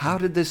 How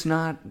did this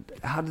not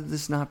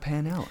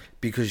pan out?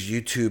 Because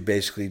YouTube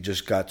basically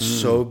just got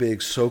so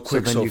big, so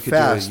quick, so fast. So then you could do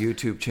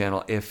a YouTube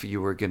channel if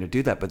you were going to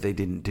do that, but they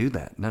didn't do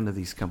that. None of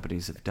these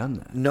companies have done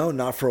that. No,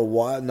 not for a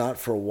while.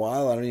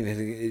 I don't even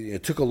think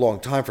it took a long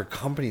time for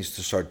companies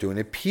to start doing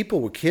it.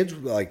 Kids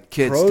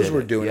pros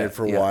were doing it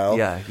for a while.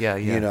 Yeah.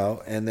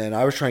 And then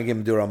I was trying to get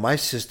them to do it on my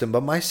system,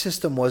 but my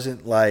system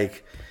wasn't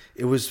like.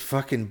 It was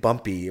fucking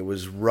bumpy. It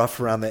was rough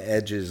around the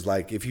edges.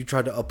 Like if you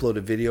tried to upload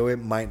a video, it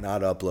might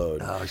not upload.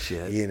 Oh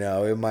shit!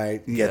 It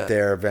might get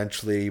there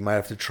eventually. You might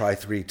have to try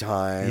 3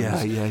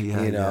 times.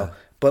 Yeah.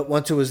 But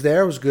once it was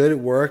there, it was good. It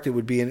worked. It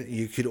would be.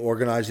 You could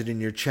organize it in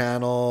your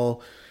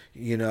channel.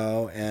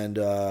 And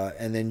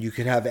then you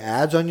could have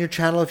ads on your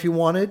channel if you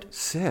wanted.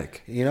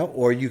 Sick.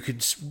 Or you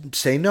could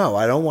say no.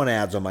 I don't want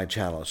ads on my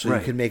channel. So right.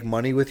 You could make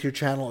money with your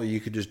channel, or you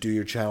could just do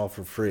your channel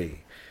for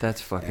free.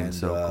 That's fucking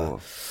so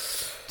cool.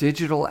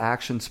 Digital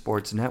Action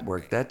Sports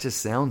Network. That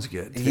just sounds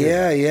good, too.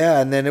 Yeah.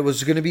 And then it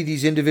was going to be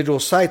these individual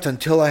sites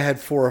until I had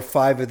 4 or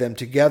 5 of them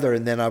together,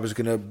 and then I was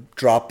going to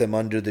drop them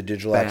under the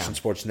Digital Action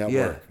Sports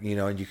Network.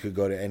 Yeah. And you could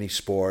go to any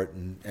sport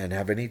and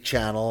have any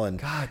channel. And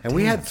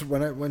we had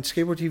when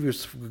Skateboard TV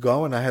was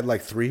going, I had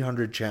like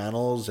 300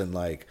 channels, and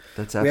like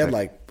we had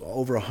like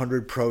over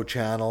 100 pro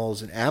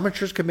channels, and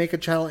amateurs could make a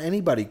channel.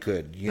 Anybody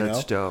could.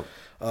 That's dope.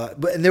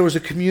 And there was a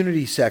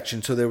community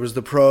section, so there was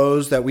the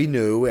pros that we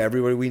knew,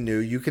 everybody we knew.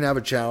 You can have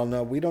a channel.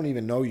 No, we don't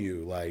even know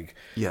you. Like,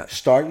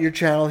 start your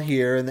channel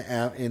here in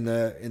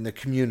the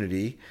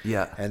community.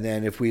 Yeah. And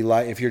then if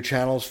your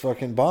channel's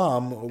fucking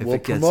bomb, we'll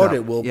promote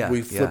it.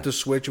 We flip the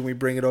switch and we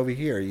bring it over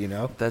here.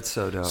 That's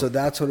so dope. So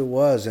that's what it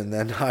was. And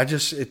then I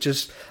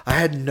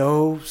had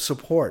no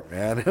support,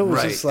 man. It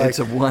was just like it's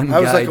a one guy I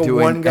was like a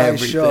one guy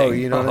everything. show.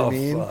 You know what I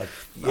mean? Fuck.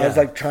 Yeah. I was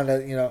like trying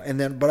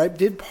to, but I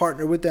did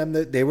partner with them.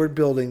 That they were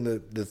building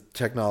the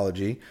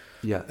technology.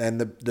 Yeah.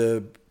 And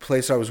the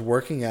place I was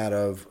working out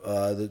of,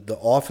 the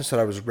office that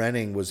I was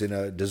renting was in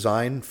a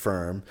design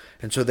firm,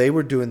 and so they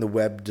were doing the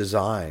web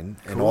design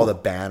and all the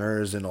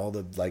banners and all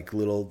the like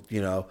little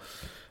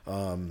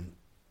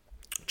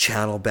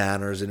channel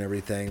banners and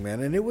everything,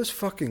 man. And it was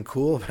fucking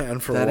cool, man,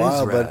 for a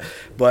while.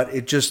 But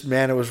it just,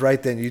 man, it was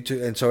right then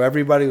YouTube. And so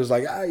everybody was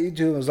like,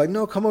 YouTube. I was like,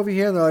 no, come over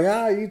here. And they're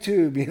like,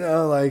 YouTube,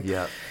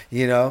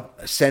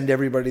 send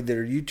everybody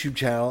their YouTube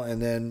channel.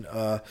 And then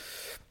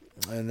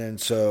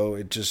so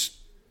it just,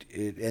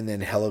 and then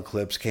Hello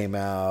Clips came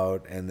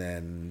out, and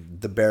then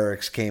the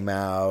Barracks came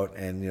out,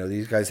 and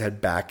these guys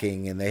had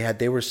backing, and they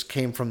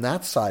came from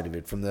that side of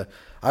it.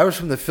 I was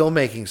from the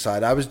filmmaking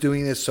side. I was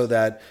doing this so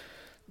that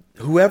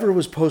whoever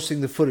was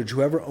posting the footage,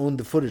 whoever owned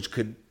the footage,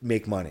 could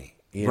make money.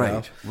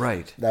 Right.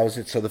 That was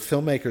it. So the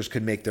filmmakers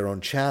could make their own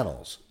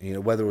channels.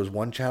 Whether it was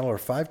 1 channel or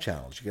 5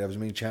 channels, you could have as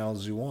many channels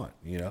as you want.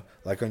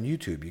 Like on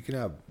YouTube, you can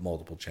have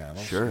multiple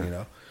channels.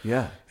 Sure.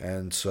 Yeah.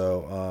 And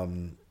so,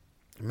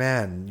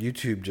 man,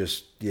 YouTube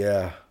just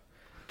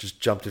just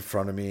jumped in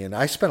front of me, and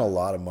I spent a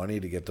lot of money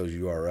to get those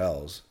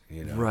URLs.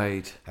 You know,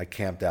 right? I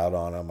camped out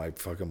on them. I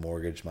fucking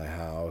mortgaged my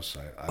house.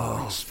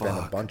 I spent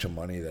a bunch of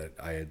money that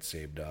I had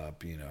saved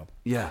up. You know,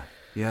 yeah.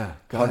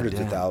 Hundreds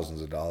of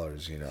thousands of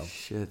dollars. You know,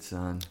 shit,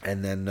 son.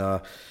 And then,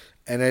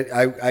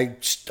 I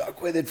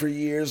stuck with it for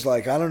years.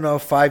 Like, I don't know,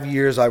 5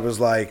 years. I was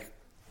like,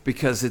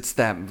 because it's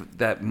that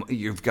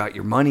you've got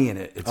your money in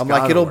it. I'm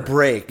like, it'll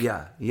break.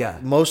 Yeah.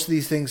 Most of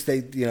these things,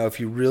 if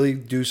you really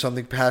do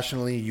something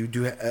passionately, you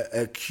do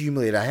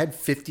accumulate. I had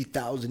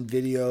 50,000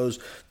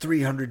 videos,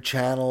 300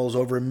 channels,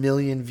 over 1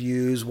 million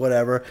views,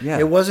 whatever. Yeah.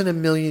 It wasn't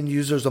 1 million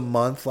users a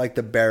month like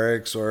the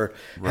Barracks or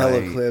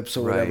Hella Clips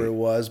or whatever it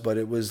was, but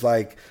it was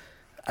like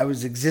I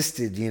was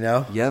existed, you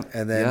know? Yep.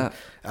 And then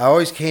I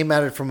always came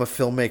at it from a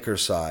filmmaker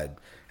side,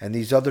 and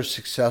these other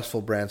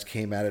successful brands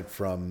came at it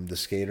from the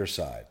skater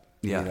side.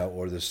 Yeah. You know,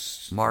 or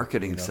this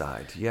marketing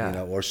side. Yeah. You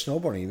know, or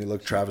snowboarding. You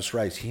look, Travis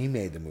Rice, he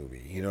made the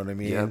movie. You know what I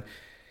mean? Yep.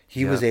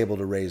 He was able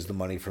to raise the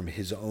money from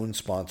his own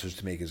sponsors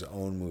to make his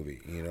own movie.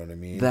 You know what I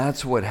mean?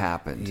 That's what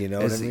happened. You know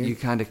what I mean? You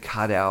kind of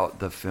cut out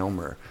the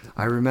filmer.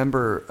 I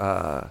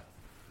remember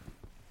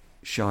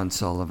Sean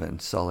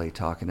Sully,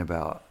 talking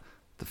about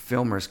the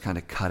filmers kind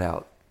of cut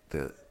out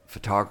the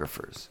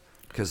photographers.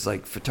 Because,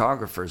 like,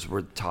 photographers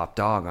were the top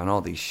dog on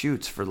all these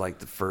shoots for, like,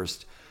 the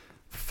first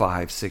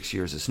 5-6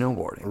 years of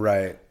snowboarding.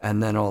 Right.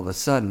 And then all of a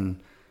sudden,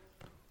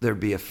 there'd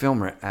be a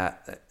filmer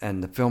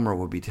and the filmer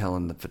would be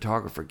telling the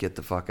photographer, get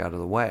the fuck out of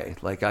the way.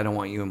 Like, I don't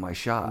want you in my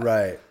shot.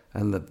 Right.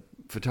 And the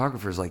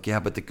photographer's like, yeah,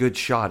 but the good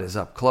shot is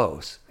up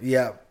close.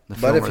 Yeah.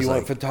 But if you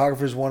want,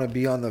 photographers want to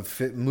be on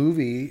the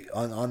movie,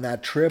 on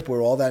that trip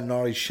where all that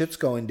gnarly shit's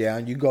going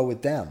down, you go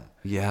with them.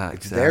 Yeah, exactly.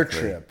 It's their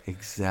trip.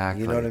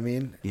 Exactly. You know what I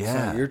mean? Yeah. It's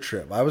not your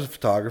trip. I was a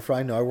photographer.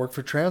 I know I worked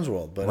for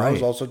Transworld, but I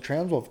was also a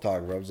Transworld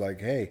photographer. I was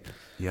like, hey,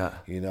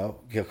 you know,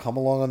 come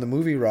along on the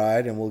movie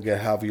ride and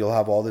you'll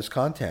have all this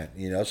content,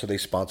 you know? So they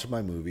sponsored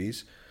my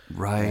movies.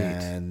 Right.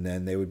 And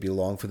then they would be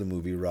along for the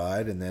movie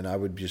ride, and then I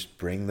would just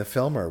bring the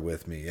filmer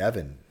with me,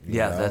 Evan.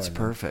 That's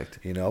perfect.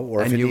 You know,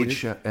 or and if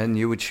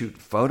you would shoot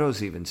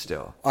photos even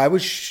still. I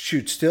would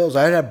shoot stills.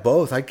 I'd have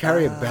both. I'd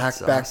carry a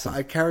backpack. Awesome.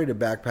 I carried a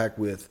backpack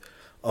with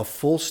a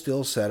full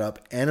still setup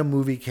and a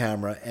movie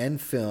camera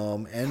and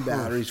film and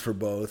batteries for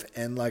both,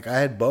 and like I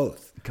had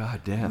both.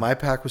 God damn. My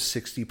pack was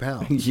 60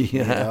 pounds.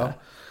 Yeah. You know?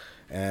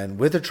 And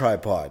with a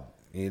tripod,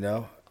 you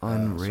know.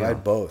 Unreal. So I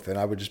had both, and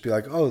I would just be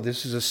like, "Oh,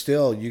 this is a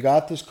still. You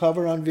got this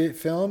covered on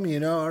film, you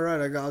know? All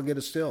right, I'll get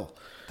a still."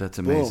 That's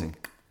amazing.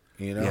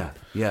 Boom. You know?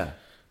 Yeah.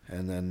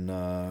 And then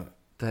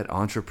that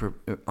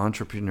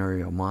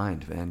entrepreneurial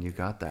mind, man, you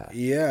got that.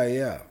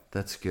 Yeah.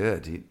 That's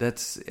good.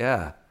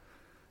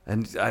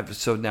 And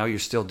so now you're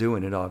still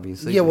doing it,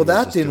 obviously. Yeah, well,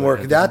 that didn't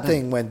work. That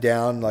thing went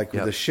down. Like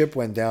the ship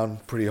went down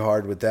pretty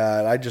hard with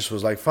that. I just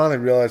was like, finally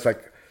realized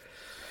like.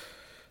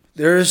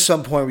 There is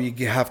some point where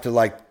you have to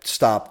like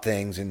stop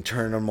things and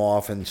turn them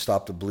off and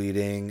stop the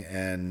bleeding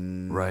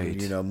and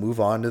you know, move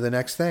on to the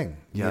next thing.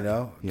 Yeah. You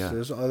know,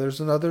 So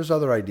there's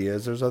other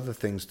ideas, there's other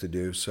things to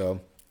do.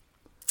 So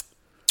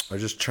I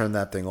just turned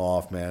that thing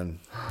off, man.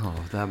 Oh,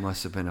 that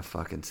must have been a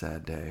fucking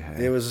sad day.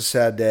 Hey? It was a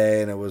sad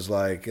day, and it was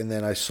like, and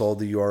then I sold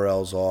the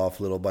URLs off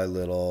little by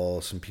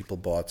little. Some people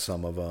bought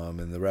some of them,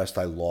 and the rest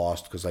I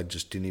lost because I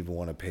just didn't even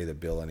want to pay the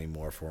bill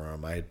anymore for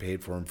them. I had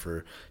paid for them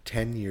for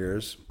 10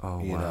 years.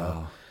 Oh, you wow.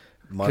 know.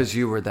 Because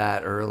you were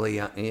that early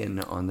in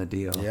on the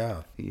deal.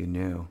 Yeah. You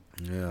knew.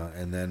 Yeah.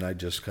 And then I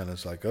just kind of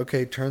was like,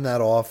 okay, turn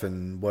that off.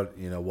 And what?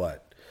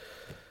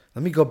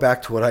 Let me go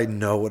back to what I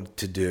know what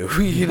to do.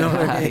 You know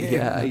what I mean?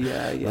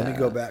 Yeah. Let me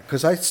go back.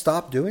 Because I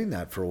stopped doing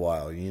that for a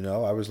while. You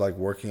know, I was like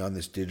working on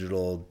this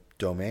digital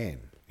domain,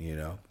 you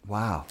know.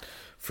 Wow.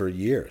 For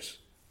years.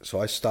 So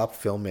I stopped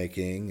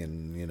filmmaking,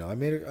 and, you know, I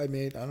made, I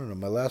don't know,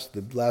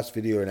 the last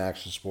video in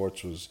Action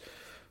Sports was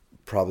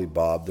probably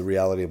The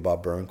Reality of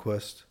Bob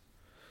Burnquist,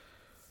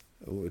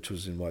 which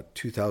was in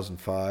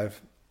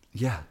 2005.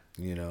 Yeah.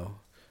 You know,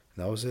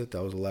 and that was it.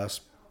 That was the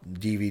last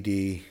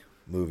DVD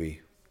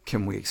movie.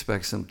 Can we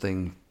expect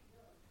something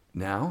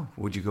now?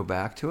 Would you go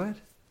back to it?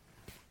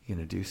 You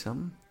gonna do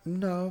something?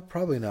 No,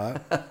 probably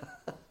not.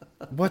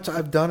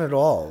 I've done it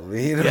all.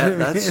 You know what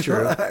that's I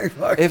mean?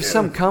 true. If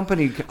some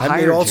company hired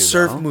I made all you,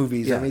 surf though,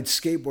 movies. I made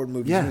skateboard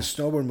movies. I made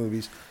snowboard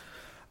movies.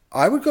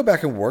 I would go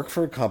back and work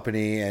for a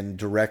company and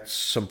direct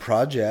some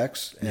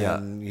projects.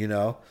 And, you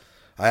know,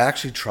 I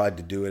actually tried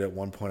to do it at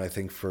one point, I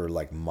think, for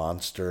like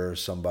Monster or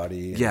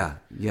somebody. Yeah.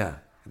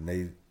 And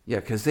they... Yeah,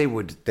 because they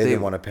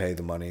didn't want to pay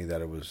the money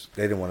that it was.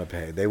 They didn't want to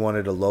pay. They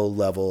wanted a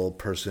low-level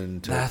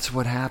person to... That's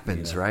what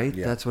happens, right?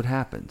 Yeah. That's what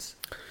happens.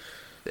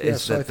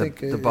 Is so that I think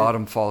the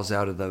bottom falls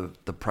out of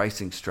the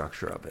pricing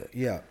structure of it.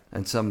 Yeah.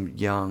 And some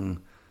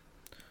young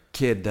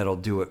kid that'll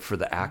do it for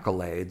the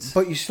accolades.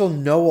 But you still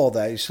know all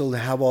that. You still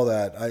have all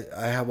that.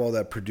 I have all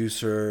that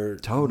producer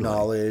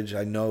knowledge.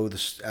 I know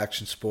the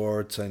Action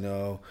Sports. I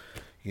know,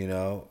 you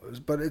know.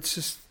 But it's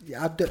just,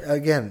 I've done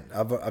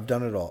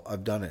it all.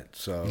 I've done it.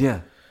 So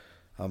yeah.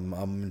 I'm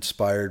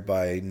inspired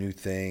by new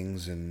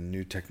things and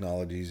new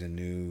technologies and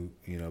new,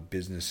 you know,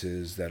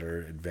 businesses that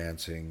are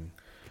advancing,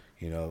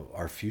 you know,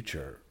 our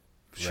future.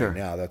 right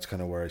now. That's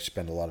kind of where I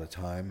spend a lot of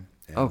time.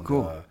 And,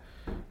 cool.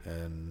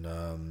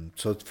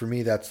 So for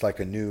me, that's like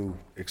a new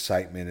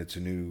excitement. It's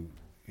a new,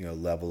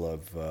 level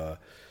of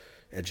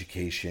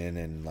education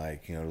and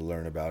to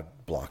learn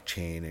about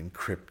blockchain and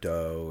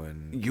crypto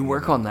and you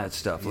work on that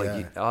stuff.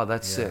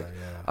 That's sick.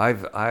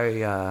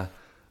 Yeah.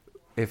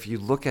 If you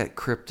look at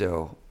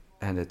crypto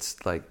and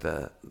it's like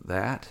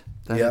that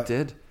it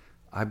did,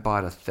 I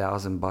bought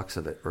 $1,000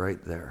 of it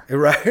right there.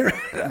 Right.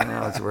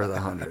 Now it's worth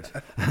 100.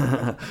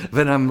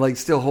 But I'm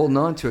still holding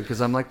on to it because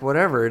I'm like,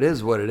 whatever, it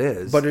is what it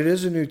is. But it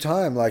is a new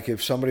time. Like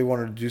if somebody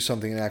wanted to do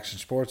something in action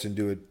sports and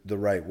do it the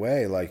right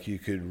way, like you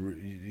could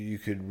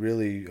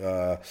really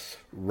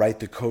write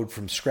the code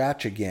from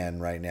scratch again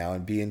right now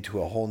and be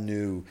into a whole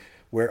new.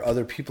 Where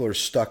other people are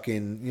stuck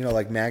in,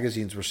 like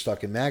magazines were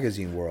stuck in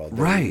magazine world.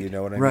 Right. You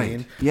know what I right.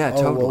 mean? Yeah,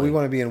 totally. Well, we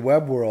want to be in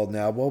web world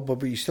now. Well, but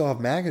you still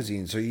have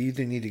magazines. So you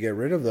either need to get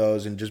rid of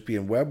those and just be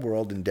in web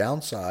world and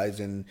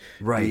downsize and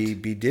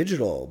be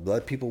digital.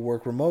 Let people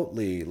work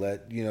remotely.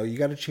 You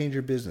got to change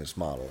your business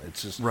model.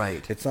 It's just,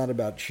 it's not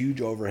about huge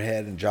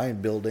overhead and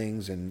giant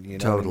buildings and,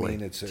 what I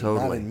mean? It's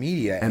not in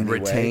media and anyway.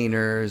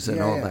 Retainers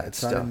and all that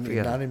stuff.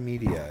 Not in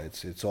media.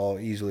 It's all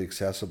easily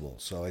accessible.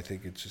 So I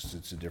think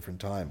it's a different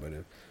time. But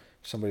if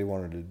somebody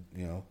wanted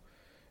to,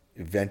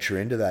 venture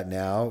into that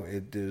now,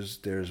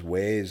 there's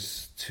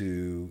ways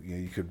to,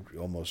 you could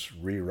almost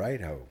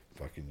rewrite how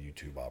fucking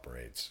YouTube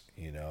operates,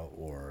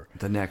 or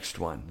the next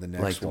one,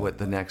 what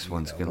the next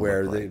one's going to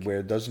look like. Where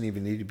it doesn't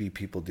even need to be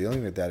people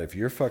dealing with that. If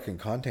your fucking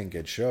content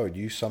gets showed,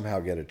 you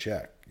somehow get a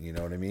check. You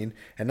know what I mean?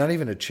 And not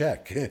even a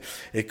check.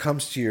 It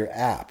comes to your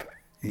app.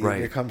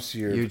 Right. It comes to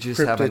your. You just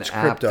have an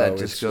app that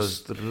just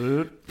goes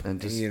and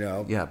just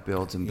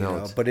builds and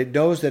builds. But it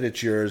knows that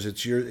it's yours.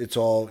 It's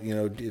all.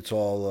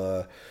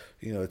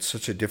 It's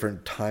such a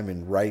different time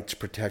in rights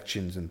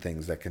protections and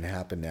things that can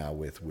happen now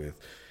with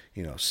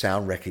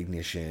sound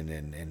recognition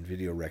and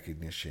video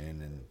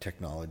recognition and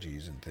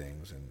technologies and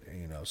things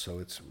and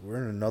so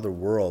we're in another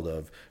world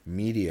of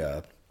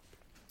media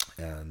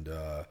and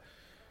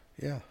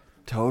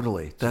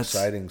totally that's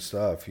exciting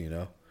stuff.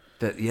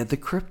 The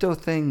crypto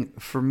thing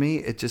for me,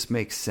 it just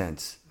makes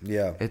sense.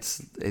 Yeah,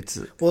 it's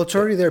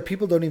already there.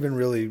 People don't even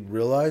really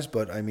realize,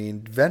 but I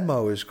mean,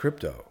 Venmo is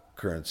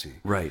cryptocurrency,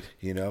 right?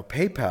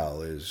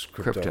 PayPal is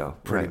crypto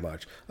pretty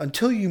much.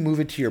 Until you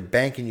move it to your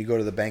bank and you go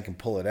to the bank and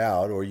pull it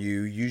out, or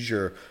you use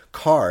your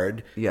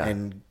card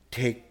and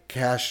take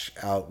cash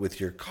out with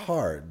your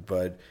card,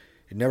 but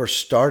it never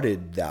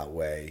started that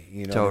way,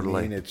 Totally. What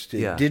I mean? It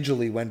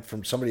digitally went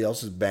from somebody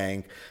else's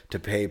bank to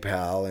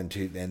PayPal and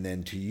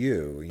then to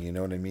you. You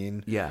know what I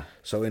mean? Yeah.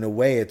 So in a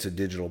way, it's a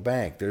digital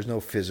bank. There's no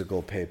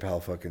physical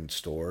PayPal fucking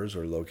stores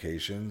or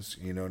locations.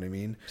 You know what I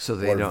mean? So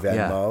they don't.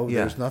 Venmo. Yeah.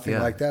 There's nothing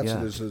like that.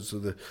 Yeah.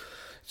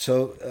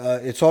 So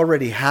it's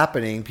already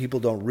happening. People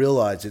don't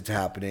realize it's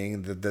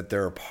happening, that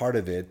they're a part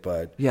of it.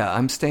 But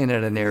I'm staying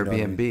at an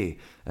Airbnb,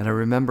 and I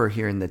remember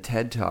hearing the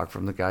TED Talk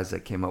from the guys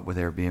that came up with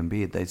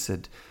Airbnb. They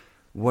said,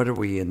 what are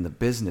we in the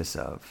business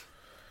of?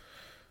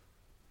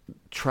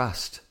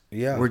 Trust.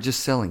 Yeah. We're just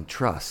selling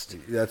trust.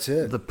 That's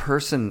it. The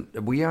person,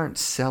 we aren't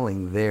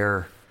selling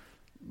their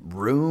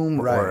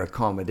room or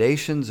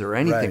accommodations or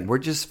anything. Right. We're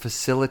just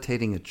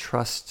facilitating a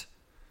trust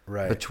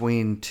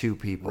between two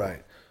people.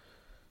 Right.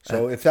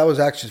 So if that was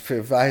actually,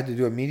 if I had to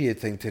do a media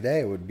thing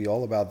today, it would be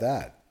all about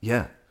that.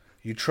 Yeah.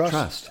 You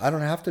trust. I don't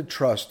have to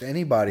trust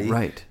anybody.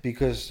 Right.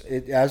 Because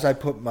as I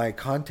put my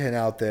content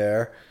out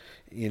there,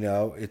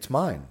 it's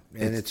mine,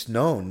 and it's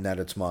known that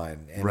it's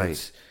mine, and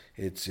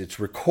it's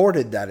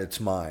recorded that it's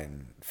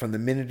mine from the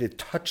minute it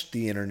touched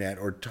the internet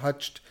or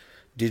touched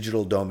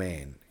digital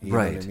domain. You know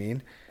what I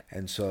mean?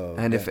 And so,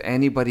 if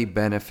anybody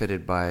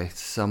benefited by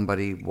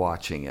somebody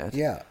watching it,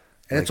 and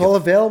it's all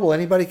available.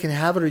 Anybody can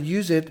have it or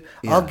use it.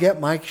 I'll get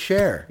my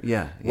share.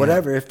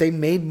 Whatever. If they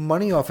made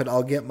money off it,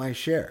 I'll get my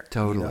share.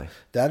 Totally.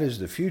 That is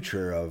the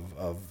future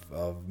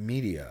of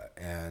media,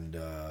 and.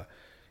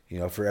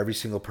 For every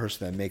single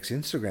person that makes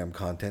Instagram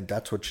content,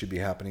 that's what should be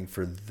happening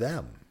for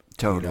them.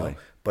 Totally.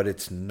 But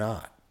it's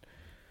not.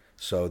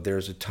 So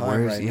there's a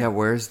time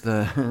where's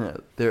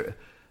the...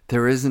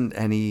 there isn't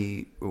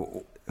any...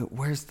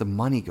 Where's the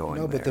money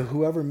going? No, but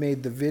whoever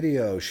made the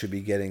video should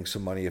be getting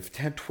some money. If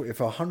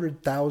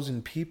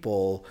 100,000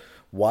 people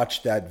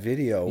watched that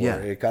video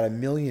or it got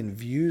 1 million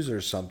views or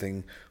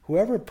something,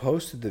 whoever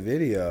posted the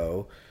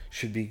video...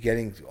 should be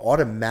getting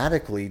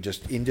automatically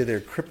just into their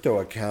crypto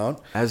account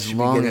as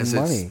long as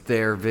it's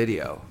their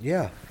video.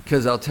 Yeah,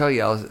 because I'll tell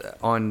you, I was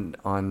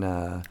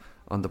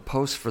on the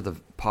post for the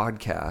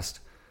podcast,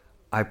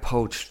 I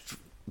poached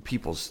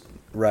people's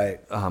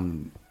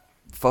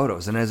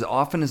photos, and as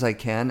often as I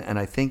can. And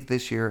I think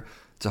this year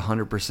it's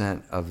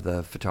 100% of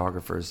the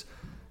photographers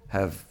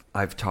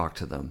I've talked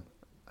to them.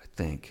 I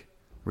think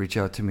reach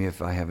out to me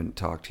if I haven't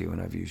talked to you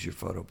and I've used your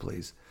photo,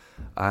 please.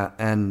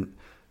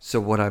 So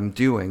what I'm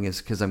doing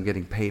is, because I'm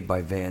getting paid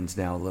by Vans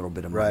now a little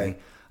bit of money,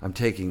 I'm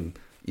taking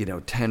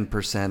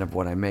 10% of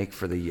what I make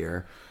for the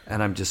year,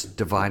 and I'm just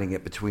dividing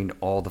it between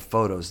all the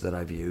photos that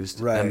I've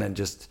used, and then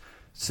just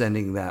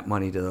sending that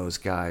money to those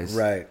guys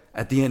right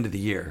at the end of the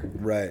year,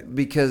 right?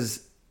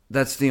 Because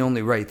that's the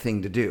only right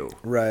thing to do,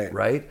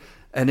 right.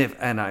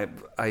 And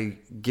I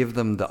give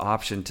them the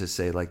option to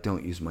say, like,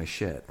 don't use my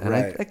shit. And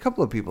a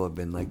couple of people have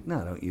been like,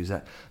 no, don't use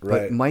that.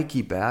 But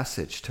Mikey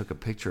Bassich took a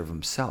picture of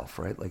himself,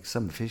 right? Like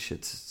some of his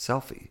shit's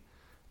selfie.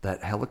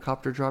 That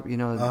helicopter drop, you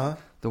know,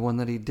 the one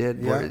that he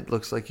did where it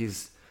looks like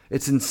it's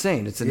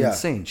insane. It's an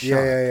insane shot.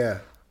 Yeah.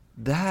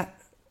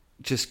 That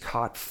just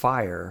caught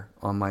fire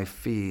on my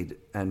feed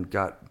and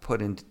got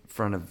put in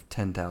front of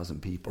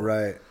 10,000 people.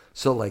 Right.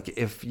 So like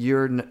if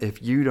you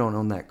don't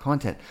own that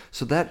content,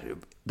 so that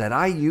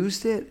I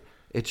used it,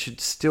 it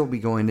should still be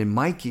going in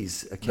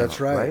Mikey's account. That's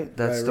right.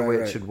 That's the way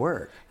it should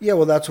work. Yeah,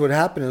 well, that's what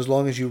happened. As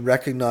long as you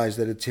recognize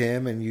that it's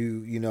him, and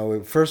you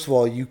know, first of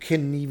all, you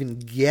couldn't even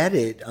get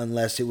it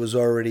unless it was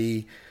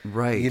already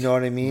right. You know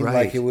what I mean?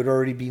 Right. Like it would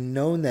already be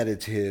known that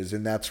it's his,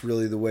 and that's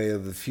really the way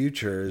of the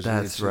future.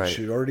 It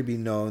should already be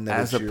known that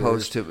as it's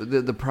opposed yours.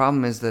 to the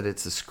problem is that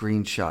it's a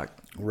screenshot.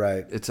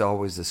 Right. It's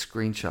always a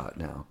screenshot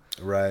now.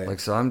 Right. Like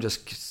so, I'm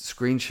just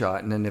screenshot,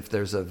 and then if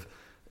there's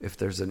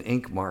an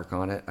ink mark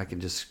on it, I can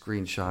just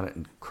screenshot it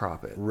and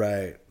crop it.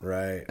 Right.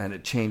 And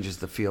it changes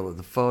the feel of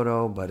the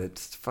photo, but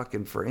it's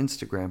fucking for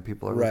Instagram.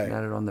 People are looking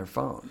at it on their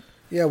phone.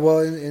 Yeah, well,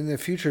 in the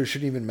future, it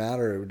shouldn't even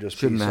matter. It would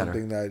just be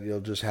something that you'll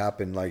just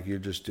happen. Like you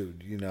just do,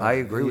 you know. I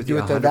agree with you.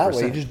 Do it that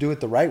way. You just do it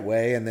the right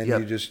way, and then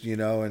you just, you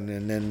know, and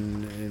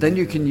then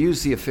you can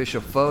use the official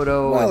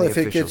photo. Well, and if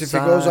it goes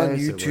on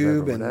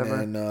YouTube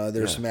and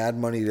there's some ad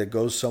money that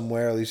goes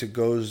somewhere, at least it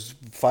goes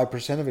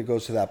 5% of it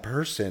goes to that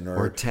person,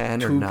 or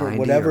 10 or 90,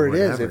 whatever it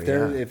is.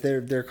 If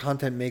their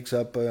content makes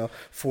up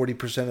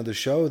 40% of the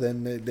show,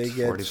 then they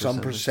get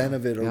some percent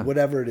of it, or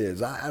whatever it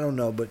is. I don't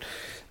know, but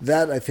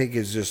that I think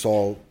is just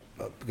all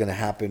going to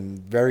happen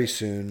very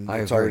soon.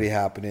 It's already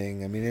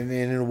happening. I mean,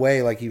 in a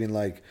way, like even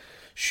like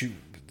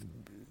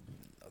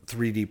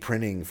 3D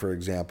printing, for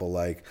example,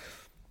 like,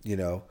 you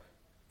know,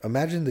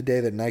 imagine the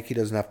day that Nike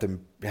doesn't have to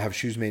have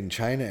shoes made in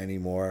China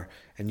anymore,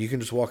 and you can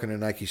just walk in a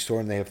Nike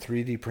store and they have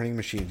 3D printing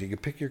machines. You can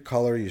pick your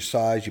color, your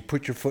size, you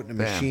put your foot in a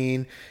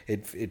machine.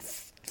 It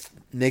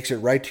makes it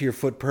right to your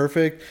foot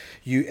perfect.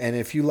 And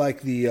if you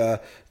like the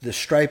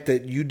stripe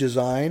that you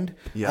designed,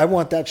 I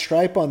want that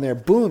stripe on there.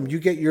 Boom, you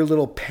get your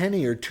little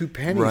penny or 2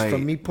 pennies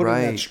from me putting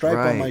that stripe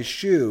on my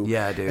shoe.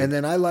 Yeah, dude. And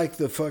then I like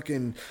the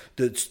fucking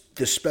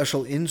the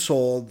special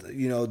insole,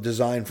 you know,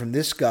 design from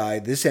this guy,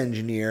 this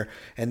engineer.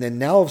 And then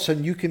now all of a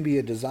sudden you can be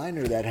a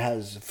designer that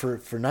has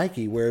for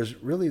Nike,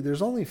 whereas really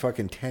there's only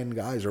fucking 10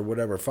 guys or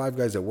whatever, 5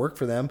 guys that work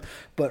for them.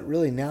 But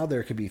really now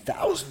there could be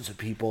thousands of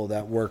people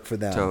that work for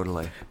them.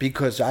 Totally.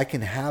 Because I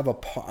can have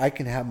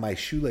my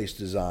shoelace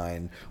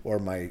design, or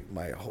my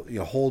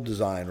hole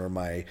design, or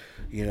my,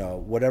 you know,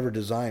 whatever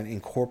design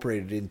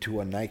incorporated into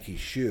a Nike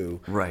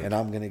shoe, right? And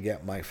I'm going to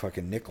get my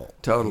fucking nickel.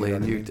 Totally, you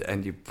know,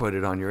 and you put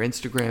it on your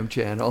Instagram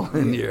channel,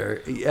 and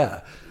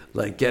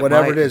like get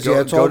whatever it is.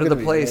 Go to the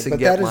place and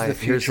get my.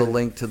 Here's a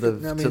link to the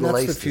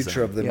that's the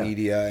future of the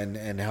media,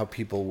 and how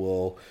people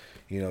will,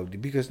 you know,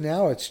 because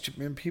now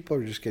people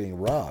are just getting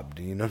robbed.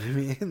 You know what I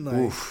mean? Like,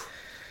 oof.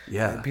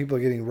 Yeah, people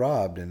are getting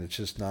robbed, and it's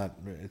just not.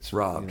 It's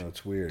robbed. You know,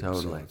 it's weird.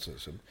 Totally.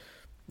 So,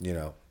 you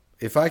know,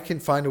 if I can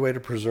find a way to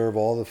preserve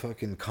all the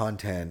fucking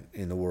content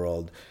in the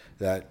world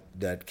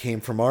that came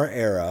from our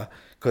era,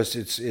 because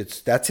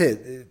that's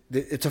it.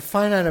 It's a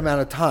finite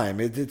amount of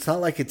time. It's not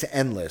like it's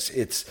endless.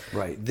 It's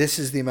this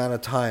is the amount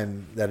of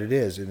time that it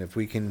is, and if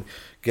we can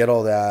get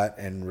all that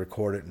and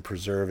record it and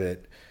preserve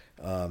it,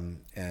 and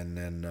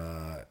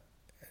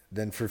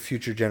then for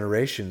future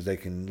generations, they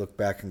can look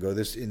back and go,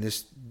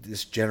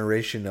 this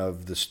generation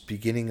of this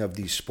beginning of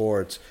these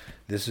sports,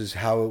 this is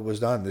how it was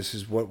done. This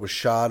is what was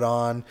shot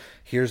on.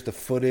 Here's the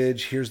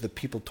footage. Here's the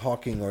people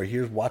talking, or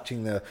here's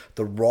watching the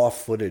raw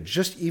footage.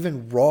 Just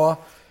even raw.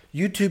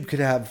 YouTube could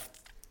have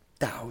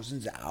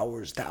thousands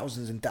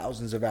and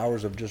thousands of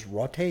hours of just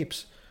raw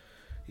tapes.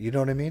 You know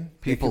what I mean?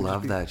 People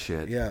love that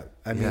shit. Yeah.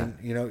 I mean,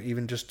 you know,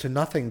 even just to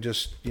nothing,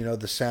 just, you know,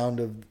 the sound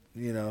of,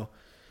 you know,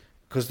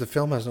 because the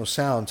film has no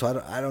sound,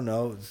 so I don't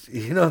know.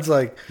 You know, it's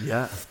like,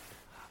 yeah,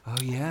 oh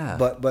yeah.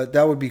 But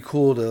that would be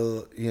cool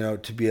to, you know,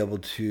 to be able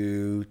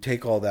to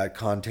take all that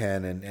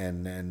content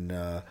and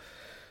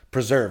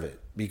preserve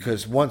it,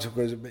 because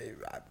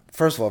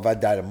first of all, if I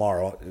die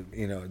tomorrow,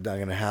 you know, it's not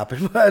going to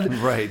happen. But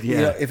right, yeah.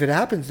 You know, if it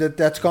happens,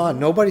 that's gone.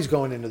 Nobody's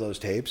going into those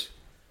tapes.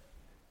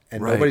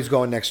 And nobody's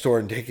going next door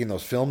and taking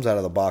those films out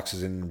of the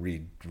boxes and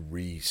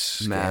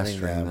re-scanning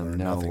them or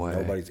nothing. Way.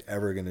 Nobody's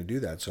ever going to do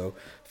that. So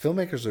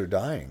filmmakers are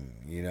dying,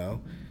 you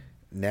know.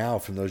 Now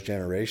from those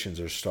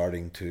generations are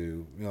starting to,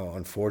 you know,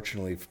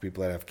 unfortunately for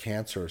people that have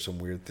cancer or some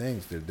weird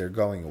things, they're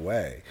going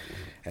away.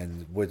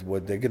 And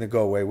what they're going to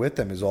go away with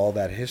them is all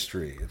that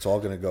history. It's all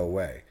going to go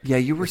away. Yeah,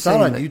 you were saying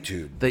not on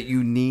YouTube. That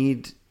you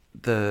need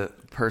the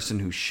person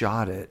who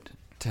shot it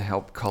to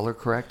help color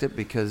correct it,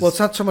 because... Well, it's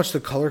not so much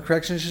the color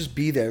correction, it's just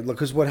be there.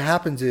 Because what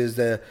happens is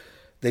that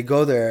they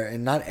go there,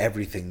 and not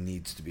everything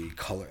needs to be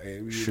color.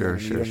 You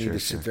don't need to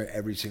sit there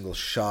every single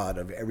shot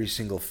of every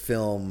single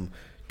film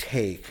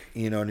take,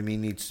 you know what I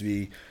mean, needs to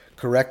be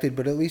corrected,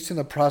 but at least in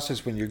the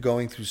process when you're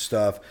going through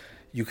stuff,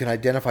 you can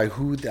identify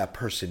who that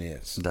person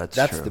is. That's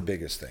true. The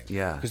biggest thing.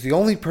 Yeah. Because the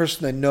only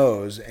person that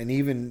knows and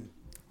even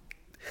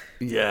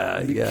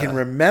can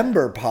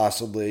remember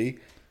possibly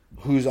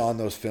who's on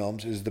those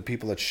films is the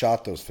people that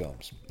shot those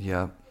films.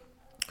 Yeah.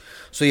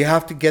 So you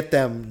have to get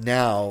them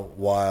now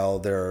while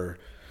they're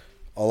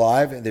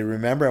alive and they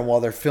remember, and while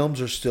their films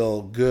are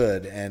still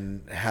good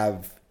and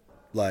have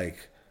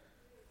like,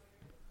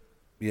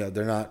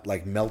 they're not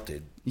like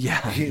melted.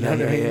 Yeah. You know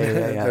what I mean?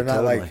 They're not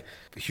totally. like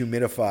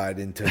humidified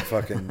into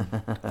fucking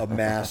a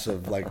mass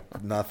of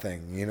like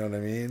nothing. You know what I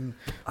mean?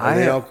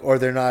 Or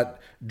they're not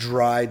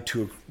dried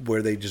to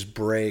where they just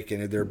break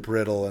and they're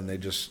brittle and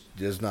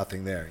there's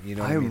nothing there. You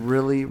know what I mean?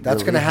 Really,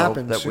 that's going to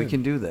happen that soon. We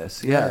can do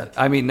this. Yeah.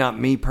 I mean, not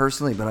me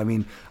personally, but I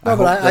mean,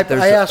 no,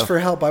 I asked for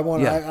help. I'm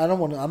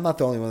not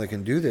the only one that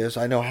can do this.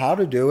 I know how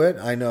to do it.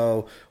 I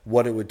know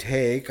what it would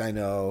take. I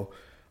know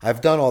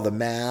I've done all the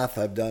math.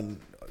 I've done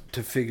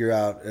to figure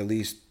out at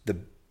least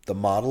the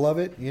model of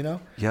it,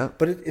 Yeah.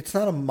 But it's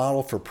not a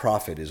model for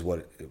profit, is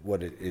what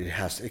it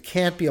has. It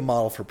can't be a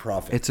model for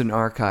profit. It's an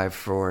archive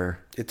for.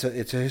 It's a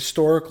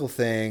historical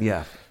thing.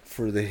 Yeah.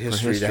 For the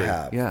history to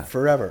have. Yeah.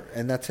 Forever,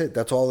 and that's it.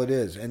 That's all it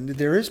is. And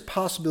there is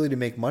possibility to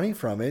make money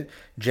from it,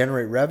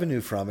 generate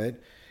revenue from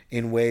it,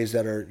 in ways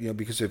that are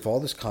because if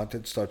all this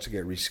content starts to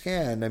get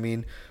rescanned, I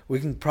mean, we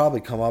can probably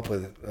come up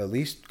with at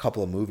least a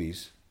couple of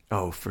movies.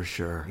 Oh, for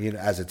sure.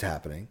 As it's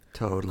happening.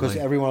 Totally. Because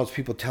every one of those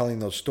people telling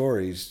those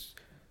stories.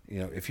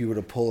 If you were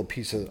to pull a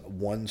piece of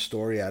one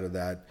story out of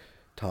that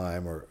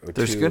time or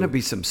there's going to be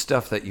some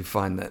stuff that you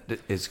find that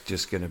is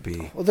just going to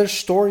be. Well, there's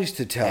stories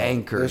to tell.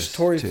 Anchors. There's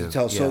stories to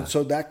tell. Yeah.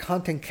 So that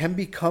content can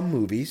become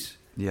movies.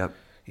 Yep.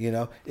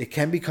 It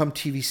can become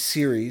TV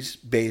series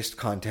based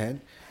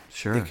content.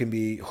 Sure. It can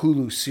be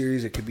Hulu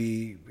series. It could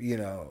be,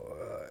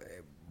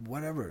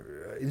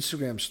 whatever,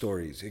 Instagram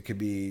stories. It could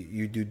be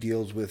you do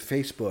deals with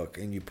Facebook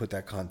and you put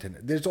that content.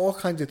 There's all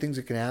kinds of things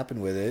that can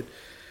happen with it.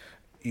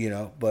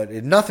 But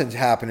nothing's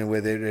happening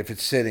with it if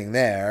it's sitting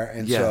there.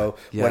 And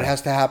what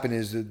has to happen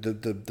is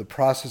the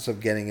process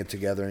of getting it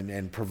together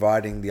and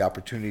providing the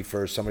opportunity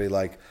for somebody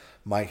like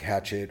Mike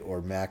Hatchett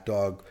or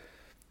MacDog,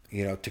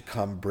 to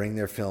come bring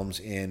their films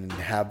in and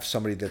have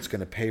somebody that's going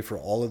to pay for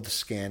all of the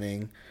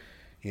scanning,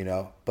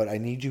 But I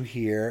need you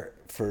here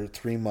for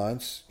 3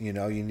 months. You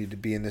need to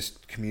be in this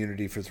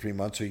community for 3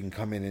 months so you can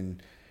come in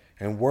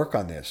and work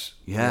on this.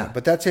 Yeah.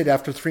 But that's it.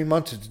 After 3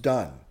 months, it's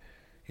done.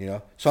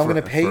 So I'm going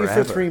to pay you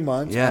for 3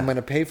 months. Yeah. I'm going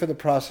to pay for the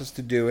process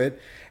to do it,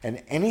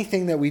 and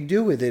anything that we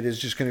do with it is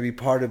just going to be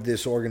part of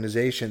this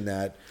organization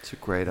that. It's a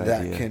great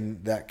idea.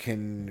 That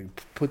can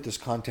put this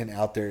content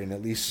out there in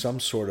at least some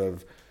sort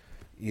of,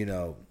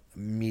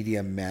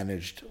 media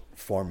managed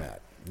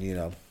format.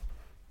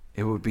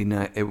 It would be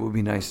nice. It would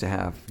be nice to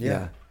have.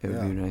 Yeah. It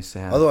would be nice to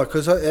have. Although,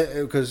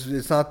 because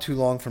it's not too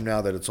long from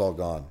now that it's all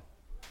gone.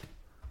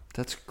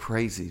 That's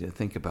crazy to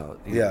think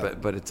about.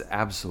 But it's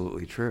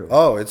absolutely true.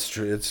 Oh, it's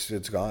true. It's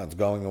gone. It's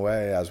going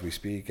away as we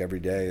speak. Every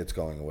day it's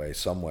going away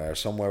somewhere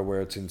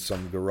where it's in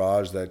some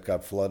garage that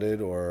got flooded,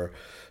 or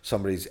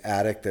somebody's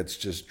attic that's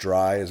just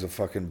dry as a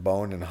fucking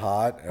bone and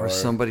hot, or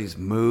somebody's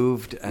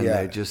moved and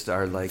they just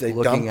are like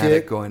looking at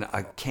it going,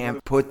 I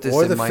can't put this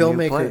in my new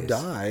place. Or the filmmaker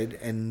died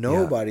and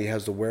nobody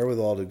has the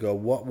wherewithal to go,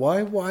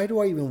 why do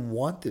I even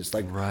want this?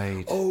 Like,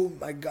 right. Oh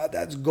my God,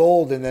 that's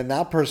gold. And then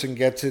that person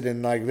gets it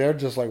and like they're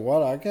just like,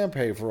 what? I can't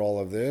pay for all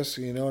of this.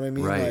 You know what I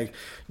mean? Right. Like,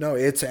 no,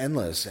 it's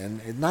endless,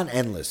 and it's not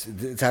endless.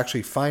 It's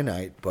actually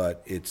finite,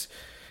 but it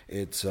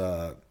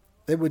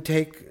would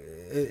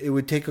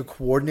take a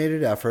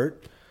coordinated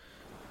effort,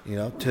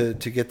 to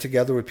get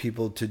together with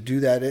people to do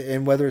that,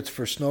 and whether it's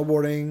for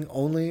snowboarding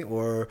only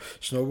or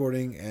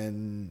snowboarding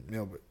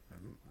and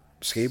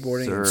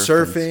skateboarding and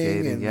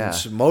surfing and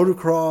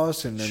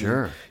motocross, and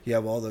then you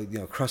have all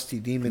the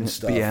Crusty Demon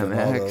stuff, BMX, and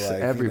all the,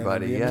 like,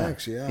 everybody,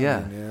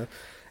 BMX,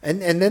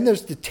 And then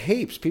there's the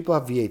tapes. People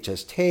have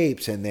VHS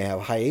tapes and they have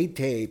Hi8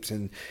 tapes,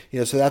 and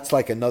so that's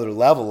like another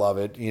level of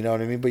it. You know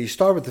what I mean? But you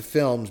start with the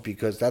films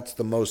because that's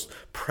the most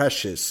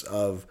precious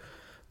of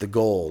the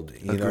gold.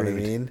 You know what I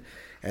mean?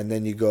 And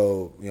then you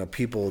go,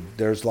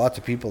 there's lots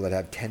of people that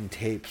have 10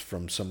 tapes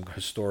from some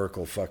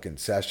historical fucking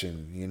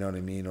session, you know what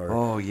I mean?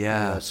 Or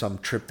some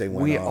trip they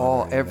went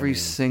on. Every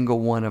single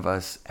one of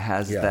us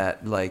has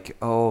that, like,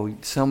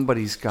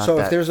 somebody's got so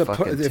that. So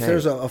if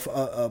there's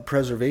a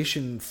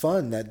preservation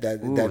fund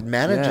that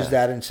manages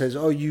that and says,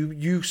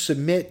 you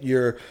submit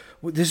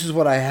this is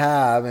what I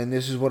have and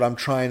this is what I'm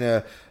trying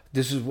to.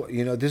 This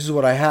is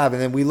what I have,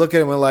 and then we look at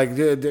it and we're like,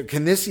 dude,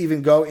 can this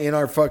even go in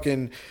our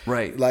fucking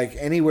like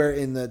anywhere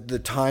in the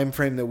time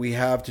frame that we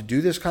have to do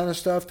this kind of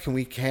stuff? Can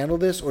we handle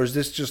this, or is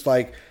this just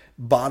like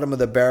bottom of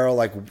the barrel?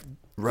 Like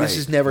this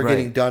is never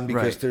getting done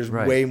because there's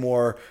way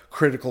more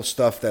critical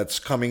stuff that's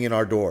coming in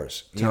our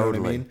doors. You know what I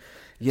mean?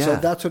 Yeah. So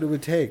that's what it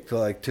would take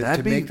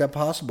to make that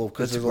possible.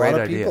 Because there's a lot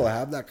of people that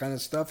have that kind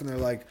of stuff, and they're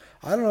like,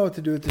 I don't know what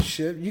to do with this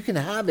shit. You can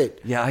have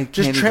it. Yeah, I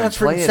just can't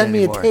transfer even play it. Send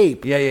me a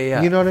tape.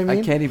 Yeah. You know what I mean?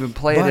 I can't even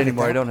play it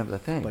anymore. I don't have the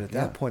thing. But at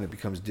that point, it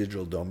becomes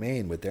digital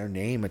domain with their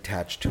name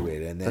attached to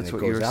it, and then That's it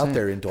goes out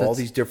there into all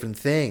these different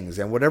things,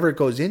 and whatever it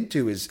goes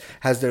into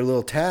has their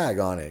little tag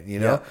on it. You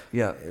know,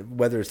 yeah.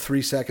 Whether it's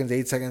 3 seconds,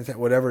 8 seconds,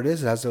 whatever it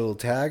is, it has a little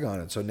tag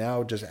on it. So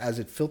now, just as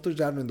it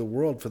filters out into the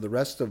world for the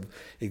rest of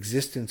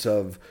existence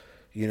of,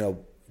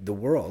 the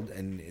world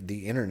and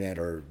the internet,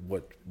 or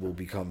what will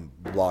become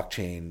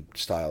blockchain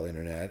style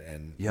internet,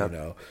 and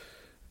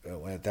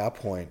at that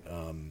point,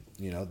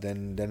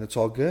 then it's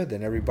all good.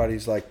 Then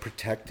everybody's like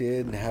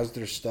protected and has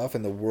their stuff,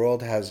 and the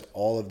world has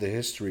all of the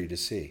history to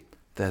see.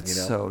 That's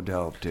so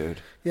dope, dude.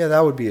 Yeah,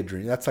 that would be a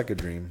dream. That's like a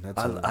dream.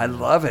 I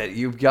love it.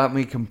 You've got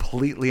me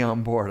completely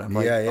on board. I'm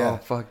like, oh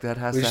fuck, that has to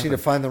happen. We just need to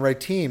find the right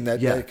team that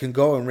can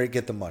go and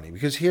get the money.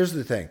 Because here's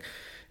the thing,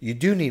 you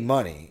do need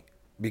money.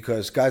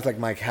 Because guys like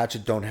Mike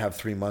Hatchett don't have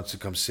 3 months to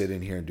come sit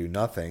in here and do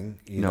nothing.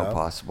 No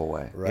possible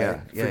way. Right?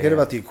 Yeah. Forget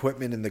about the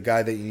equipment and the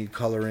guy that you need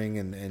coloring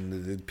and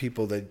the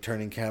people that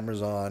turning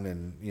cameras on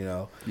and,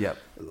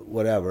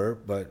 whatever.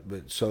 But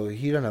so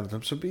he don't have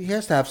them. So he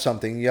has to have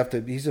something.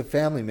 He's a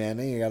family man.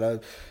 And you got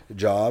a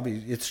job.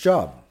 It's a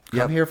job.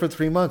 Come here for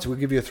 3 months. We'll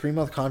give you a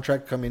 3-month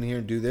contract. Come in here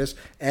and do this.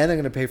 And I'm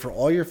going to pay for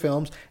all your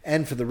films.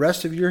 And for the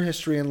rest of your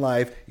history in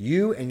life,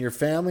 you and your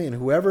family and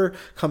whoever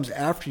comes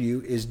after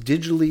you is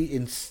digitally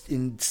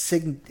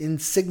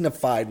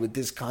insignified with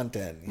this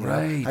content.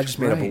 Right. I just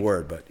made up a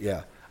word, but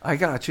yeah. I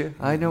got you.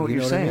 I know what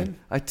you're saying.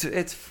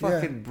 It's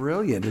fucking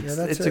brilliant.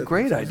 It's a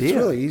great idea. It's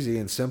really easy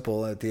and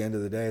simple at the end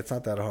of the day. It's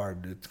not that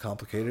hard. It's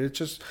complicated. It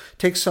just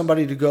takes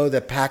somebody to go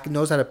that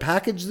knows how to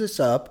package this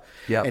up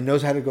and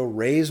knows how to go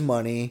raise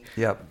money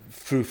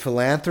through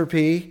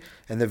philanthropy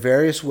and the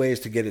various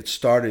ways to get it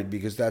started,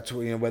 because that's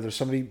what, whether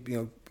somebody,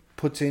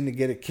 puts in to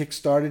get it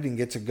kick-started and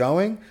gets it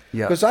going.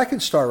 Because I can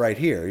start right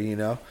here,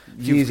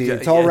 Easy.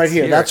 It's all right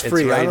here. That's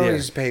free. I don't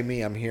need to pay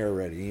me. I'm here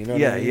already. You know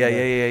what I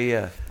mean?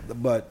 Yeah.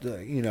 But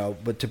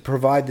but to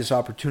provide this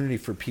opportunity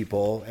for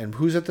people, and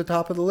who's at the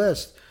top of the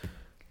list?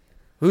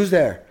 Who's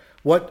there?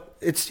 What?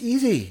 It's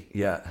easy.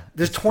 Yeah.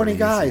 There's 20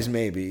 guys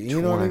maybe.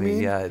 You know what I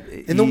mean? Yeah.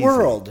 In the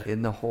world.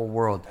 In the whole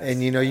world.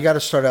 And you got to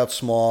start out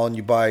small, and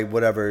you buy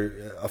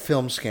a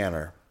film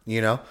scanner,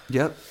 Yep.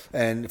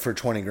 And for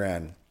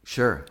 $20,000.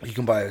 Sure. You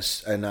can buy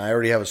and I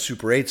already have a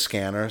Super 8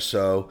 scanner,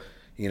 so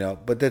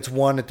but that's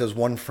it does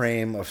 1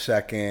 frame a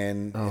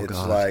second. Oh, it's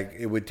God. like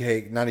it would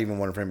take not even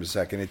 1 frame a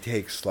second. It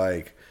takes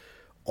like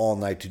all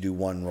night to do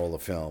 1 roll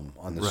of film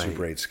on the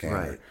Super 8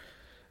 scanner. Right.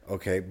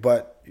 Okay,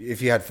 but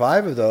if you had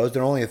 5 of those,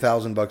 they're only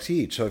 $1,000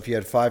 each. So if you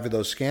had 5 of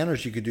those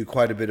scanners, you could do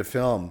quite a bit of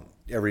film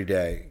every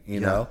day. You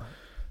know,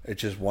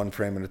 it's just 1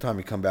 frame at a time.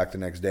 You come back the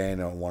next day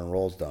and 1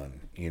 roll's done.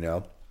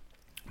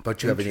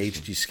 But you have an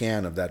HD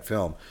scan of that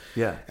film.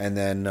 Yeah. And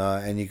then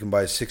and you can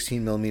buy a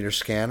 16 millimeter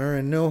scanner.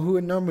 And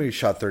nobody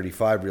shot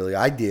 35 really.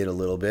 I did a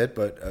little bit,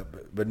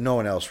 but no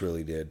one else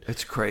really did.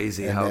 It's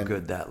crazy how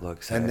good that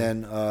looks. And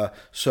then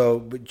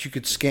but you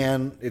could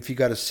scan if you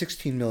got a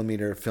 16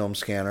 millimeter film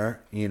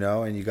scanner,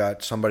 and you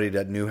got somebody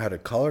that knew how to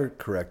color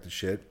correct the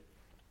shit.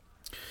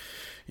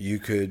 You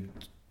could.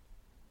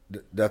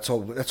 That's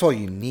all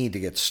you need to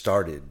get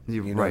started.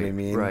 You know what I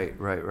mean? Right.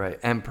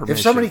 And permission. If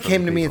somebody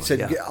came to me and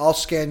said, "I'll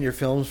scan your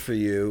films for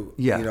you,"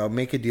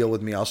 make a deal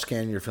with me. I'll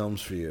scan your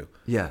films for you.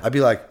 Yeah, I'd be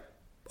like,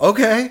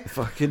 "Okay,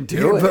 fucking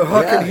do it."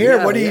 Fucking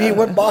here. What do you need?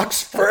 What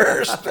box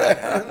first?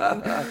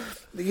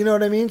 You know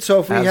what I mean? So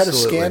if we had a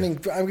scanning,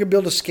 I'm gonna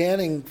build a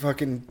scanning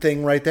fucking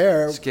thing right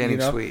there. Scanning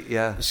suite,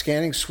 yeah. A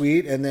scanning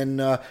suite, and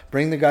then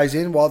bring the guys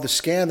in while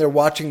they're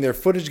watching their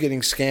footage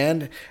getting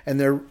scanned, and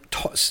they're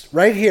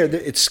right here.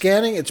 It's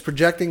scanning. It's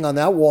projecting on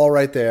that wall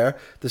right there.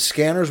 The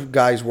scanner's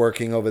guys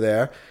working over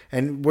there,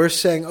 and we're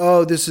saying,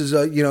 "Oh, this is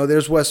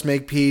there's West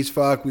Makepeace.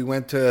 Fuck, we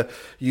went to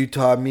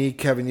Utah. Me,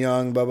 Kevin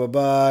Young, blah blah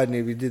blah, and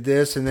we did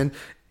this, and then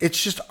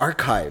it's just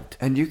archived,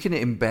 and you can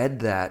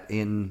embed that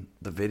in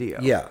the video.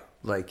 Yeah.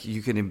 Like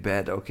you can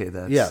embed,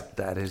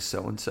 that is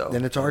so and so.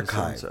 Then it's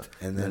archived,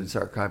 and then it's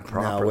archived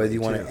properly. Now, whether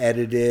you want to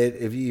edit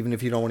it, even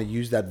if you don't want to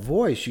use that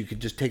voice, you could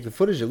just take the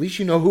footage. At least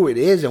you know who it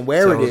is and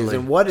where it is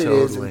and what it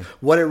is and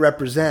what it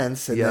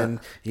represents, and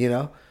then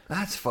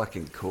that's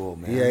fucking cool,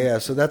 man. Yeah.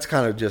 So that's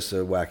kind of just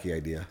a wacky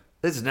idea.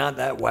 It's not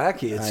that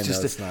wacky. It's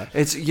it's not.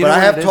 But I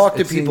have talked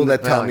to people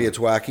that tell me it's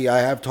wacky. I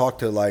have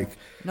talked to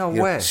no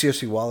way.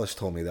 C.S.C. Wallace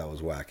told me that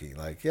was wacky.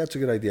 Like, yeah, it's a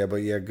good idea, but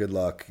good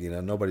luck.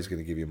 Nobody's going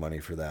to give you money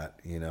for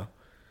that.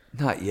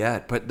 Not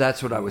yet, but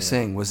that's what I was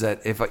saying, was that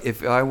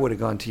if I would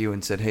have gone to you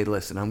and said, hey,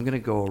 listen, I'm going to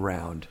go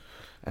around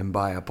and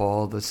buy up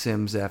all the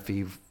Sims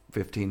FE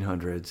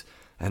 1500s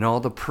and all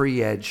the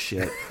pre-edge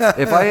shit.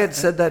 If I had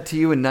said that to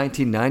you in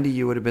 1990,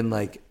 you would have been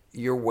like,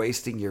 you're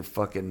wasting your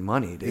fucking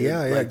money, dude.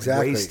 Yeah,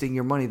 exactly. Wasting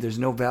your money. There's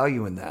no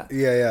value in that.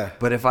 Yeah.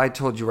 But if I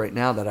told you right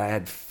now that I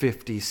had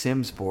 50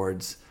 Sims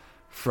boards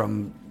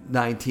from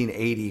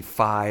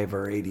 1985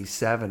 or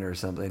 87 or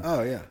something,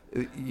 oh yeah,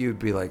 you'd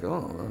be like,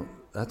 oh,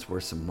 that's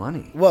worth some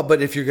money. Well,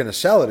 but if you're going to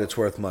sell it, it's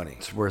worth money.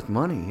 It's worth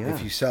money, yeah.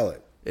 If you sell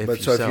it.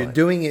 If you're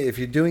doing it, if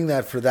you're doing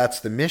that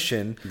that's the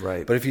mission.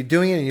 Right. But if you're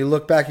doing it and you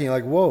look back and you're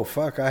like, whoa,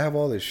 fuck, I have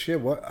all this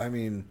shit.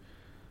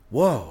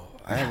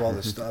 I have all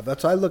this stuff.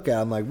 That's what I look at.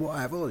 I'm like, whoa,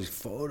 I have all these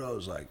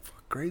photos, like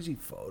crazy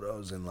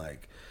photos, and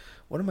like,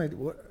 what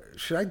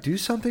should I do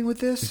something with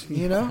this?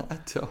 You know? Yeah,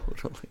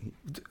 totally.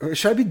 Or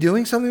should I be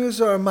doing something with this,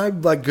 or am I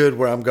like good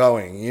where I'm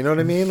going? You know what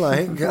I mean?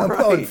 Like I'm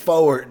going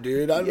forward,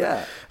 dude. I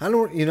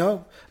don't, you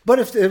know. But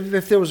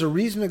if there was a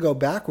reason to go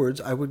backwards,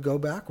 I would go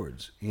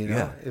backwards. You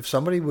know, if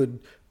somebody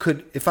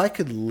if I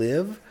could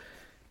live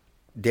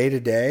day to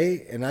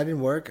day and I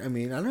didn't work, I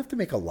mean, I don't have to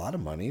make a lot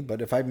of money,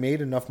 but if I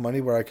made enough money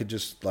where I could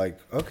just like,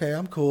 okay,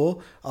 I'm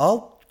cool,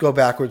 I'll go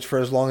backwards for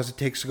as long as it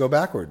takes to go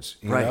backwards.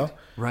 You know?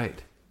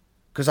 Right.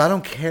 Because I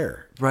don't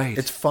care. Right.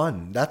 It's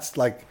fun. That's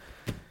like,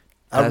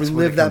 I'll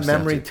relive that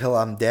memory till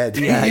I'm dead.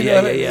 Yeah,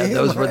 yeah.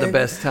 Those were the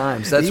best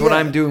times. That's what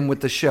I'm doing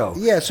with the show.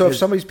 Yeah, so if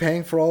somebody's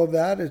paying for all of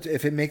that,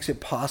 if it makes it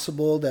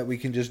possible that we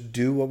can just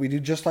do what we do,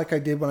 just like I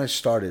did when I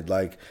started.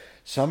 Like,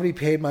 somebody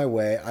paid my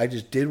way. I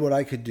just did what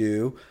I could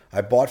do.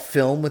 I bought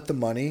film with the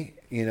money,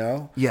 you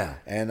know? Yeah.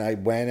 And I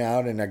went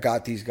out and I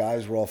got these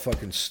guys were all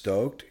fucking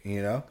stoked,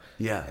 you know?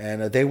 Yeah.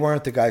 And they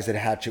weren't the guys that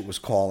Hatchet was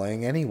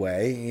calling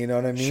anyway, you know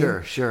what I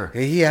mean? Sure.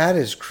 He had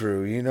his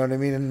crew, you know what I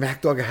mean? And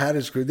Mac Dog had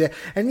his crew.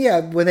 And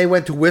yeah, when they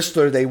went to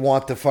Whistler, they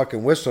want the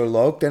fucking Whistler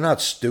look. They're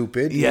not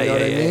stupid, you know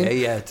what I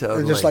mean? Yeah,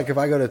 totally. Just like if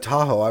I go to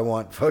Tahoe, I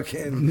want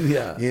fucking,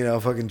 you know,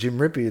 fucking Jim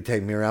Rippey to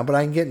take me around. But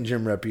I ain't getting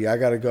Jim Rippey. I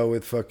got to go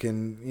with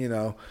fucking, you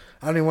know,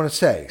 I don't even want to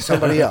say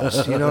somebody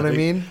else. You know what I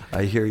mean?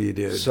 I hear you,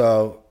 dude.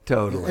 So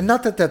totally, and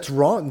not that that's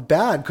wrong,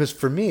 bad, because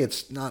for me,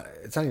 it's not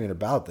even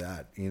about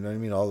that. You know what I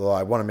mean? Although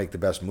I want to make the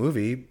best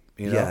movie,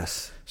 you know.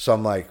 Yes. So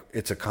I'm like,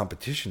 it's a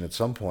competition at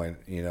some point.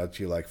 You know,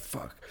 you're like,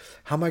 fuck,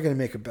 how am I going to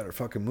make a better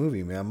fucking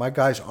movie, man? My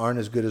guys aren't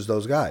as good as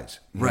those guys.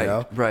 You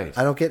know? Right.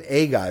 I don't get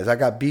A guys. I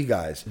got B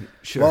guys.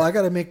 Sure. Well, I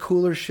got to make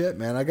cooler shit,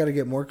 man. I got to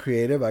get more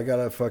creative. I got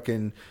to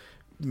fucking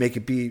make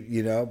it be,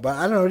 you know, but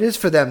I don't know, it is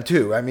for them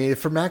too. I mean,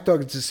 for Mac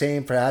Dog, it's the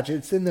same. For Hatchet,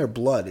 it's in their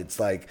blood. It's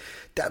like,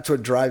 that's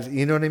what drives,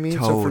 you know what I mean?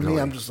 Totally. So for me,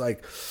 I'm just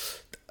like,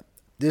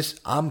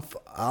 I'm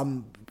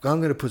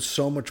going to put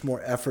so much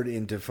more effort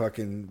into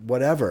fucking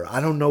whatever.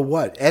 I don't know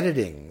what,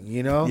 editing,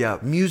 you know? Yeah.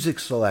 Music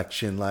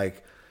selection,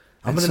 like,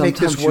 I'm going to make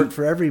this work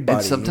for everybody.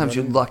 And sometimes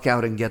you luck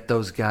out and get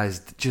those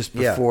guys just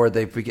before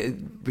they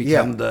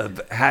become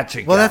the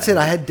Hatchet Well, guy. that's it.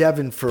 I had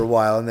Devin for a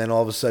while, and then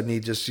all of a sudden he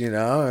just, you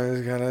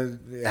know, kind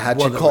of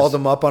Hatchet called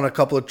him up on a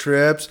couple of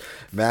trips.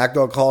 Mac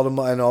Dog called him,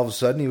 and all of a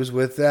sudden he was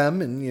with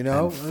them, and you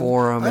know,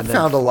 I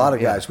found a lot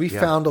of guys. We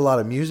found a lot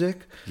of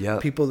music.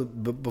 People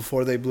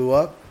before they blew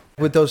up.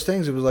 With those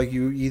things, it was like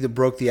you either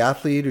broke the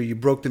athlete or you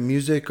broke the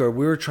music, or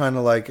we were trying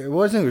to like. It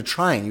wasn't even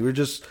trying. You were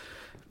just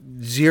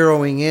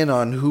zeroing in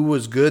on who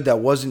was good that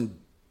wasn't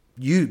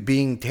you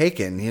being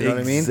taken, you know what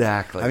I mean?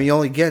 Exactly. I mean, you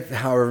only get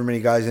however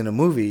many guys in a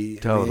movie.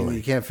 Totally. I mean,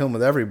 you can't film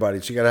with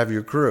everybody, so you got to have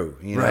your crew,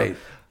 you know? Right.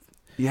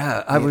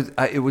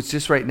 Yeah, it was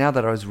just right now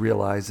that I was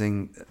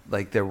realizing,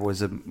 like, there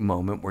was a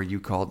moment where you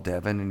called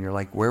Devin and you're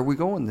like, "Where are we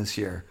going this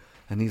year?"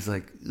 And he's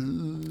like,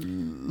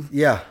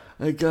 "Yeah,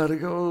 I gotta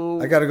go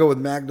with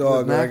Mac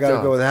Dog, or I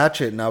gotta go with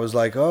Hatchet." And I was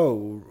like,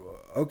 "Oh,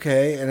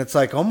 okay." And it's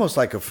like almost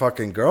like a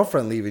fucking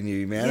girlfriend leaving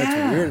you, man.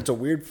 Yeah. It's weird. It's a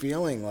weird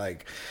feeling.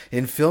 Like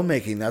in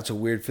filmmaking, that's a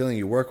weird feeling.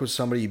 You work with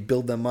somebody, you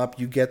build them up,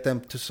 you get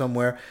them to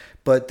somewhere,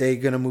 but they're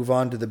gonna move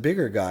on to the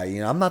bigger guy. You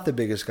know, I'm not the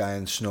biggest guy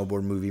in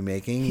snowboard movie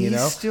making. He you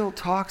know, still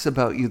talks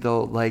about you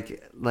though,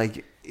 like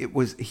it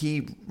was.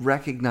 He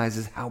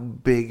recognizes how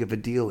big of a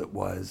deal it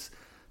was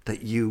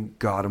that you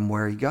got him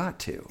where he got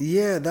to.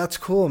 Yeah, that's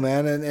cool,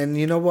 man. And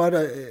you know what?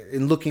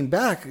 In looking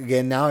back,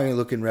 again, now I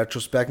look in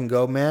retrospect and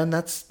go, man,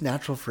 that's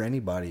natural for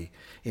anybody.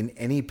 In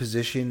any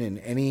position, in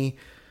any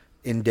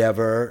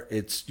endeavor,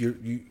 it's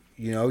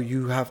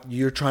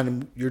you're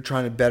trying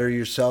to better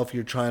yourself.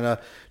 You're trying to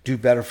do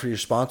better for your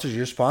sponsors.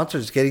 Your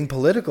sponsors getting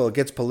political. It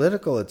gets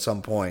political at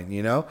some point,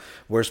 you know,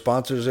 where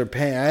sponsors are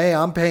paying. Hey,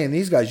 I'm paying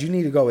these guys. You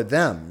need to go with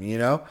them, you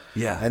know.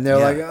 Yeah. And they're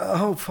like,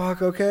 oh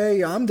fuck,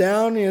 okay, I'm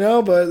down, you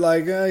know, but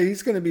like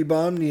he's gonna be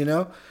bummed, you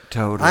know.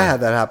 Totally. I had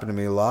that happen to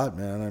me a lot,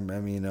 man. I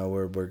mean, you know,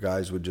 where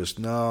guys would just,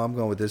 no, I'm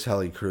going with this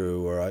heli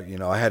crew, or you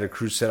know, I had a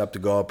crew set up to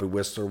go up at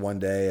Whistler one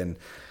day, and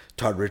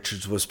Todd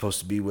Richards was supposed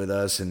to be with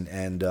us, and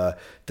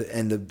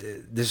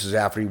this is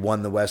after he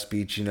won the West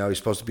Beach. You know, he's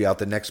supposed to be out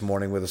the next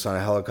morning with us on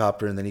a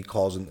helicopter, and then he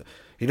calls and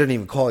he doesn't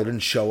even call. He doesn't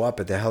show up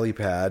at the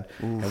helipad,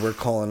 and we're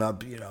calling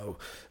up. You know,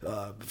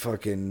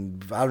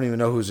 fucking I don't even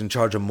know who's in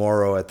charge of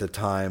Morrow at the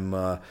time.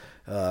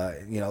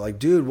 You know, like,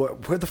 dude,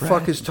 where the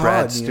fuck is Todd?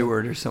 Brad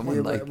Stewart or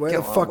someone like, where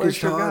the fuck is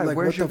Todd? Like,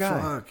 what the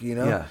fuck? You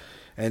know? Yeah.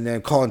 And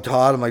then calling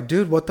Todd, I'm like,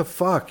 dude, what the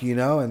fuck? You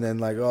know? And then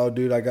like, oh,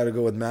 dude, I got to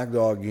go with Mac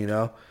Dog. You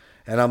know?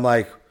 And I'm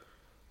like,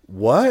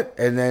 what?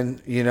 And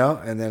then, you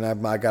know, and then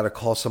I got to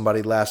call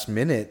somebody last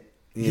minute,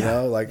 you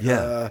know, like,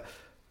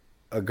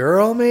 a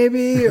girl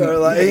maybe, or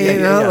like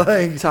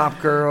like top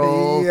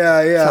girl,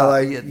 top,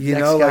 like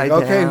like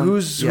okay, down.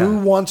 Who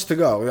wants to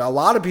go? A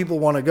lot of people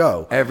want to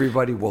go.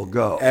 Everybody will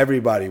go.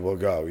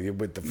 You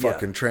with the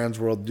fucking trans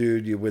world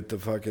dude. You with the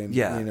fucking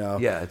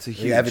it's a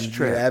huge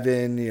trip.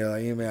 Evan,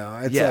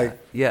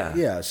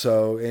 it's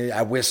So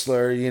at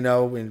Whistler,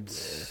 and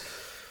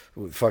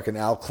with fucking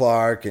Al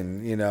Clark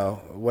and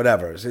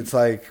whatever. It's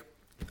like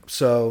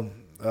so.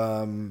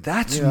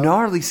 That's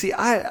gnarly. See,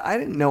 I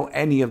didn't know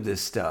any of this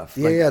stuff.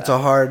 It's a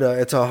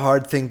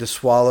hard thing to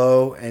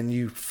swallow, and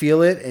you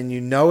feel it and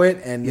you know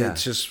it, and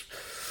it's just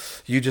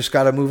you just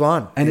got to move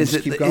on. And is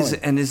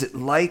it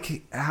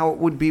like how it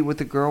would be with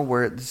a girl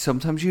where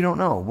sometimes you don't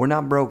know? We're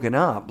not broken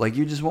up. Like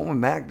you just went with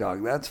Mac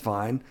Dog. That's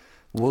fine.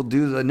 We'll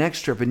do the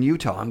next trip in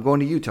Utah. I'm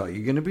going to Utah.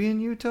 You're going to be in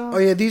Utah? Oh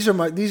yeah, these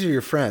are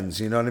your friends.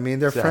 You know what I mean?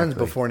 They're friends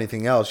before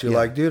anything else. You're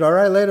like, dude, all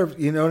right, later.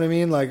 You know what I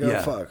mean? Like,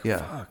 fuck,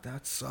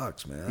 that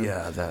sucks, man.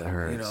 Yeah, that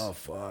hurts.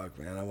 Fuck,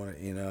 man. I want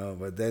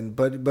to,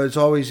 but it's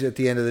always at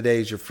the end of the day,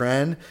 is your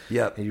friend.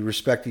 Yep. And you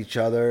respect each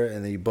other,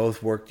 and then you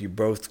both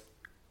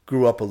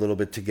grew up a little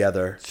bit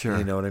together. Sure.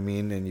 You know what I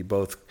mean? And you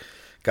both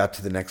got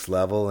to the next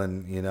level,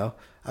 and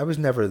I was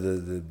never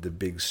the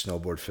big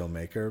snowboard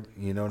filmmaker,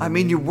 you know what I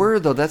mean? You were,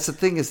 though. That's the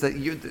thing, is that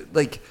you,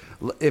 like,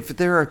 if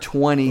there are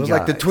 20 it was guys.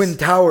 like the Twin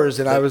Towers,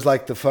 and I was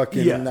like the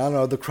fucking, I don't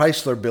know, the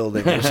Chrysler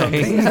building or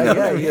something.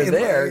 You're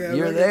there.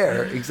 You're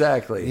there.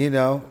 Exactly.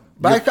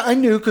 But I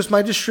knew, because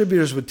my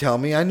distributors would tell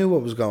me. I knew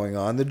what was going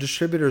on. The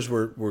distributors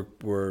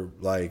were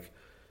like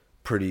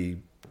pretty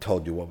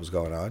told you what was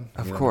going on.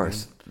 Of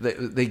course.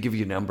 They give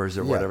you numbers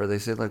or whatever. They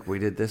say, like, we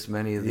did this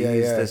many of these,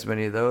 this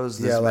many of those,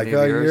 this many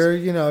of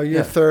yours.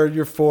 You're third,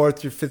 you're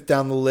fourth, you're fifth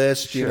down the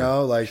list, sure.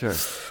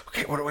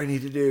 Okay, what do I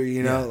need to do?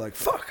 Like,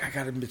 fuck, I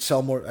gotta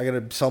sell more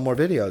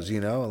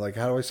videos, like,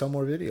 how do I sell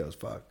more videos?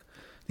 Fuck.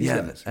 These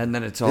guys. And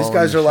then it's all these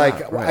guys are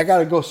like, right. I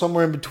gotta go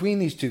somewhere in between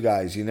these two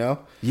guys, Yeah.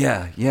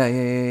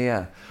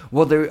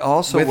 Well, there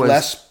also with was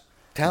less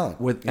talent.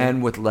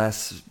 And with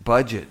less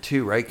budget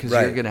too, right? Because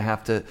you're gonna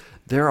have to.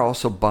 They're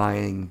also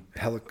buying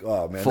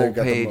full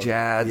page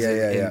ads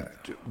in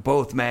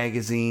both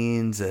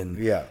magazines and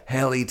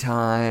Heli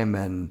Time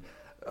and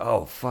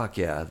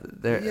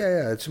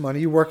it's money.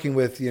 You're working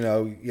with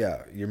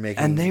you're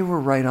making, and they were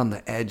right on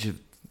the edge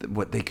of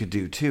what they could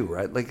do too,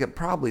 right? Like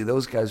probably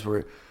those guys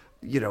were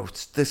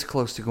this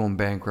close to going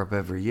bankrupt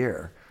every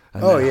year,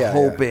 and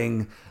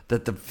hoping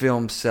that the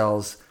film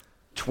sells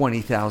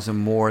 20,000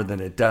 more than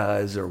it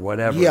does or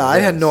whatever. Yeah, I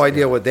had no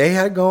idea what they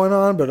had going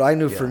on, but I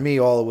knew for me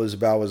all it was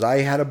about was I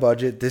had a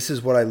budget. This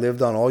is what I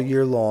lived on all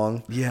year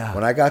long. Yeah.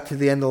 When I got to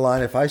the end of the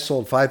line, if I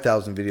sold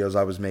 5,000 videos,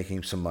 I was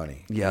making some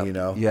money. Yeah.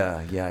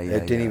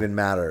 It didn't even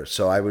matter.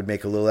 So I would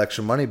make a little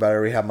extra money, but I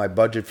already have my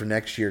budget for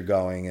next year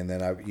going, and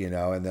then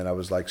I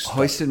was like stuck.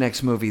 Hoist the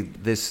Next movie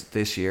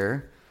this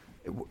year,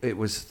 it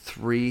was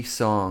 3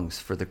 songs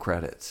for the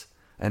credits.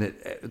 And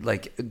it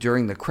like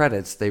during the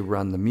credits they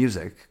run the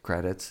music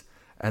credits.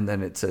 And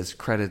then it says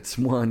credits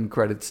 1,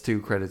 credits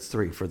 2, credits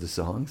 3 for the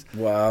songs.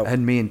 Wow.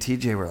 And me and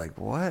TJ were like,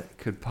 what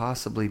could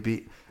possibly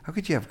be? How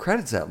could you have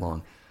credits that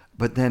long?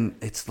 But then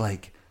it's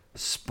like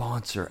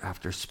sponsor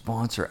after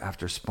sponsor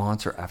after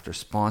sponsor after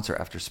sponsor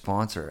after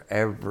sponsor.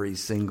 Every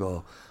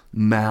single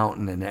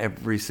mountain and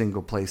every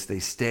single place they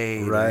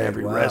stayed. Right. And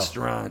every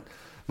restaurant.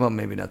 Well,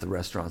 maybe not the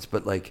restaurants,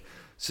 but like...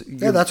 So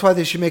that's why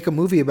they should make a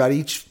movie about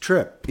each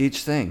trip.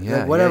 Each thing,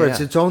 It's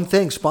its own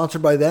thing,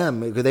 sponsored by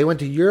them. They went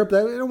to Europe.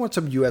 They don't want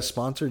some U.S.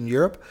 sponsor in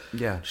Europe.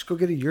 Yeah. Just go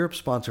get a Europe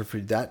sponsor for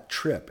that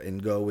trip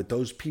and go with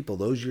those people,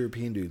 those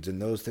European dudes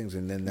and those things,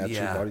 and then that's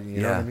your audience.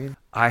 You know what I mean?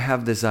 I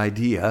have this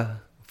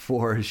idea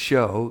for a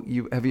show.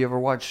 Have you ever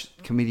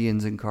watched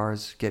Comedians in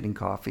Cars Getting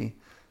Coffee?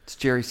 It's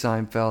Jerry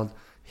Seinfeld.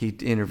 He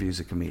interviews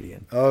a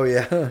comedian. Oh,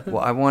 yeah. Well,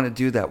 I want to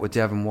do that with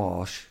Devin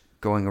Walsh,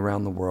 going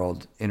around the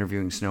world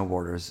interviewing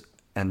snowboarders,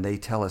 and they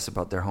tell us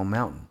about their home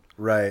mountain.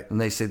 Right.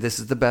 And they say, this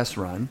is the best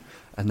run.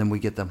 And then we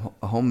get them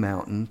a home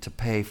mountain to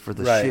pay for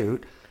the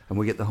shoot. And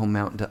we get the home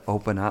mountain to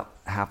open up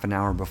half an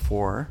hour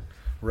before.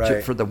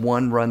 Right. For the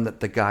one run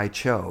that the guy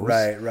chose.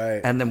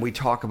 Right. And then we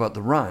talk about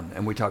the run.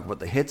 And we talk about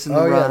the hits in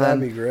the run. Oh, yeah,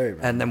 that'd be great.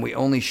 Man. And then we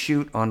only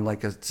shoot on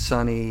like a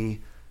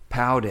sunny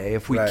POW day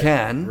if we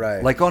can.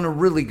 Right. Like on a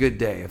really good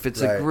day. If it's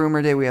a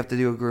groomer day, we have to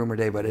do a groomer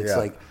day. But it's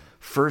like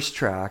first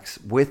tracks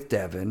with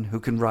Devin, who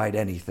can ride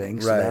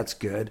anything. So that's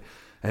good.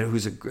 And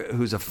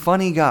who's a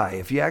funny guy.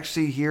 If you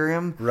actually hear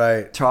him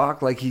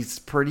talk, like he's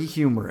pretty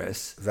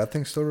humorous. Is that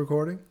thing still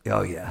recording?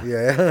 Oh yeah,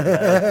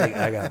 yeah.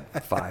 I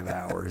got 5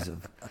 hours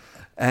of,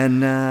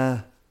 and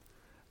I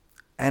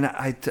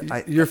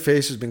your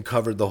face has been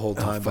covered the whole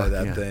time by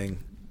that thing.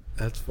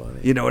 That's funny.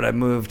 You know what? I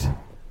moved.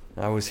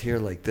 I was here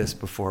like this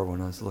before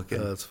when I was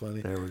looking. Oh, that's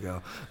funny. There we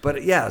go.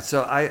 But yeah,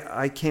 so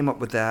I came up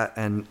with that,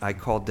 and I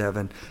called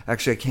Devin.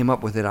 Actually, I came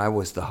up with it. I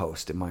was the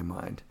host in my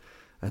mind,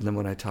 and then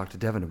when I talked to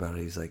Devin about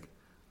it, he's like,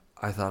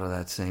 I thought of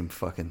that same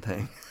fucking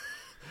thing.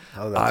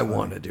 I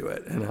want to do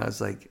it. And I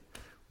was like,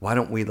 why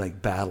don't we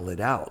like battle it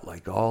out?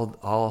 Like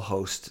I'll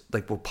host,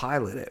 like we'll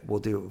pilot it.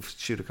 We'll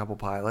shoot a couple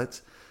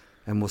pilots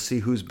and we'll see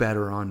who's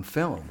better on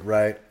film.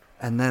 Right.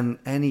 And then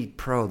any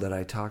pro that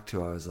I talked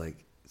to, I was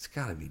like, it's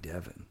got to be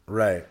Devin.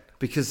 Right.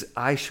 Because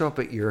I show up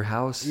at your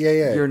house.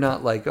 Yeah. You're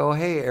not like, oh,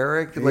 hey,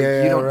 Eric. Like,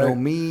 you don't know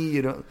me.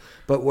 You don't.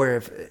 But where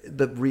if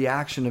the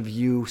reaction of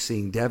you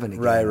seeing Devin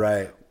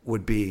again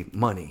would be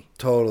money.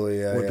 Totally,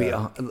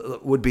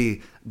 Would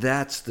be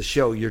that's the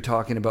show you're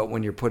talking about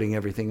when you're putting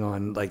everything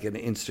on like an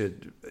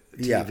instant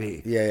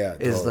TV. Yeah.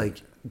 Is totally.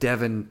 like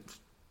Devin,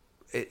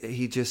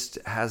 he just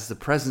has the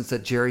presence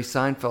that Jerry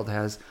Seinfeld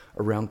has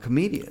around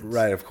comedians.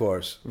 Right, of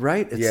course.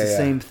 Right? It's the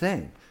same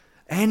thing.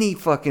 Any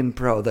fucking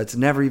pro that's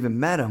never even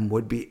met him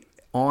would be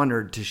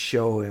honored to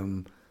show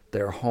him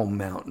their home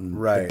mountain,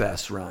 the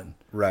best run.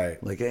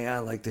 Right. Like, hey, I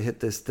like to hit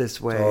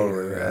this way.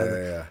 Totally,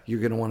 or, you're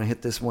going to want to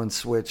hit this one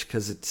switch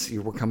because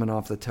we're coming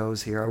off the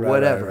toes here, or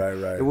whatever.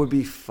 Right. It would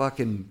be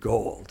fucking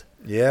gold.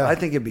 Yeah. I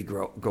think it'd be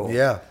gold.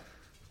 Yeah.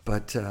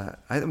 But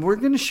we're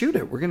going to shoot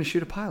it. We're going to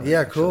shoot a pilot.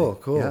 Yeah, actually.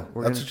 cool. Yeah,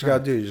 that's what you got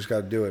to do. You just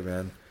got to do it,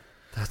 man.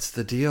 That's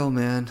the deal,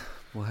 man.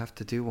 We'll have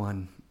to do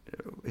one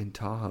in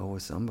Tahoe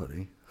with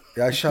somebody.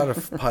 Yeah, I shot a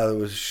pilot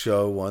with a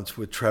show once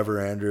with Trevor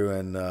Andrew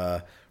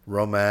and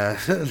Roman.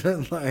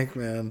 Like,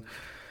 man.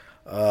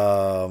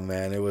 Oh,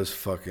 man, it was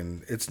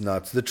fucking... It's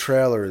nuts. The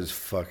trailer is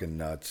fucking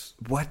nuts.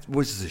 What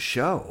was the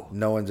show?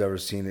 No one's ever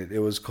seen it. It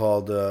was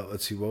called...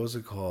 let's see, what was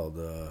it called?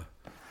 Oh,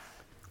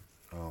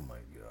 my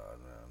God,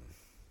 man.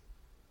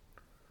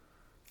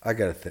 I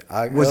gotta think.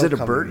 Was it a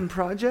Burton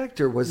project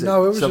or was it?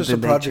 No, it was just a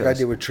project I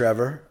did with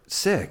Trevor.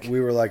 Sick. We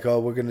were like, oh,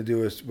 we're gonna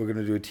do a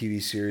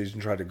TV series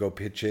and try to go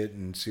pitch it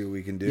and see what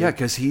we can do. Yeah,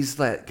 because he's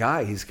that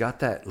guy. He's got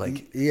that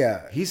like.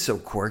 Yeah. He's so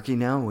quirky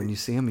now. When you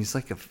see him, he's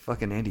like a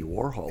fucking Andy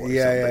Warhol. Or something.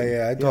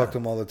 Yeah. I talk to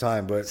him all the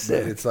time, but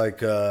it's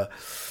like, man,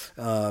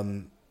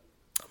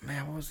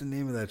 what was the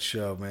name of that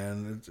show?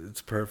 Man,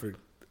 it's perfect.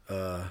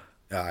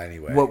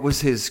 Anyway, what was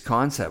his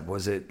concept?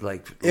 Was it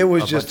like it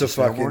was just a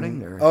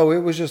fucking? Or? Oh, it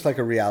was just like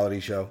a reality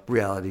show.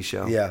 Reality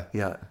show. Yeah.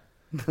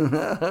 The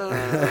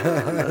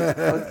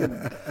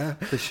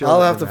show.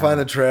 I'll have to find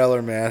a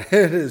trailer, man.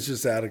 It is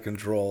just out of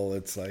control.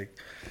 It's like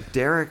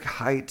Derek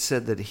Height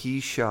said that he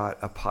shot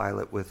a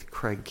pilot with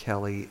Craig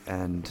Kelly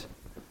and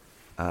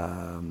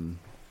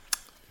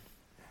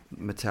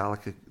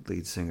Metallica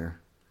lead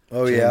singer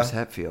James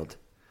Hetfield,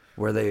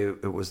 where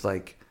it was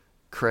like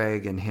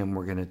Craig and him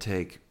were going to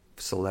take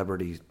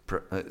celebrity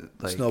like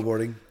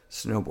snowboarding,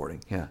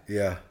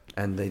 yeah,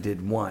 and they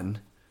did one,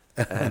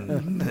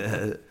 and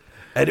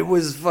and it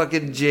was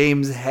fucking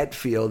James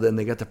Hetfield, and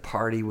they got to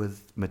party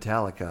with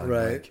Metallica,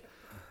 right? Like,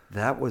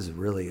 that was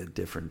really a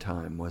different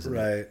time, wasn't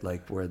right. it?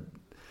 Like where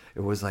it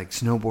was like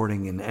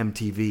snowboarding and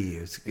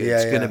MTV. It's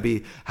going to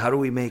be, how do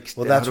we make?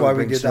 Well, that's why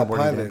we did that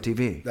pilot.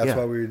 MTV. That's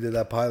why we did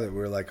that pilot. We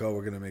were like, oh,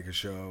 we're going to make a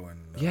show,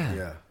 and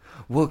yeah.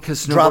 Well,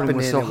 because snowboarding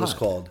was so hot. It was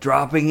called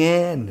Dropping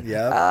In.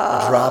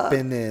 Yeah,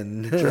 dropping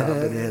in.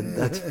 Dropping in.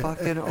 That's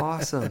fucking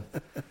awesome.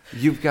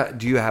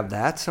 Do you have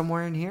that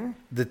somewhere in here?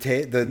 The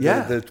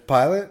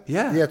pilot?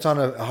 Yeah. Yeah, it's on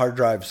a hard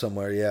drive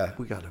somewhere. Yeah.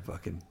 We gotta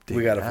fucking.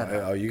 You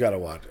gotta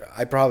watch it.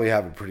 I probably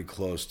have it pretty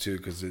close too,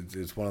 because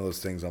it's one of those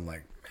things. I'm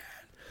like,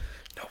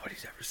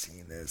 nobody's ever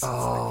seen this.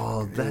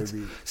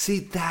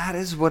 That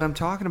is what I'm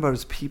talking about.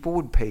 Is people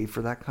would pay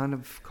for that kind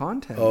of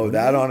content. Oh,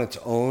 that on its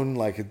own,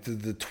 like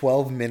the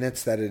 12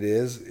 minutes that it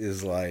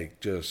is like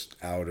just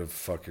out of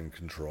fucking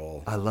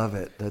control. I love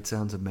it. That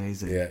sounds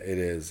amazing. Yeah, it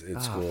is.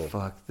 It's cool.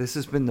 Fuck, this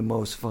has been the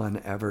most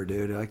fun ever,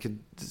 dude. I could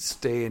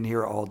stay in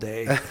here all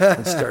day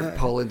and start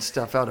pulling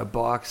stuff out of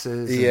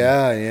boxes.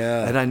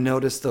 Yeah. And I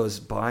noticed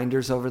those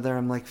binders over there.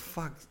 I'm like,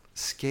 fuck.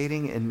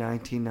 Skating in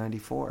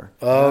 1994.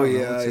 Oh,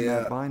 what's in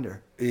that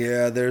binder?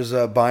 Yeah, there's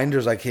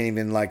binders I can't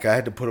even, like, I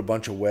had to put a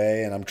bunch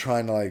away, and I'm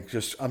trying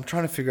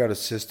to figure out a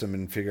system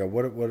and figure out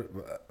what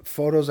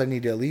photos I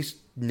need to at least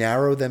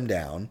narrow them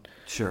down.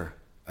 Sure.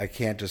 I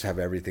can't just have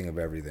everything of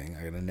everything.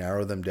 I'm going to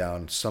narrow them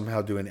down,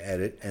 somehow do an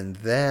edit, and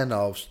then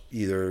I'll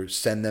either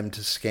send them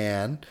to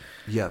scan,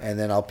 and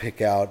then I'll pick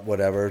out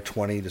whatever,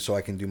 20, so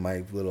I can do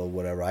my little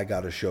whatever. I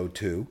got a show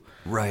too.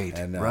 Right,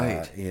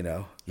 right. You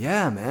know.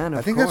 Yeah, man,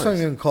 I think that's what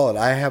I'm going to call it.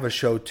 I have a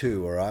show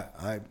too, or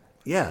I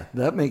yeah,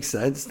 that makes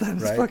sense.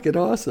 That's fucking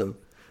awesome.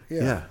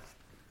 Yeah.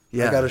 I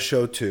got a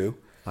show too.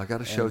 I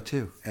got a show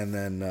too. And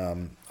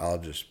then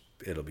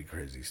it'll be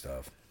crazy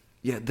stuff.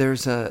 Yeah,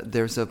 there's a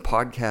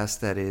podcast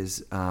that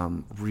is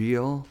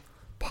real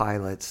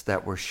pilots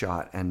that were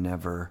shot and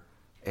never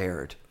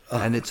aired.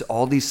 And it's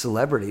all these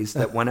celebrities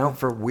that went out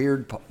for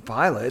weird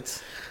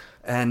pilots.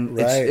 And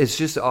it's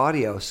just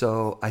audio,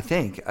 so I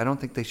don't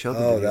think they showed the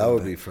video. Oh, that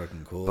would be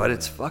fucking cool. But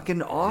it's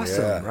fucking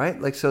awesome,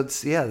 right? Like, so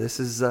it's,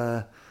 this is,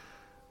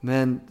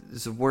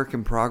 it's a work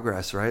in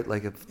progress, right?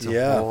 Like, it's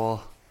a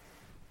whole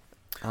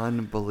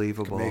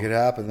unbelievable. Make it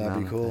happen,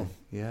 that'd be cool.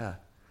 Yeah.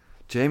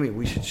 Jamie,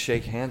 we should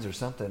shake hands or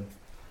something.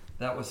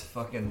 That was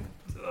fucking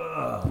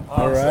awesome.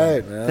 All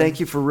right, man. Thank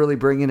you for really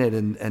bringing it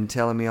and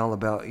telling me all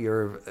about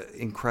your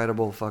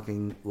incredible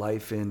fucking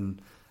life in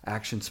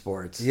Action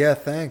Sports. Yeah,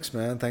 thanks,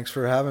 man. Thanks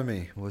for having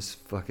me. It was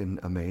fucking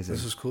amazing.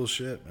 This is cool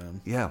shit,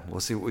 man. Yeah, we'll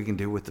see what we can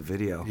do with the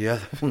video. Yeah.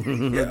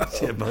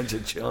 A bunch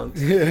of chunks.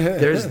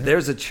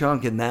 There's a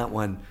chunk in that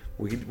one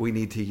we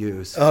need to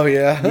use. Oh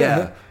yeah.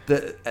 Yeah.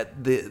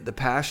 The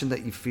passion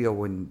that you feel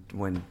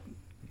when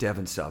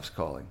Devin stops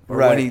calling, or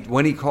right.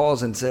 when he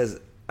calls and says,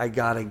 "I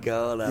gotta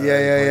go."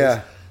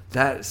 Yeah.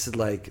 That's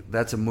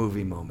a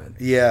movie moment.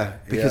 Yeah.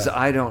 Because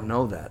I don't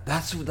know that.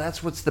 That's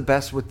what's the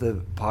best with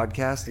the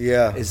podcast.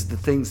 Yeah. Is the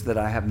things that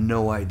I have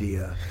no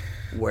idea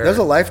where. There's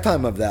a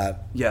lifetime of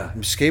that. Yeah.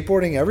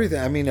 Skateboarding, everything.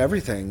 I mean,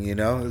 everything, you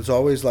know. It's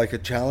always like a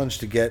challenge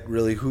to get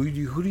really, who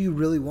do you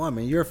really want? I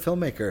mean, you're a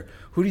filmmaker.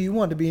 Who do you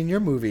want to be in your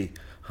movie?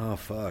 Oh,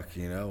 fuck,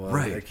 you know. Well,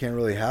 right. I can't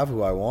really have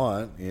who I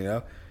want, you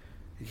know.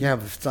 You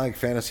can't have, it's not like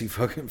fantasy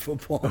fucking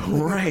football.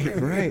 Right.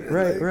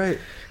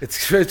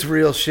 It's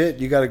real shit.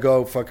 You got to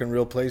go fucking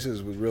real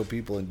places with real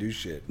people and do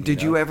shit.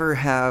 Did you ever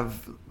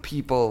have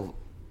people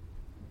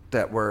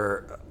that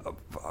were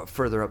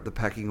further up the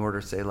pecking order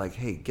say like,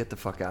 "Hey, get the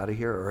fuck out of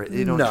here," or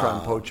 "You don't try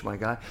and poach my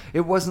guy"?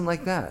 It wasn't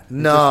like that.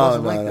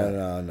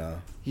 No.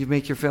 You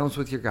make your films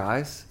with your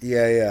guys.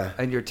 Yeah.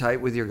 And you're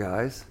tight with your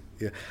guys.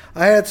 Yeah,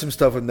 I had some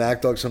stuff with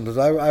Mac Dog sometimes.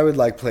 I would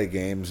like play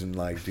games and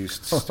like do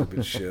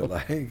stupid shit.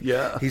 Like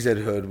he's at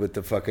Hood with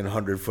the fucking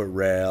 100-foot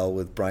rail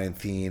with Brian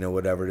Thien or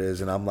whatever it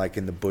is, and I'm like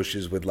in the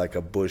bushes with like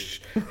a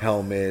bush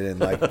helmet and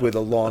like with a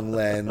long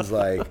lens.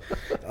 Like,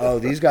 oh,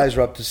 these guys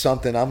are up to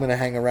something. I'm gonna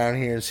hang around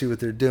here and see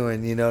what they're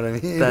doing. You know what I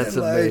mean? That's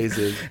and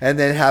amazing. And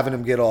then having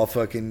them get all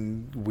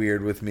fucking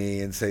weird with me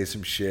and say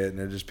some shit, and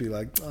they'll just be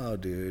like, "Oh,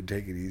 dude,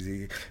 take it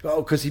easy."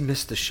 Oh, because he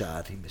missed the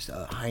shot. He missed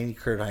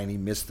Kurt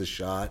Heine missed the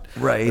shot.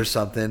 Right. Or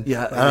something.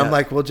 Yeah. And I'm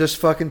like, well, just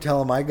fucking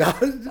tell him I got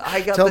tell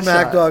the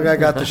Mac shot. Dog I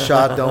got the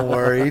shot. Don't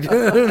worry.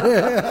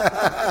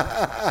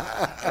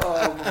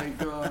 Oh my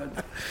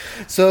god.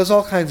 So it's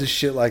all kinds of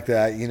shit like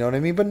that. You know what I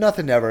mean? But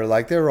nothing ever.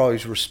 Like they were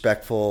always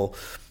respectful,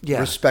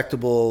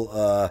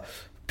 respectable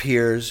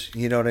peers.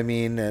 You know what I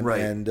mean? And, right.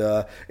 And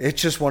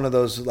it's just one of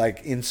those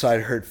like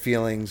inside hurt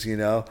feelings. You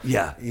know?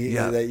 Yeah.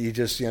 That you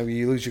just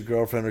you lose your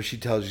girlfriend or she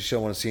tells you she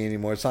don't want to see you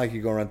anymore. It's not like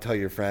you go around and tell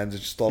your friends.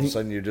 It's just all of a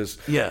sudden you're just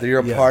you're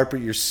apart,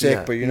 but you're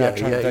sick, but you're not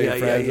trying to tell your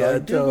friends.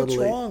 Like, dude, what's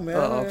wrong, man?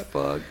 Oh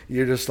fuck.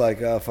 You're just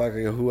like, oh fuck.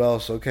 Who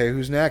else? Okay,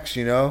 who's next?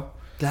 You know?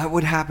 That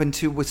would happen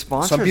too with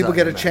sponsors. Some people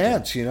get a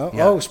chance, you know.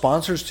 Yeah. Oh,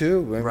 sponsors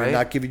too. We're right.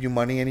 not giving you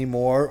money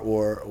anymore,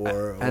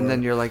 or and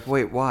then you're like,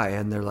 wait, why?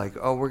 And they're like,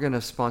 oh, we're going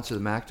to sponsor the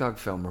Mac Dog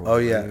film. Or whatever. Oh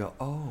yeah. And you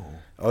go,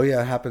 oh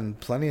yeah, it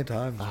happened plenty of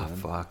times. Oh man.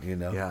 fuck, you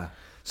know. Yeah.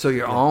 So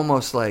you're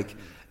almost like,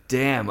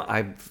 damn,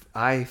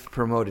 I've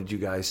promoted you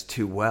guys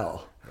too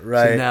well.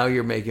 Right. So now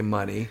you're making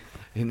money.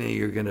 And then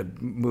you're gonna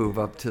move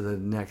up to the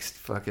next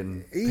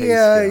fucking pay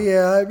scale.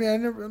 Yeah. I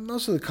mean,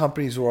 most of the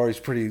companies were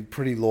always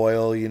pretty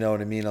loyal. You know what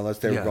I mean? Unless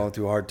they were going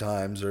through hard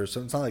times or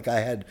something. It's not like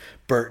I had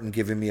Burton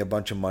giving me a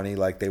bunch of money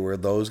like they were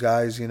those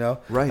guys. You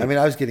know? Right. I mean,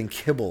 I was getting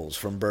kibbles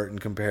from Burton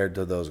compared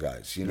to those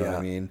guys. You know what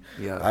I mean?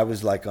 Yeah. I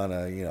was like on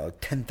a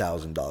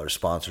 $10,000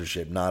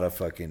 sponsorship, not a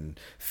fucking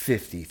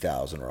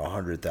 $50,000 or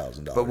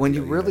 $100,000. But when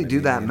you really do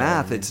that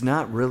math, I mean? it's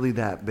not really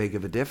that big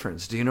of a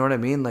difference. Do you know what I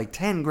mean? Like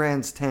 10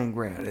 grand's 10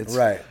 grand. It's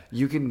right.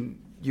 You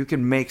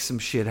can make some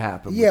shit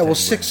happen. Yeah, well,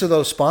 6 of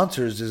those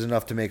sponsors is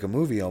enough to make a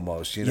movie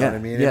almost. You know what I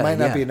mean? It might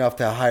not be enough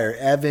to hire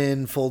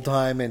Evan full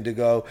time and to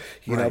go,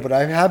 you know. But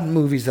I have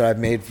movies that I've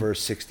made for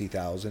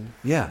 $60,000.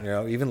 Yeah, you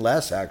know, even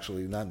less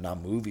actually.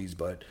 Not movies,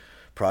 but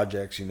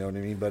projects. You know what I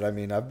mean? But I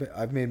mean,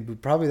 I've made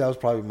that was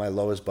probably my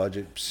lowest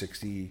budget,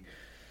 60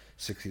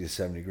 to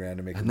 70 grand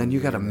to make. And then you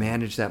got to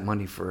manage that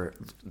money for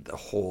the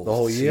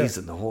whole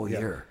season, the whole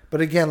year. But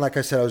again, like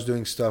I said, I was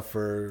doing stuff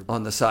for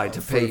on the side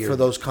to pay for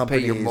those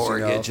companies, pay your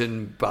mortgage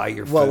and buy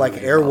your food. Well, like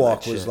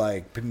Airwalk was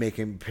like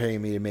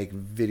paying me to make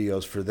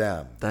videos for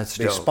them. That's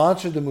they dope.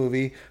 Sponsored the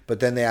movie,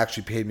 but then they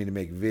actually paid me to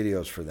make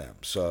videos for them.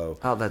 So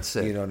that's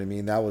sick. You know what I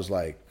mean? That was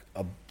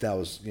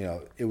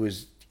it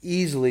was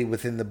easily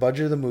within the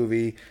budget of the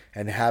movie,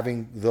 and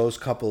having those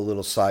couple of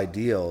little side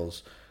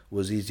deals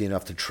was easy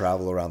enough to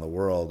travel around the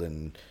world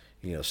and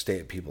stay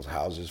at people's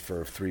houses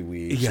for 3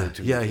 weeks. Yeah. Or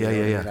 2 weeks, I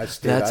mean,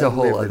 That's a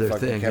whole other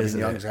thing, Kevin isn't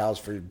Young's it? house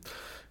for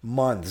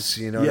months.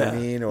 You know what I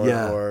mean?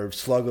 Or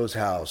Sluggo's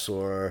house,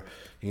 or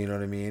you know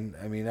what I mean?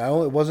 I mean,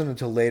 it wasn't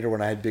until later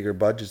when I had bigger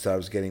budgets that I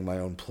was getting my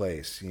own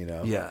place. You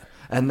know? Yeah,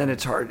 and then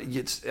it's hard.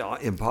 It's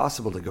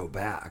impossible to go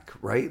back,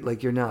 right?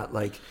 Like you're not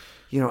like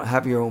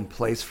have your own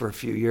place for a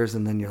few years,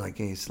 and then you're like,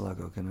 hey,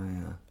 Sluggo, can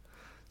I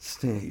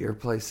stay at your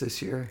place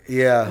this year?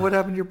 Yeah. What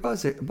happened to your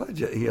budget?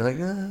 You're like,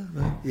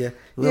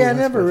 I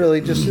never really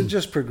it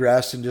just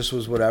progressed and just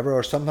was whatever.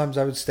 Or sometimes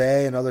I would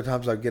stay, and other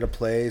times I'd get a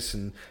place,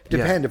 and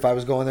depend if I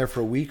was going there for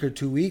a week or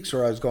 2 weeks,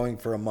 or I was going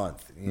for a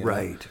month.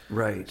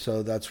 Right.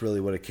 So that's really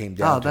what it came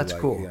down to. That's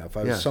cool. If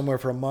I was somewhere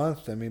for a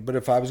month, I mean, but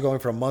if I was going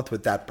for a month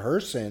with that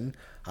person,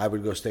 I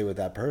would go stay with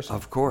that person.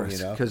 Of course,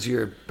 because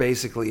you're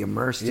basically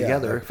immersed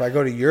together. Like if I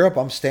go to Europe,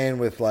 I'm staying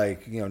with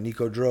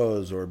Nico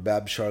Droz or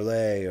Bab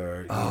Charlet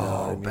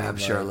or Bab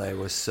Charlet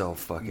was so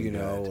fucking you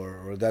know, good.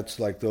 Or that's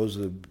like those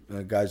are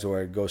the guys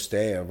where I go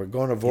stay. If we're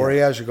going to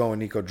Voyage, you're going with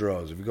Nico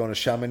Droz. If you're going to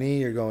Chamonix,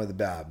 you're going with the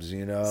Babs.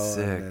 You know,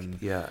 sick.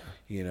 And,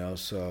 you know,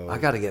 so I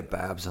got to get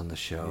Babs on the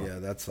show. Yeah,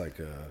 that's like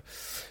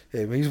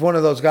he's one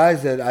of those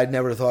guys that I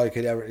never thought I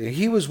could ever.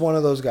 He was one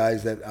of those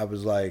guys that I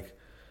was like.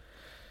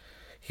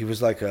 He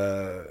was like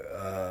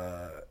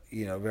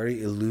you know,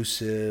 very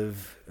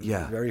elusive,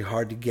 very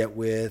hard to get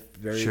with,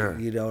 very,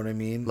 you know what I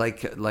mean?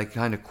 Like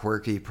kind of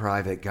quirky,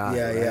 private guy.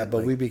 Yeah, right? yeah. But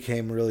like, we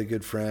became really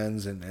good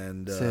friends,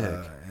 and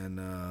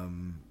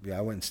yeah,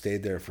 I went and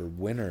stayed there for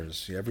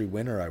winters. Every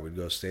winter I would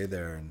go stay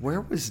there. And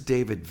where was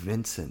David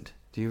Vincent?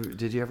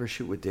 Did you ever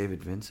shoot with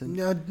David Vincent?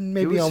 No,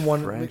 maybe he was on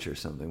one French or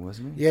something,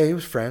 wasn't he? Yeah, he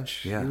was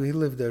French. Yeah, he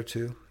lived there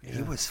too. Yeah.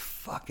 He was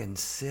fucking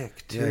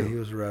sick too. Yeah, he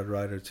was a Red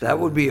Rider too. That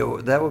would be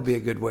a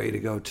good way to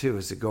go too,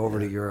 is to go over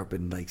to Europe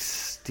and like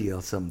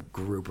steal some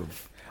group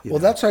of. Well,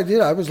 that's what I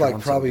did. I was like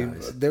probably.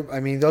 I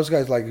mean, those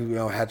guys like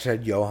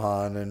had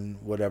Johan and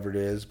whatever it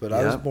is, but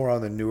I was more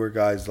on the newer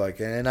guys like,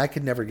 and I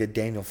could never get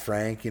Daniel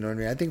Frank. You know what I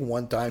mean? I think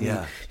one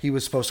time he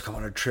was supposed to come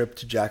on a trip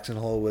to Jackson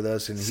Hole with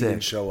us, and he didn't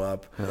show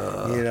up.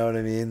 You know what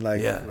I mean?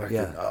 Like,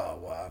 oh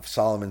wow,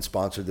 Solomon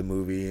sponsored the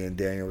movie, and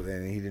Daniel,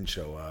 and he didn't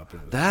show up.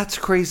 That's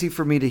crazy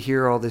for me to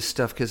hear all this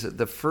stuff, because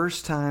the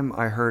first time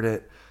I heard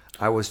it,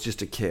 I was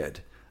just a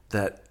kid.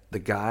 That the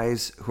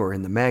guys who are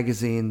in the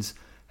magazines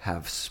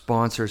have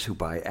sponsors who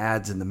buy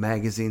ads in the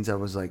magazines. I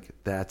was like,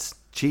 that's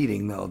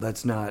cheating though.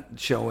 That's not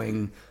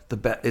showing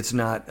it's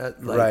not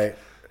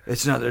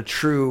it's not a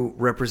true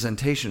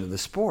representation of the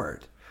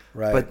sport.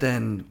 Right. But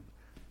then,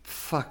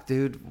 fuck,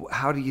 dude,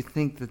 how do you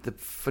think that the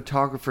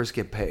photographers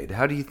get paid?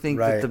 How do you think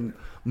that the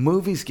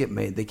movies get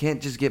made? They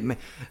can't just get made.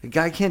 A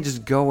guy can't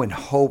just go and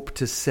hope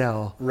to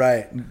sell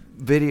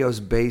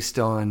videos based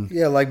on...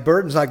 Yeah, like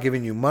Burton's not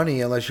giving you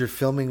money unless you're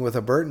filming with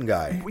a Burton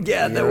guy.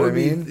 Yeah, that would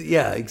be...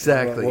 Yeah,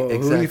 exactly. Well,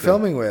 who are you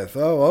filming with?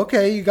 Oh,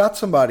 okay, you got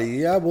somebody.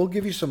 Yeah, we'll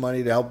give you some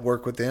money to help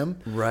work with him.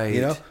 Right.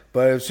 You know,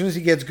 but as soon as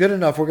he gets good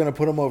enough, we're going to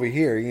put him over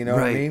here. You know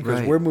what I mean?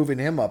 Because we're moving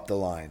him up the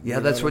line.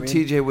 Yeah, that's what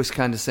TJ was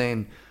kind of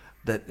saying,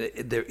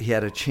 that he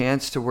had a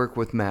chance to work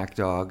with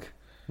MacDog,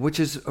 which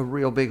is a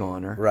real big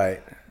honor.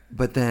 Right.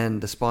 But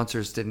then the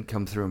sponsors didn't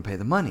come through and pay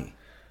the money.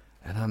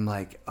 And I'm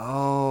like,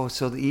 oh,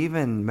 so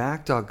even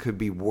MacDog could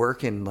be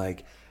working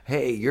like,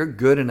 hey, you're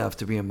good enough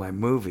to be in my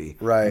movie.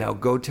 Right. Now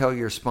go tell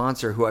your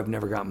sponsor, who I've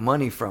never got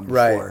money from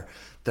before,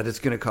 that it's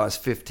going to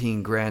cost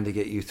 $15,000 to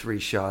get you 3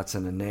 shots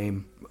and a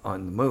name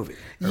on the movie.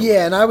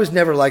 Yeah, and I was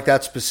never like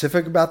that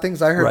specific about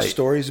things. I heard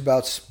stories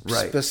about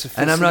specificity.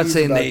 And I'm not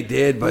saying they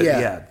did, but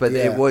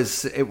it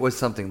was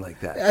something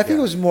like that. I think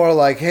it was more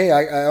like, hey,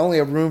 I only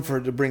have room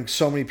to bring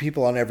so many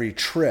people on every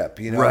trip.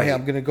 You know, hey,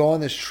 I'm going to go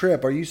on this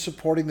trip. Are you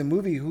supporting the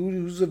movie?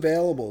 Who's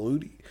available?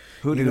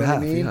 Who do you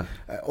have? I mean?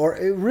 Yeah. Or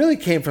it really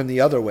came from the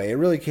other way. It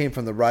really came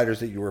from the writers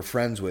that you were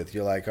friends with.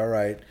 You're like, all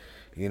right,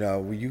 you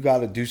know, you got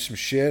to do some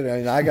shit,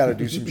 and I got to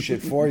do some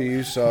shit for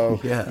you.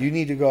 So you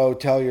need to go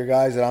tell your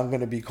guys that I'm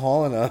going to be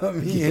calling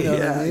them. You know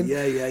what I mean?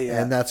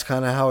 Yeah. And that's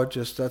kind of how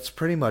that's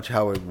pretty much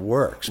how it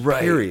works.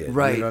 Period.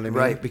 Right. You know what I mean?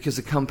 Right. Because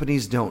the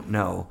companies don't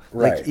know.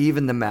 Like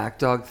even the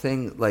MacDog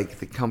thing. Like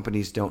the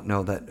companies don't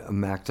know that a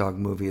MacDog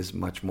movie is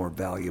much more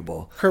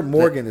valuable. Kurt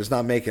Morgan is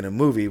not making a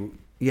movie.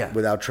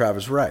 Without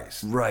Travis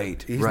Rice.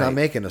 Right. He's not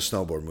making a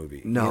snowboard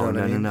movie. No, you know what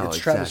I mean? No. It's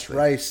exactly. Travis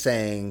Rice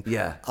saying,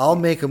 I'll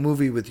make a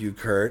movie with you,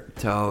 Kurt.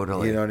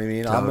 Totally. You know what I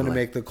mean? Totally. I'm going to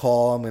make the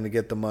call. I'm going to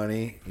get the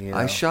money. You know?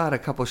 I shot a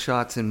couple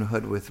shots in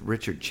Hood with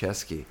Richard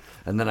Chesky.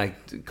 And then I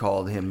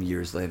called him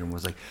years later and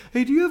was like,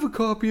 hey, do you have a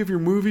copy of your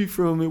movie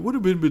from, it would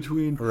have been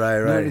between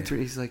 93.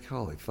 He's like,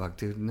 holy fuck,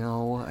 dude.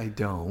 No, I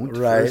don't.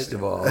 First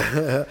of all.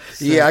 I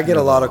get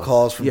a lot of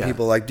calls from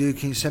people like, dude,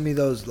 can you send me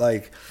those?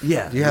 Like, do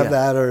you have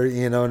that? Or,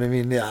 you know what I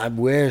mean? I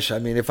wish. I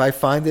mean, if I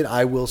find it,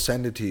 I will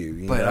send it to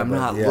you. But I'm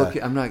not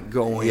looking. I'm not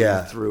going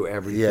through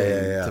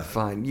everything to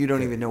find. You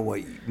don't even know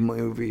what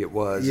movie it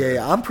was.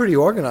 I'm pretty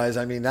organized.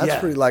 I mean, that's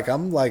pretty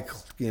I'm like,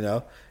 you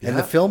know, and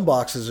the film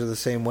boxes are the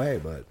same way,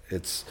 but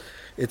it's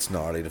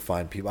gnarly to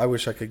find people. I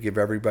wish I could give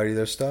everybody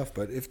their stuff,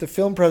 but if the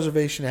film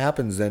preservation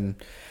happens, then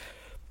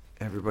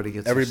everybody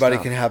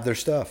can have their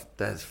stuff.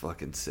 That's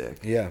fucking sick.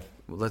 Yeah.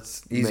 Well,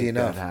 let's Easy make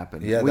enough. that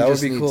happen. Yeah, we that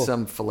just would be need cool.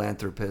 some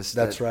philanthropist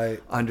that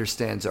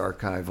understands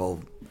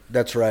archival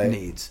That's right.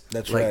 needs.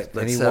 That's right.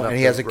 And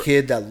he has a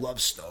kid that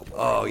loves snowboarding.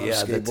 Oh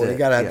yeah, that's it. You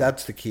gotta.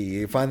 That's the key.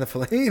 You find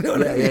the you know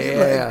what I mean?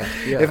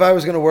 Yeah. If I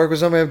was going to work with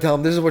somebody, I'd tell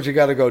them, this is what you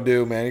got to go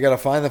do, man. You got to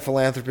find the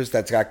philanthropist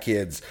that's got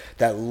kids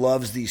that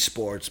loves these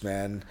sports,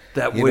 man.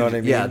 That you would, know what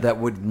I mean? That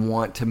would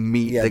want to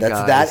meet the that's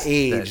guys. That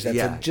age.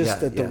 That's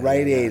just at the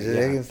right age.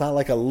 It's not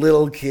like a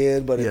little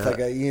kid, but it's like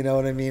a, you know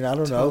what I mean? I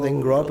don't know. They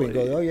can grow up and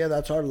go, oh yeah,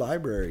 that's our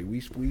library.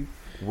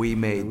 We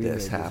made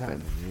this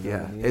happen. You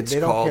know? It's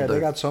they don't called. Care. They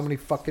got so many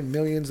fucking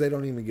millions. They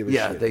don't even give a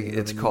shit.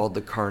 It's called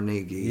the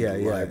Carnegie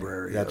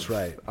Library. That's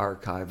right.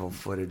 Archival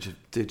footage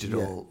of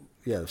digital.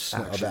 Of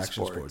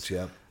action sports.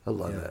 Yeah, I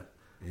love that.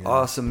 Yeah.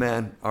 Awesome,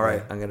 man. All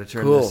right, I'm gonna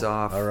turn this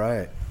off. All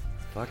right.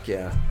 Fuck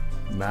yeah,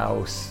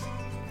 mouse.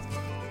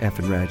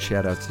 Effin' Rad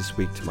shout-outs this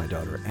week to my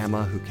daughter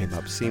Emma, who came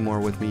up Seymour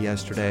with me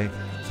yesterday.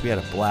 We had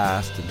a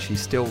blast, and she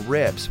still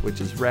rips,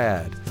 which is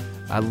rad.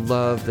 I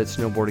love that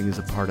snowboarding is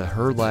a part of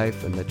her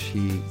life and that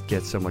she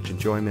gets so much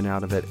enjoyment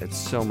out of it. It's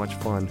so much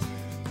fun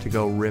to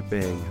go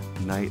ripping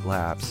night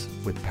laps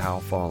with POW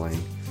falling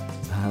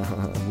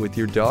with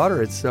your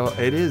daughter.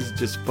 It is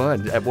just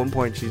fun. At one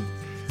point she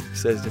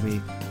says to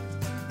me,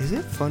 "Is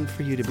it fun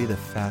for you to be the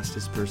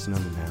fastest person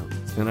on the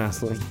mountain?" And I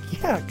was like,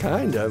 "Yeah,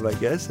 kind of, I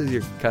guess," as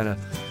you're kind of,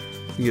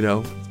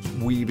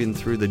 weaving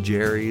through the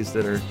jerrys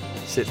that are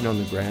sitting on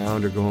the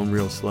ground or going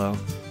real slow.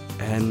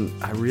 And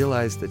I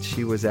realized that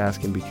she was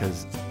asking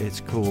because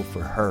it's cool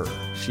for her.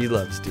 She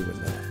loves doing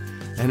that.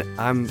 And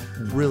I'm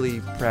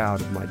really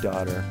proud of my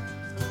daughter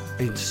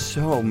in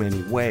so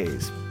many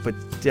ways, but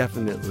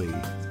definitely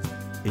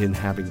in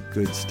having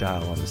good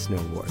style on a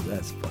snowboard.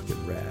 That's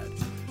fucking rad.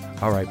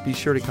 All right, be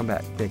sure to come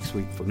back next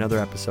week for another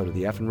episode of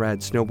the Effin' Rad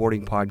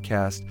Snowboarding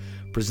Podcast,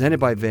 presented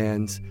by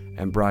Vans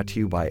and brought to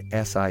you by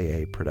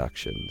SIA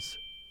Productions.